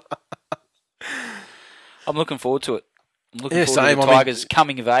well. I'm looking forward to it. I'm looking forward to the Tigers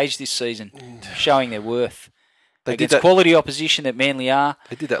coming of age this season, showing their worth. Against quality opposition that Manly are.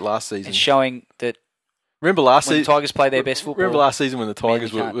 They did that last season. And showing that remember last when season, the Tigers play their best football. Remember last season when the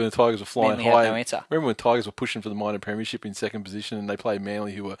Tigers were flying Manly high. Had no answer. Remember when Tigers were pushing for the minor premiership in second position and they played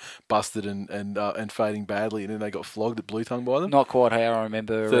Manly who were busted and fading badly and then they got flogged at Blue Tongue by them? Not quite how I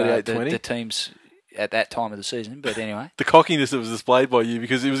remember 38-20. The teams at that time of the season, but anyway. The cockiness that was displayed by you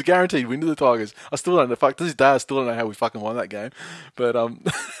because it was a guaranteed win to the Tigers. I still don't know. Fuck, to this day, I still don't know how we fucking won that game. But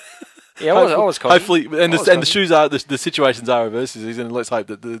yeah, I was cocky. Hopefully, and the shoes are the situations are reversed this season, and let's hope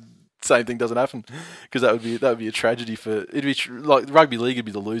that the same thing doesn't happen, because that would be a tragedy for it'd be like rugby league would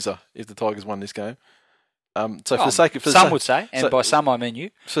be the loser if the Tigers won this game. So for the sake of some would say, and by some I mean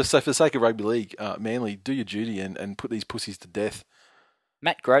you. So for the sake of rugby league, Manly, do your duty and put these pussies to death.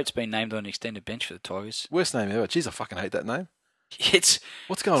 Matt Grote's been named on an extended bench for the Tigers. Worst name ever. Jeez, I fucking hate that name.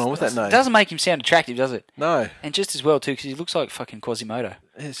 What's going on with that name? It doesn't make him sound attractive, does it? No. And just as well too, because he looks like fucking Quasimodo.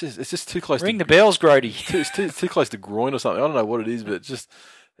 It's just too close. Ring the bells, Grody. It's too close to groin or something. I don't know what it is, but it's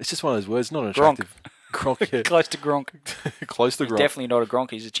just one of those words. Not an attractive. Gronk. Yeah. Close to Gronk. Close to Gronk. He's definitely not a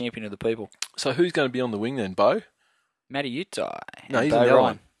Gronk. He's a champion of the people. So who's going to be on the wing then, Bo? Matty Utai. No, he's on the other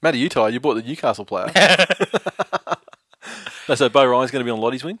one. Matty Utai, you bought the Newcastle player. So Bo Ryan's going to be on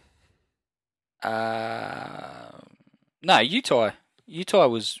Lottie's wing? No, Utai. Utai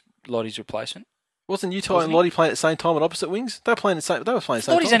was Lottie's replacement. Wasn't Utai and Lottie playing at the same time on opposite wings? They were playing the same time.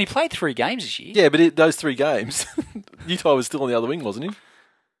 Lottie's only played 3 games this year. Yeah, but those 3 games, Utai was still on the other wing, wasn't he?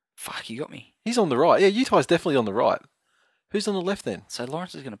 Fuck, you got me. He's on the right. Yeah, Utai's definitely on the right. Who's on the left then? So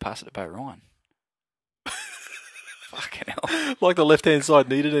Lawrence is going to pass it to Bo Ryan. Fucking hell. Like the left-hand side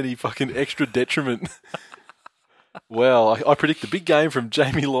needed any fucking extra detriment. Well, I predict a big game from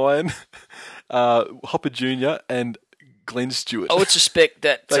Jamie Lyon, Hopper Jr. and Glen Stewart. I would suspect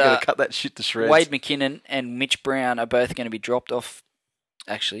that they're going to cut that shit to shreds. Wade McKinnon and Mitch Brown are both going to be dropped off.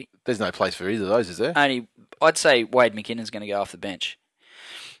 Actually, there's no place for either of those, is there? I'd say Wade McKinnon's going to go off the bench,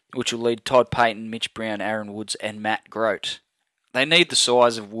 which will lead Todd Payton, Mitch Brown, Aaron Woods, and Matt Grote. They need the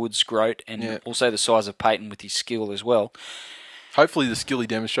size of Woods, Grote, and also the size of Payton with his skill as well. Hopefully the skill he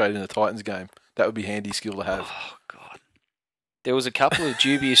demonstrated in the Titans game. That would be handy skill to have. Oh, God. There was a couple of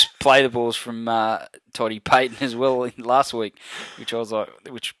dubious play the balls from Toddy Payton as well last week, which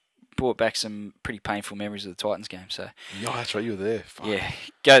brought back some pretty painful memories of the Titans game. So, yeah, that's right, you were there. Fuck. Yeah,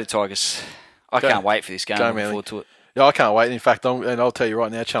 go the Tigers. I can't wait for this game. I'm looking forward to it. Yeah, I can't wait. In fact, I'll tell you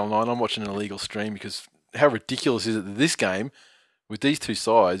right now, Channel 9, I'm watching an illegal stream because how ridiculous is it that this game, with these two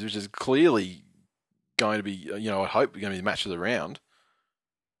sides, which is clearly going to be, I hope going to be the match of the round.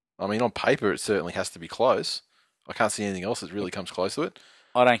 I mean, on paper, it certainly has to be close. I can't see anything else that really comes close to it.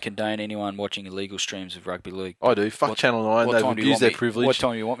 I don't condone anyone watching illegal streams of rugby league. I do. Fuck Channel 9. They've abused their privilege. What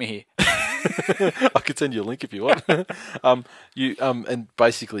time do you want me here? I could send you a link if you want. And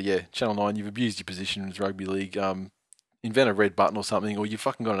basically, yeah, Channel 9, you've abused your position with rugby league. Invent a red button or something, or you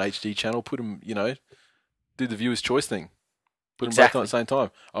fucking got an HD channel. Put them, do the viewer's choice thing. Put them both on at the same time.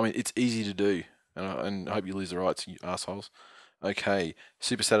 I mean, it's easy to do, and I hope you lose the rights, you assholes. Okay,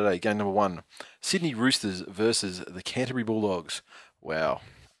 Super Saturday, game number 1. Sydney Roosters versus the Canterbury Bulldogs. Wow.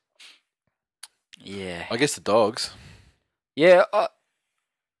 Yeah. I guess the Dogs. Yeah, I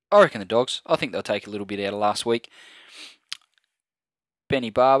reckon the Dogs. I think they'll take a little bit out of last week.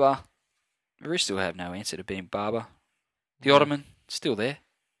 Benny Barber. The Roosters will have no answer to Ben Barber. The Ottoman, still there.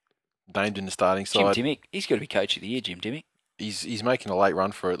 Named in the starting side. Jim Dimmick. He's got to be coach of the year, Jim Dimmick. He's making a late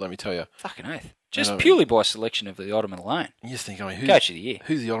run for it, let me tell you. Fucking oath. Just purely by selection of the Ottoman alone. You just think, coach of the year.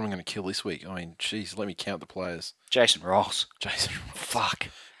 Who's the Ottoman going to kill this week? I mean, jeez, let me count the players. Jason Rolls. Fuck.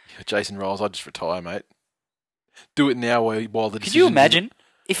 Yeah, Jason Rolls, I'd just retire, mate. Do it now while the decision... Could you imagine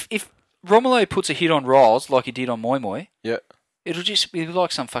if Romulo puts a hit on Rolls like he did on Moi Moi? Yeah. It'll just be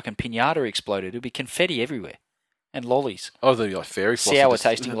like some fucking pinata exploded. It'll be confetti everywhere. And lollies. Oh, there'll be like fairy floss. Sour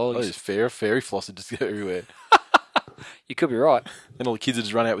tasting lollies. Oh, fairy floss would just go everywhere. You could be right. And all the kids would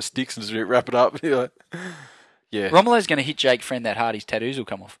just run out with sticks and just wrap it up. Yeah. Romulo's going to hit Jake Friend that hard his tattoos will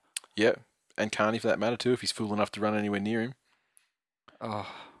come off. Yeah. And Carney for that matter too, if he's fool enough to run anywhere near him. Oh.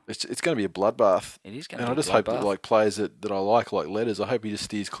 It's going to be a bloodbath. It is going to be a bloodbath. And I just hope that like players that I like Letters, I hope he just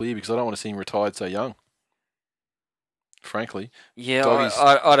steers clear because I don't want to see him retired so young. Frankly. Yeah,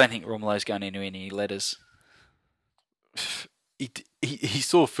 I don't think Romulo's going into any Letters. He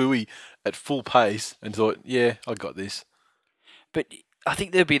saw Fui at full pace and thought, yeah, I got this. But I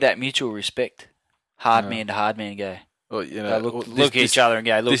think there'll be that mutual respect. Hard man to hard man go. Well, look at each other and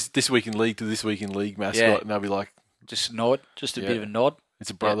go, look. This week in league to this week in league mascot, yeah. and they'll be like... Just nod, just a bit of a nod. It's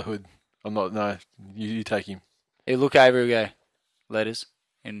a brotherhood. I'm not, no, you take him. He'll look over and go, Letters,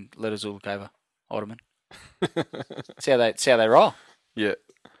 and Letters will look over, Ottoman. see how they roll. Yeah.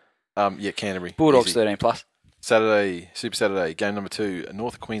 Canterbury. Bulldogs Easy. 13+. Saturday, Super Saturday, game number 2,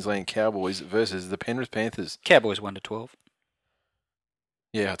 North Queensland Cowboys versus the Penrith Panthers. Cowboys 1-12.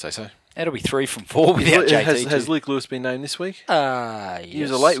 Yeah, I'd say so. That'll be 3 from 4 without JT. Has Luke Lewis been named this week? Yes. He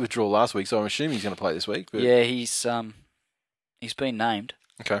was a late withdrawal last week, so I'm assuming he's going to play this week. But... Yeah, he's been named.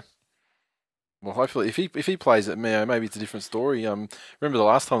 Okay. Well, hopefully, if he plays it, maybe it's a different story. Remember the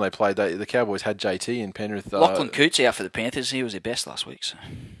last time they played, the Cowboys had JT and Penrith. Lachlan Coote's out for the Panthers. He was their best last week. So.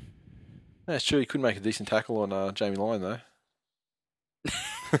 That's true. He could make a decent tackle on Jamie Lyon, though.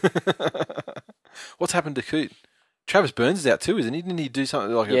 What's happened to Coot? Travis Burns is out too, isn't he? Didn't he do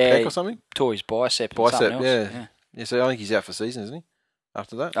something like a Yeah, pec or something? Tore his bicep and something else. Yeah. Yeah, so I think he's out for season, isn't he?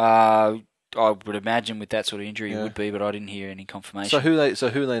 After that. I would imagine with that sort of injury Yeah. it would be, but I didn't hear any confirmation. So who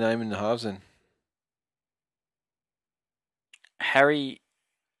are they naming the halves then? Harry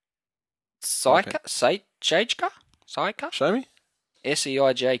Seijka? Show me.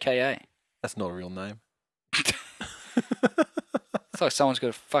 Seijka. That's not a real name. It's like someone's got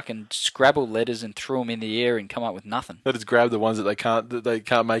to fucking scrabble letters and threw them in the air and come up with nothing. They just grab the ones that they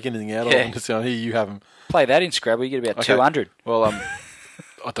can't make anything out of and just go, here, you have them. Play that in Scrabble, you get about 200. Well,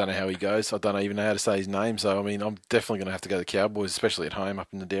 I don't know how he goes. I don't even know how to say his name. So, I mean, I'm definitely going to have to go to the Cowboys, especially at home up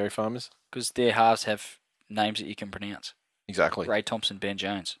in the dairy farmers. Because their halves have names that you can pronounce. Exactly. Ray Thompson, Ben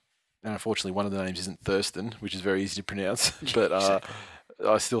Jones. And unfortunately, one of the names isn't Thurston, which is very easy to pronounce. But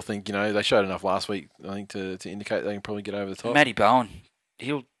I still think, they showed enough last week, I think, to indicate they can probably get over the top. Matty Bowen,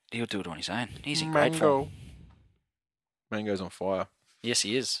 he'll do it on his own. He's in great form. Mango's on fire. Yes,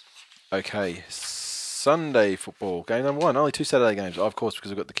 he is. Okay, Sunday football, game number 1. Only 2 Saturday games, of course, because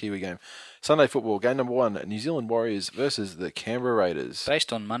we've got the Kiwi game. Sunday football, game number 1, New Zealand Warriors versus the Canberra Raiders.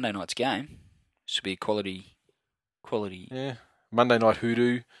 Based on Monday night's game, should be quality. Yeah. Monday night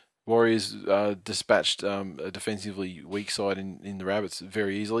hoodoo. Warriors dispatched a defensively weak side in the Rabbits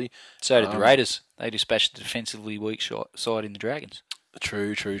very easily. So did the Raiders. They dispatched a defensively weak side in the Dragons.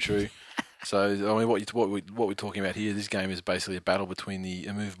 True. So, I mean, what we're talking about here, this game is basically a battle between the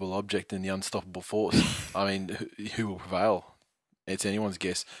immovable object and the unstoppable force. I mean, who will prevail? It's anyone's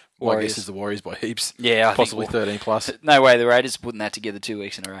guess. My guess is the Warriors by heaps. Yeah, possibly 13 plus. No way the Raiders are putting that together 2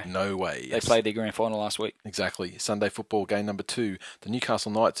 weeks in a row. No way. They played their grand final last week. Exactly. Sunday football, game number 2, the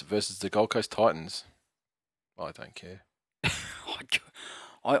Newcastle Knights versus the Gold Coast Titans. I don't care.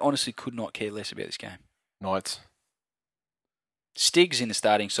 I honestly could not care less about this game. Knights. Stig's in the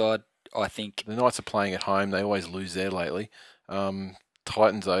starting side, I think. The Knights are playing at home. They always lose there lately.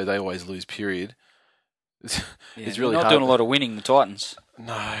 Titans, though, they always lose, period. It's really not hard. doing a lot of winning, the Titans.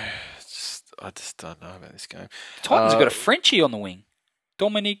 No, I just don't know about this game. The Titans have got a Frenchie on the wing.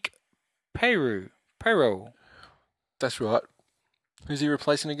 Dominique Petero. That's right. Who's he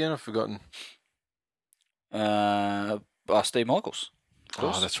replacing again? I've forgotten. Steve Michaels. Of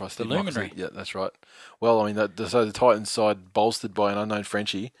course. Oh, that's right. The luminary. Yeah, that's right. Well, I mean, so the Titans side bolstered by an unknown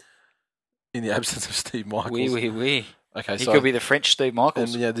Frenchie in the absence of Steve Michaels. Oui. Okay, he could be the French Steve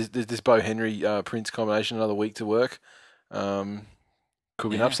Michaels. And yeah, there's this Bo Henry Prince combination, another week to work. Could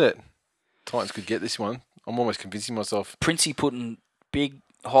be an upset. Titans could get this one. I'm almost convincing myself. Princey putting big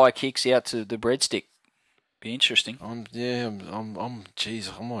high kicks out to the breadstick. Be interesting. I'm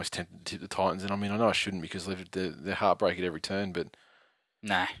almost tempted to tip the Titans, and I mean I know I shouldn't because they're heartbreak at every turn, but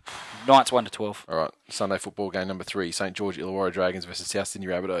no. Knights 1-12. All right, Sunday football game number 3, St George Illawarra Dragons versus South Sydney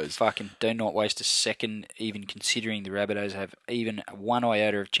Rabbitohs. Fucking do not waste a second even considering the Rabbitohs have even one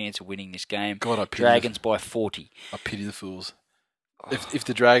iota of chance of winning this game. God, I pity Dragons by 40. I pity the fools. If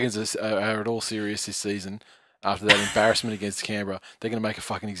the Dragons are at all serious this season, after that embarrassment against Canberra, they're going to make a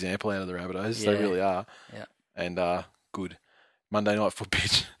fucking example out of the Rabbitohs. Yeah. They really are. Yeah. And good. Monday night foot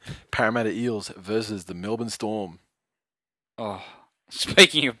pitch, Parramatta Eels versus the Melbourne Storm. Oh,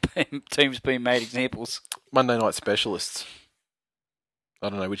 speaking of teams being made examples. Monday night specialists. I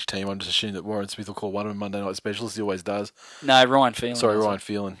don't know which team. I'm just assuming that Warren Smith will call one of them Monday night specialists. He always does. No, Ryan Phelan. Sorry, Ryan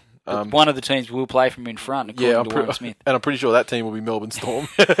Phelan. One of the teams will play from in front, according to Warren Smith. And I'm pretty sure that team will be Melbourne Storm.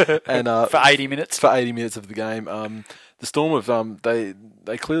 And for 80 minutes. For 80 minutes of the game. The Storm have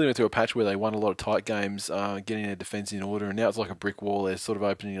they clearly went through a patch where they won a lot of tight games, getting their defence in order, and now it's like a brick wall. They're sort of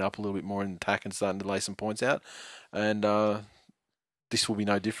opening it up a little bit more in attack and starting to lay some points out. And this will be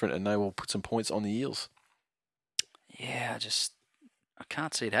no different, and they will put some points on the Eels. Yeah, I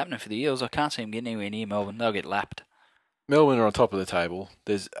can't see it happening for the Eels. I can't see them getting anywhere near Melbourne. They'll get lapped. Melbourne are on top of the table.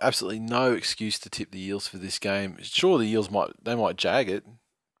 There's absolutely no excuse to tip the Eels for this game. Sure, the Eels might jag it,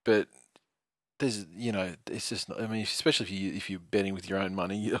 but there's it's just not, I mean, especially if you're betting with your own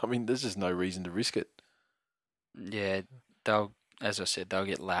money. I mean, there's just no reason to risk it. Yeah, as I said, they'll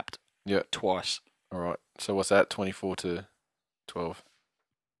get lapped. Yeah, twice. All right. So what's that? 24-12.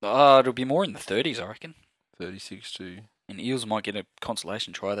 It'll be more in the 30s, I reckon. 36-. And Eels might get a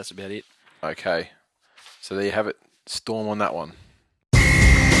consolation try. That's about it. Okay. So there you have it. Storm on that one.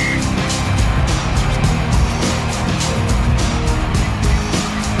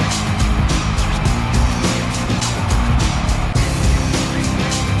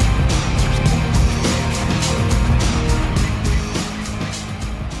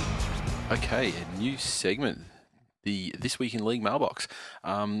 Okay, a new segment. the This Week in League mailbox.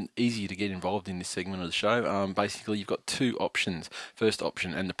 Easy to get involved in this segment of the show. Basically, you've got two options. First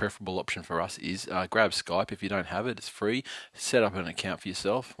option, and the preferable option for us, is grab Skype. If you don't have it, it's free. Set up an account for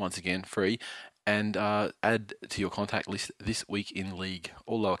yourself. Once again, free. And add to your contact list This Week in League.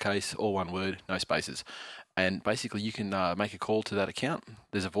 All lowercase, all one word, no spaces. And basically, you can make a call to that account.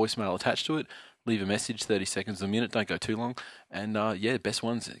 There's a voicemail attached to it. Leave a message, 30 seconds a minute. Don't go too long. And best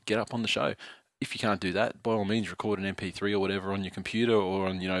ones get up on the show. If you can't do that, by all means, record an MP3 or whatever on your computer or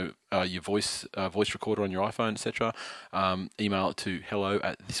on your voice recorder on your iPhone, etc. Email it to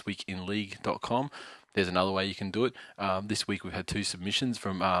hello@thisweekinleague.com. There's another way you can do it. This week we've had two submissions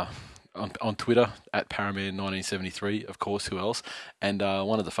from on Twitter at Paraman1973, of course, who else? And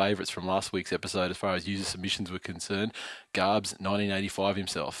one of the favourites from last week's episode, as far as user submissions were concerned, Garbs1985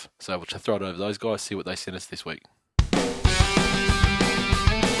 himself. So we'll throw it over those guys, see what they sent us this week.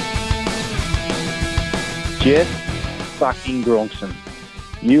 Jeff fucking Bronson,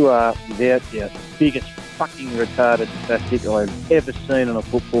 you are without the biggest fucking retarded spastic I've ever seen on a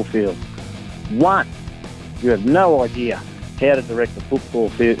football field. One, you have no idea how to direct the football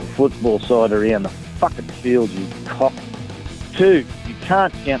side around the fucking field, you cock. Two, you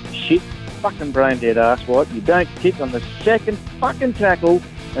can't count the shit, fucking brain dead asswipe. You don't kick on the second fucking tackle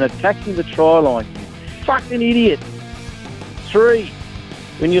and attacking the try line, you fucking idiot. Three,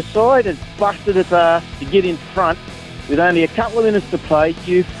 when your side has busted its ass to get in front with only a couple of minutes to play,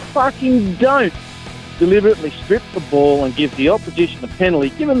 you fucking don't deliberately strip the ball and give the opposition a penalty,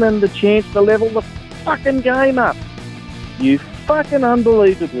 giving them the chance to level the fucking game up. You fucking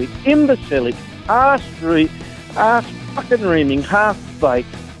unbelievably imbecilic, ass fucking reaming, half-baked,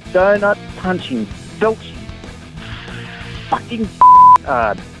 donut punching, belching, fucking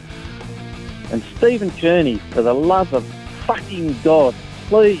hard. And Stephen Kearney, for the love of fucking God,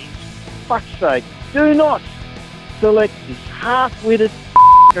 please, fuck's sake, do not select this half-witted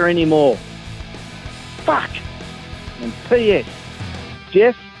anymore. Fuck. And P.S.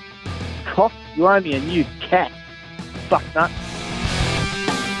 Jeff, cock, you owe me a new cat. Fuck nut.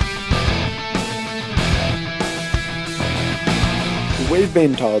 We've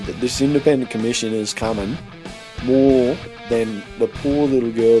been told that this independent commission is coming more than the poor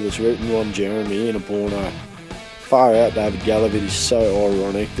little girl that's written Ron Jeremy in a porno. Far out, David Gallop. It is so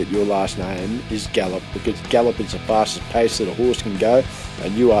ironic that your last name is Gallop, because Gallop is the fastest pace that a horse can go,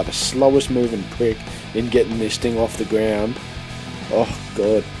 and you are the slowest moving prick in getting this thing off the ground. Oh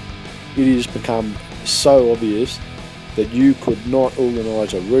God, it has become so obvious that you could not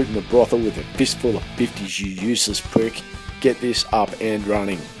organise a route in a brothel with a fistful of 50s, you useless prick. Get this up and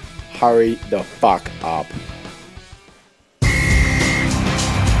running. Hurry the fuck up.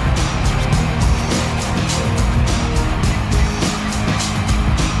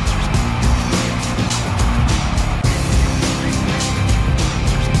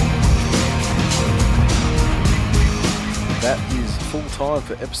 That is full time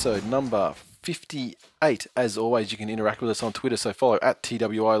for episode number 58. As always, you can interact with us on Twitter, so follow at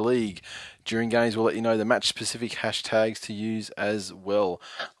TWiL League. During games, we'll let you know the match-specific hashtags to use as well.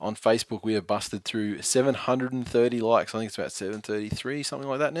 On Facebook, we have busted through 730 likes. I think it's about 733, something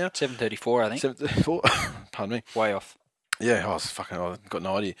like that now. 734, I think. 734. Pardon me. Way off. Yeah, I've got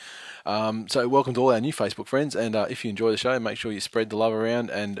no idea. So welcome to all our new Facebook friends, and if you enjoy the show, make sure you spread the love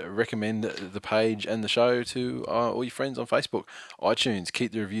around and recommend the page and the show to all your friends on Facebook. iTunes,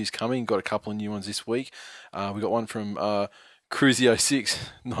 keep the reviews coming. Got a couple of new ones this week. We got one from Cruisio6,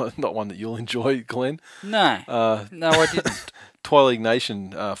 not one that you'll enjoy, Glen. No, no, I didn't. TWiL League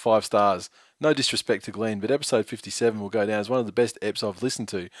Nation, 5 stars. No disrespect to Glen, but episode 57 will go down as one of the best eps I've listened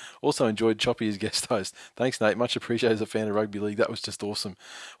to. Also enjoyed Choppy as guest host. Thanks, Nate. Much appreciated as a fan of rugby league. That was just awesome.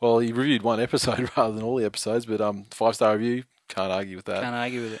 Well, he reviewed one episode rather than all the episodes, but 5-star review, can't argue with that. Can't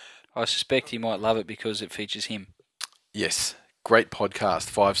argue with it. I suspect he might love it because it features him. Yes, great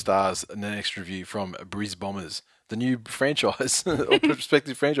podcast, 5 stars, and the next review from Briz Bombers. The new franchise, or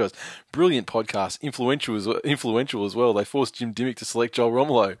prospective franchise. Brilliant podcast, influential as well. They forced Jim Dimmick to select Joel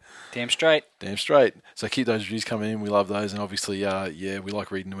Romolo. Damn straight. So keep those reviews coming in. We love those, and obviously, we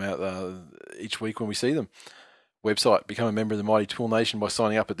like reading them out each week when we see them. Website, become a member of the mighty TWiL Nation by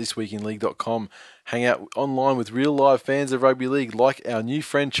signing up at thisweekinleague.com. Hang out online with real live fans of rugby league, like our new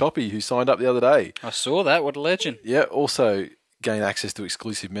friend Choppy, who signed up the other day. I saw that. What a legend. Yeah, also gain access to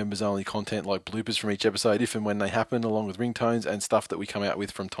exclusive members-only content like bloopers from each episode if and when they happen, along with ringtones and stuff that we come out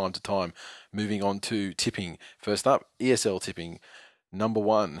with from time to time. Moving on to tipping. First up, ESL tipping. Number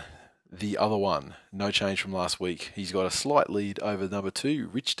 1, the other one. No change from last week. He's got a slight lead over number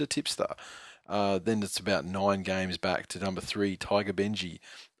 2, Richter Tipster. Then it's about 9 games back to number 3, Tiger Benji,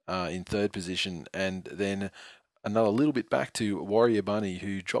 in third position. And then another little bit back to Warrior Bunny,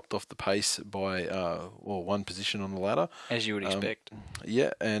 who dropped off the pace by one position on the ladder. As you would expect.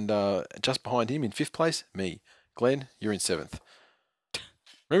 Yeah, and just behind him in 5th place, me. Glenn, you're in 7th.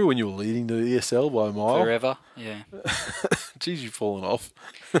 Remember when you were leading the ESL by a mile? Forever, yeah. Jeez, you've fallen off.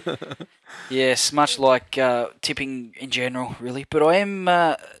 Yes, much like tipping in general, really. But I am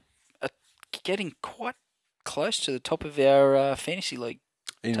getting quite close to the top of our fantasy league.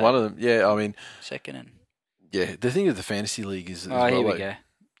 In one of them, yeah, I mean... Second and... Yeah, the thing with the fantasy league is... Oh, here we go.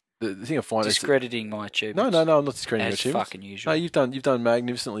 The thing I find is... Discrediting my achievements. No, I'm not discrediting your As achievements. fucking usual. No, you've done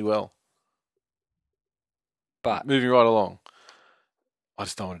magnificently well. But... Moving right along. I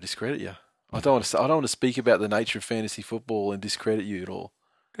just don't want to discredit you. I don't want to speak about the nature of fantasy football and discredit you at all.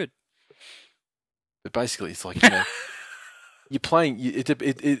 Good. But basically, it's like, you know, you're playing.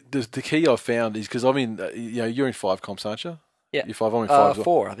 The key I've found is because I'm in. You're in 5 comps, aren't you? Yeah. You're 5. I'm in 5.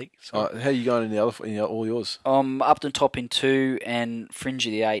 4, I think. How are you going in the other? All yours. I'm up the top in 2 and Fringe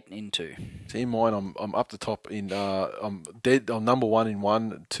of the 8 in 2. So in mine, I'm up the top in. I'm dead. I'm number 1 in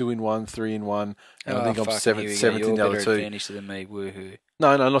 1, 2 in 1, 3 in 1, and I think I'm seventh in the other 2. Advantage than me. Woohoo. No,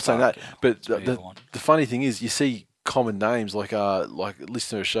 I'm not saying that. But the funny thing is, you see common names like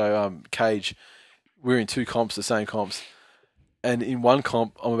listener to a show, Cage. We're in 2 comps, the same comps, and in one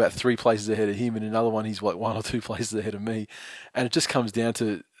comp I'm about 3 places ahead of him, and in another one he's like 1 or 2 places ahead of me, and it just comes down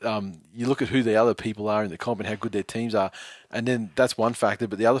to you look at who the other people are in the comp and how good their teams are, and then that's one factor.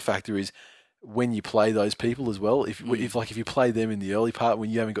 But the other factor is when you play those people as well. If you play them in the early part when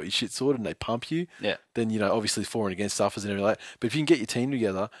you haven't got your shit sorted and they pump you, then obviously for and against suffers and everything like that. But if you can get your team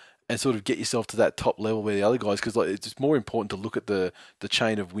together and sort of get yourself to that top level where the other guys, because it's more important to look at the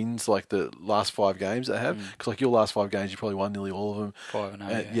chain of wins, like the last 5 games they have, because like your last 5 games you probably won nearly all of them.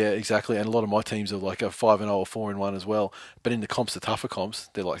 5-0. Yeah, exactly. And a lot of my teams are like a 5-0 or 4-1 as well. But in the comps, the tougher comps,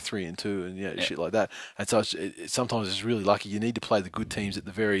 they're like 3-2 and shit like that. And so sometimes it's really lucky. You need to play the good teams at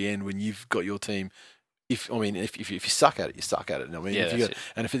the very end when you've got your team. If you suck at it, you suck at it. I mean,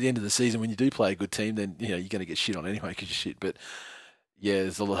 and if at the end of the season when you do play a good team, then you're going to get shit on anyway because you're shit. But yeah,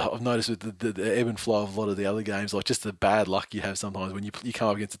 there's a lot. I've noticed with the ebb and flow of a lot of the other games, like just the bad luck you have sometimes when you come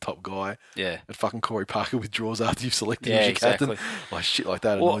up against a top guy. Yeah. And fucking Corey Parker withdraws after you've selected him as your captain. Like shit like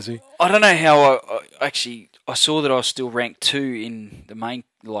that annoys me. I don't know how I saw that I was still ranked 2 in the main,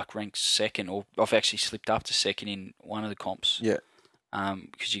 like ranked 2nd, or I've actually slipped up to 2nd in one of the comps. Yeah.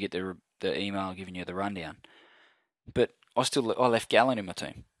 Because you get the email giving you the rundown. But I left Gallon in my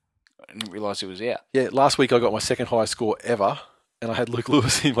team. I didn't realise it was out. Yeah, last week I got my 2nd highest score ever, and I had Luke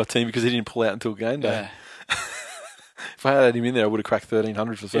Lewis in my team because he didn't pull out until game day. Yeah. If I had him in there, I would have cracked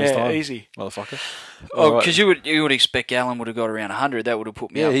 1,300 for the first time. Yeah, easy. Motherfucker. Oh, because you would expect Gallon would have got around 100. That would have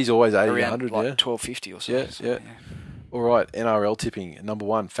put me up. Yeah, he's always 80, around 100, like yeah. 1250 or so. Yeah. All right, NRL tipping. Number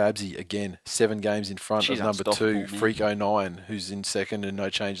 1, Fabsy, again, 7 games in front of number 2, Freak 09, who's in 2nd and no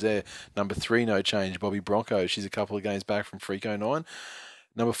change there. Number 3, no change, Bobby Bronco. She's a couple of games back from Freak 09.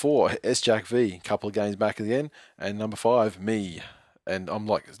 Number 4, S Jack V, couple of games back again. And number 5, me. And I'm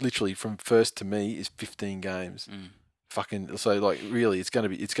like, literally from first to me is 15 games. Fucking, so like really it's gonna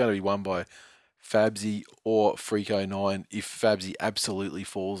be won by Fabsy or Freak 09 if Fabsy absolutely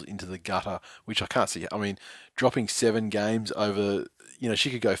falls into the gutter, which I can't see. I mean, dropping 7 games over, she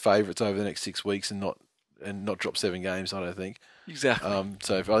could go favourites over the next 6 weeks and not drop 7 games. I don't think. Exactly.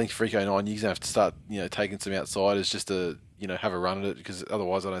 So if I think Freak 09, you're gonna have to start, taking some outsiders just to, have a run at it, because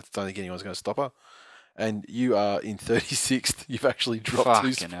otherwise I don't think anyone's going to stop her. And you are in 36th. You've actually dropped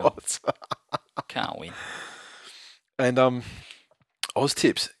 2 spots. Can't win. And Oz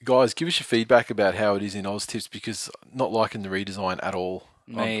Tips, guys, give us your feedback about how it is in Oz Tips, because not liking the redesign at all.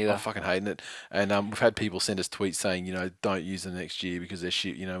 I'm fucking hating it. And we've had people send us tweets saying, don't use them next year because they're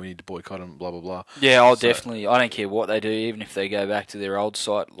shit. We need to boycott them. Blah blah blah. Yeah, definitely. I don't care what they do, even if they go back to their old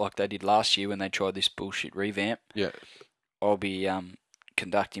site like they did last year when they tried this bullshit revamp. Yeah, I'll be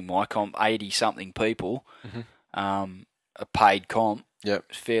conducting my comp, 80-something people, a paid comp. Yep.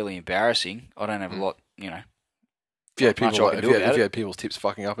 It's fairly embarrassing. I don't have a lot, If you had people's tips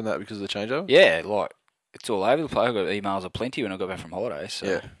fucking up in that because of the changeover? Yeah, like, it's all over the place. I got emails aplenty when I got back from holidays. So.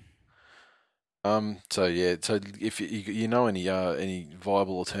 Yeah. So if you know any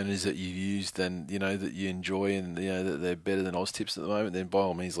viable alternatives that you've used, then that you enjoy and that they're better than Oz Tips at the moment, then by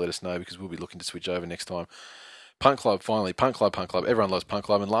all means let us know, because we'll be looking to switch over next time. Punt Club, finally. Punt Club. Everyone loves Punt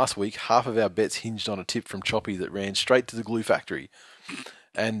Club. And last week, half of our bets hinged on a tip from Choppy that ran straight to the glue factory.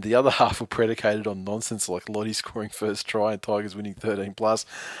 And the other half were predicated on nonsense like Lottie scoring first try and Tigers winning 13+.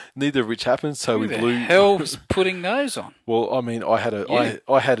 Neither of which happened, so we blew. Who the hell's putting those on? Well, I mean, I had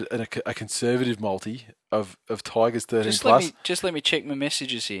a conservative multi of Tigers 13+. Just let me check my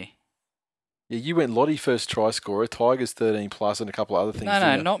messages here. Yeah, you went Lottie first try scorer, Tigers 13 plus, and a couple of other things.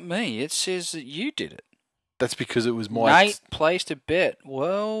 No, not me. It says that you did it. That's because it was my... Nate placed a bet.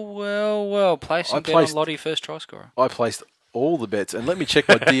 Well. Placing a bet on Lottie first try scorer. I placed all the bets, and let me check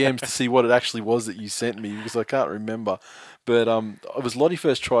my DMs to see what it actually was that you sent me, because I can't remember. But it was Lottie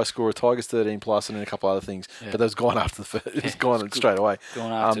first try scorer, Tigers 13 plus, and then a couple other things. Yeah. But that was gone after the first. It was gone straight away.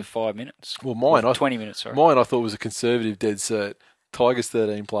 Gone after 5 minutes. Well, mine... 20 minutes, sorry. Mine I thought was a conservative dead cert. Tigers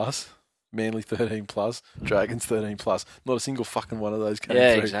 13 plus. Manly 13 plus, Dragons 13 plus. Not a single fucking one of those came through.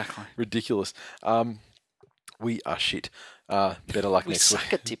 Yeah, exactly. Ridiculous. We are shit. Better luck next week. We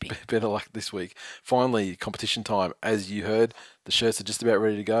suck at tipping. Better luck this week. Finally, competition time. As you heard, the shirts are just about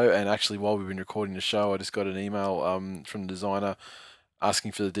ready to go. And actually, while we've been recording the show, I just got an email from the designer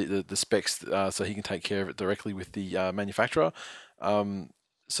asking for the specs so he can take care of it directly with the manufacturer.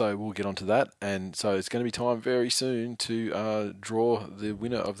 So we'll get onto that, and so it's going to be time very soon to draw the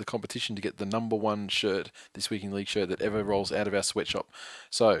winner of the competition to get the number one shirt, This Week in League shirt, that ever rolls out of our sweatshop.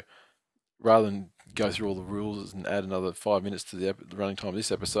 So rather than go through all the rules and add another 5 minutes to the running time of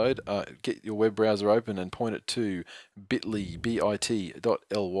this episode, get your web browser open and point it to bit.ly/TWiL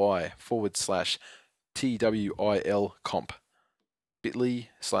comp,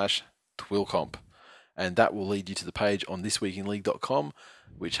 bit.ly/TWiL comp. And that will lead you to the page on thisweekinleague.com,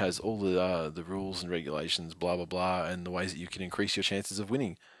 which has all the rules and regulations, blah, blah, blah, and the ways that you can increase your chances of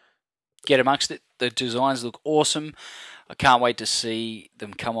winning. Get amongst it. The designs look awesome. I can't wait to see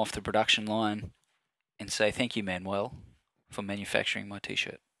them come off the production line and say thank you, Manuel, for manufacturing my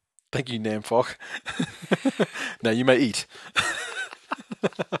T-shirt. Thank you, Namfok. Now you may eat.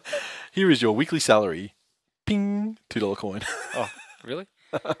 Here is your weekly salary. Ping, $2 coin. Oh, really?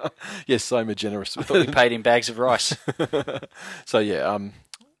 Yes, I'm a generous. I thought we paid in bags of rice. So yeah,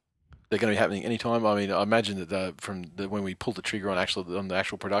 they're going to be happening anytime. I mean, I imagine that when we pulled the trigger on the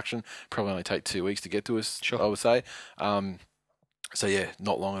actual production, probably only take 2 weeks to get to us. Sure. I would say. So yeah,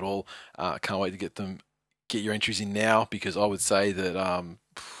 not long at all. Can't wait to get them. Get your entries in now, because I would say that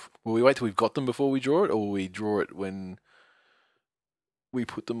will we wait till we've got them before we draw it, or will we draw it when we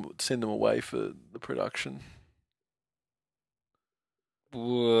send them away for the production?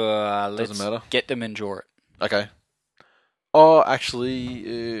 Let's Doesn't matter. Get them and draw it. Okay. Oh, actually,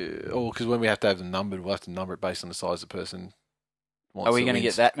 because when we have to have them numbered, we'll have to number it based on the size of the person. Are we going to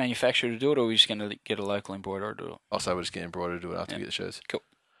get that manufacturer to do it, or are we just going to get a local embroiderer to do it? I'll say we're just getting embroiderer to do it after we get the shirts.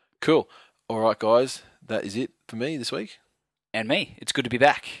 Cool. All right, guys. That is it for me this week. And me. It's good to be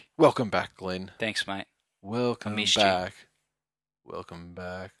back. Welcome back, Glenn. Thanks, mate. Welcome back. Welcome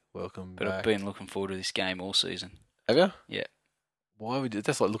back. But I've been looking forward to this game all season. Have you? Yeah. Why would you?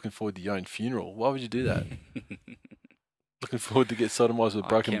 That's like looking forward to your own funeral. Why would you do that? Looking forward to get sodomized with a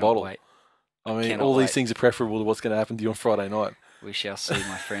broken bottle. Wait. I mean, all these things are preferable to what's going to happen to you on Friday night. We shall see,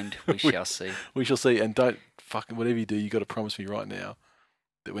 my friend. We shall see. We shall see. And don't fucking, whatever you do, you got to promise me right now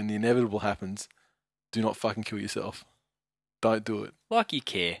that when the inevitable happens, do not fucking kill yourself. Don't do it. Like you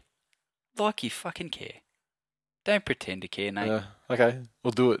care. Like you fucking care. Don't pretend to care, Nate. Okay,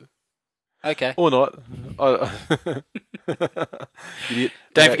 we'll do it. Okay. Or not. Idiot.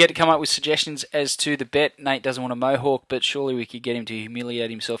 Don't forget to come up with suggestions as to the bet. Nate doesn't want a mohawk, but surely we could get him to humiliate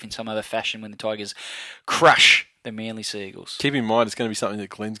himself in some other fashion when the Tigers crush the Manly Seagulls. Keep in mind, it's going to be something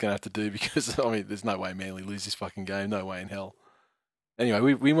that Glen's going to have to do, because, I mean, there's no way Manly lose this fucking game. No way in hell.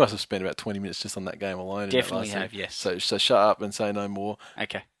 Anyway, we must have spent about 20 minutes just on that game alone. Definitely have, yes. So shut up and say no more.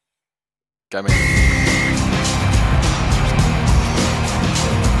 Okay. Go, man.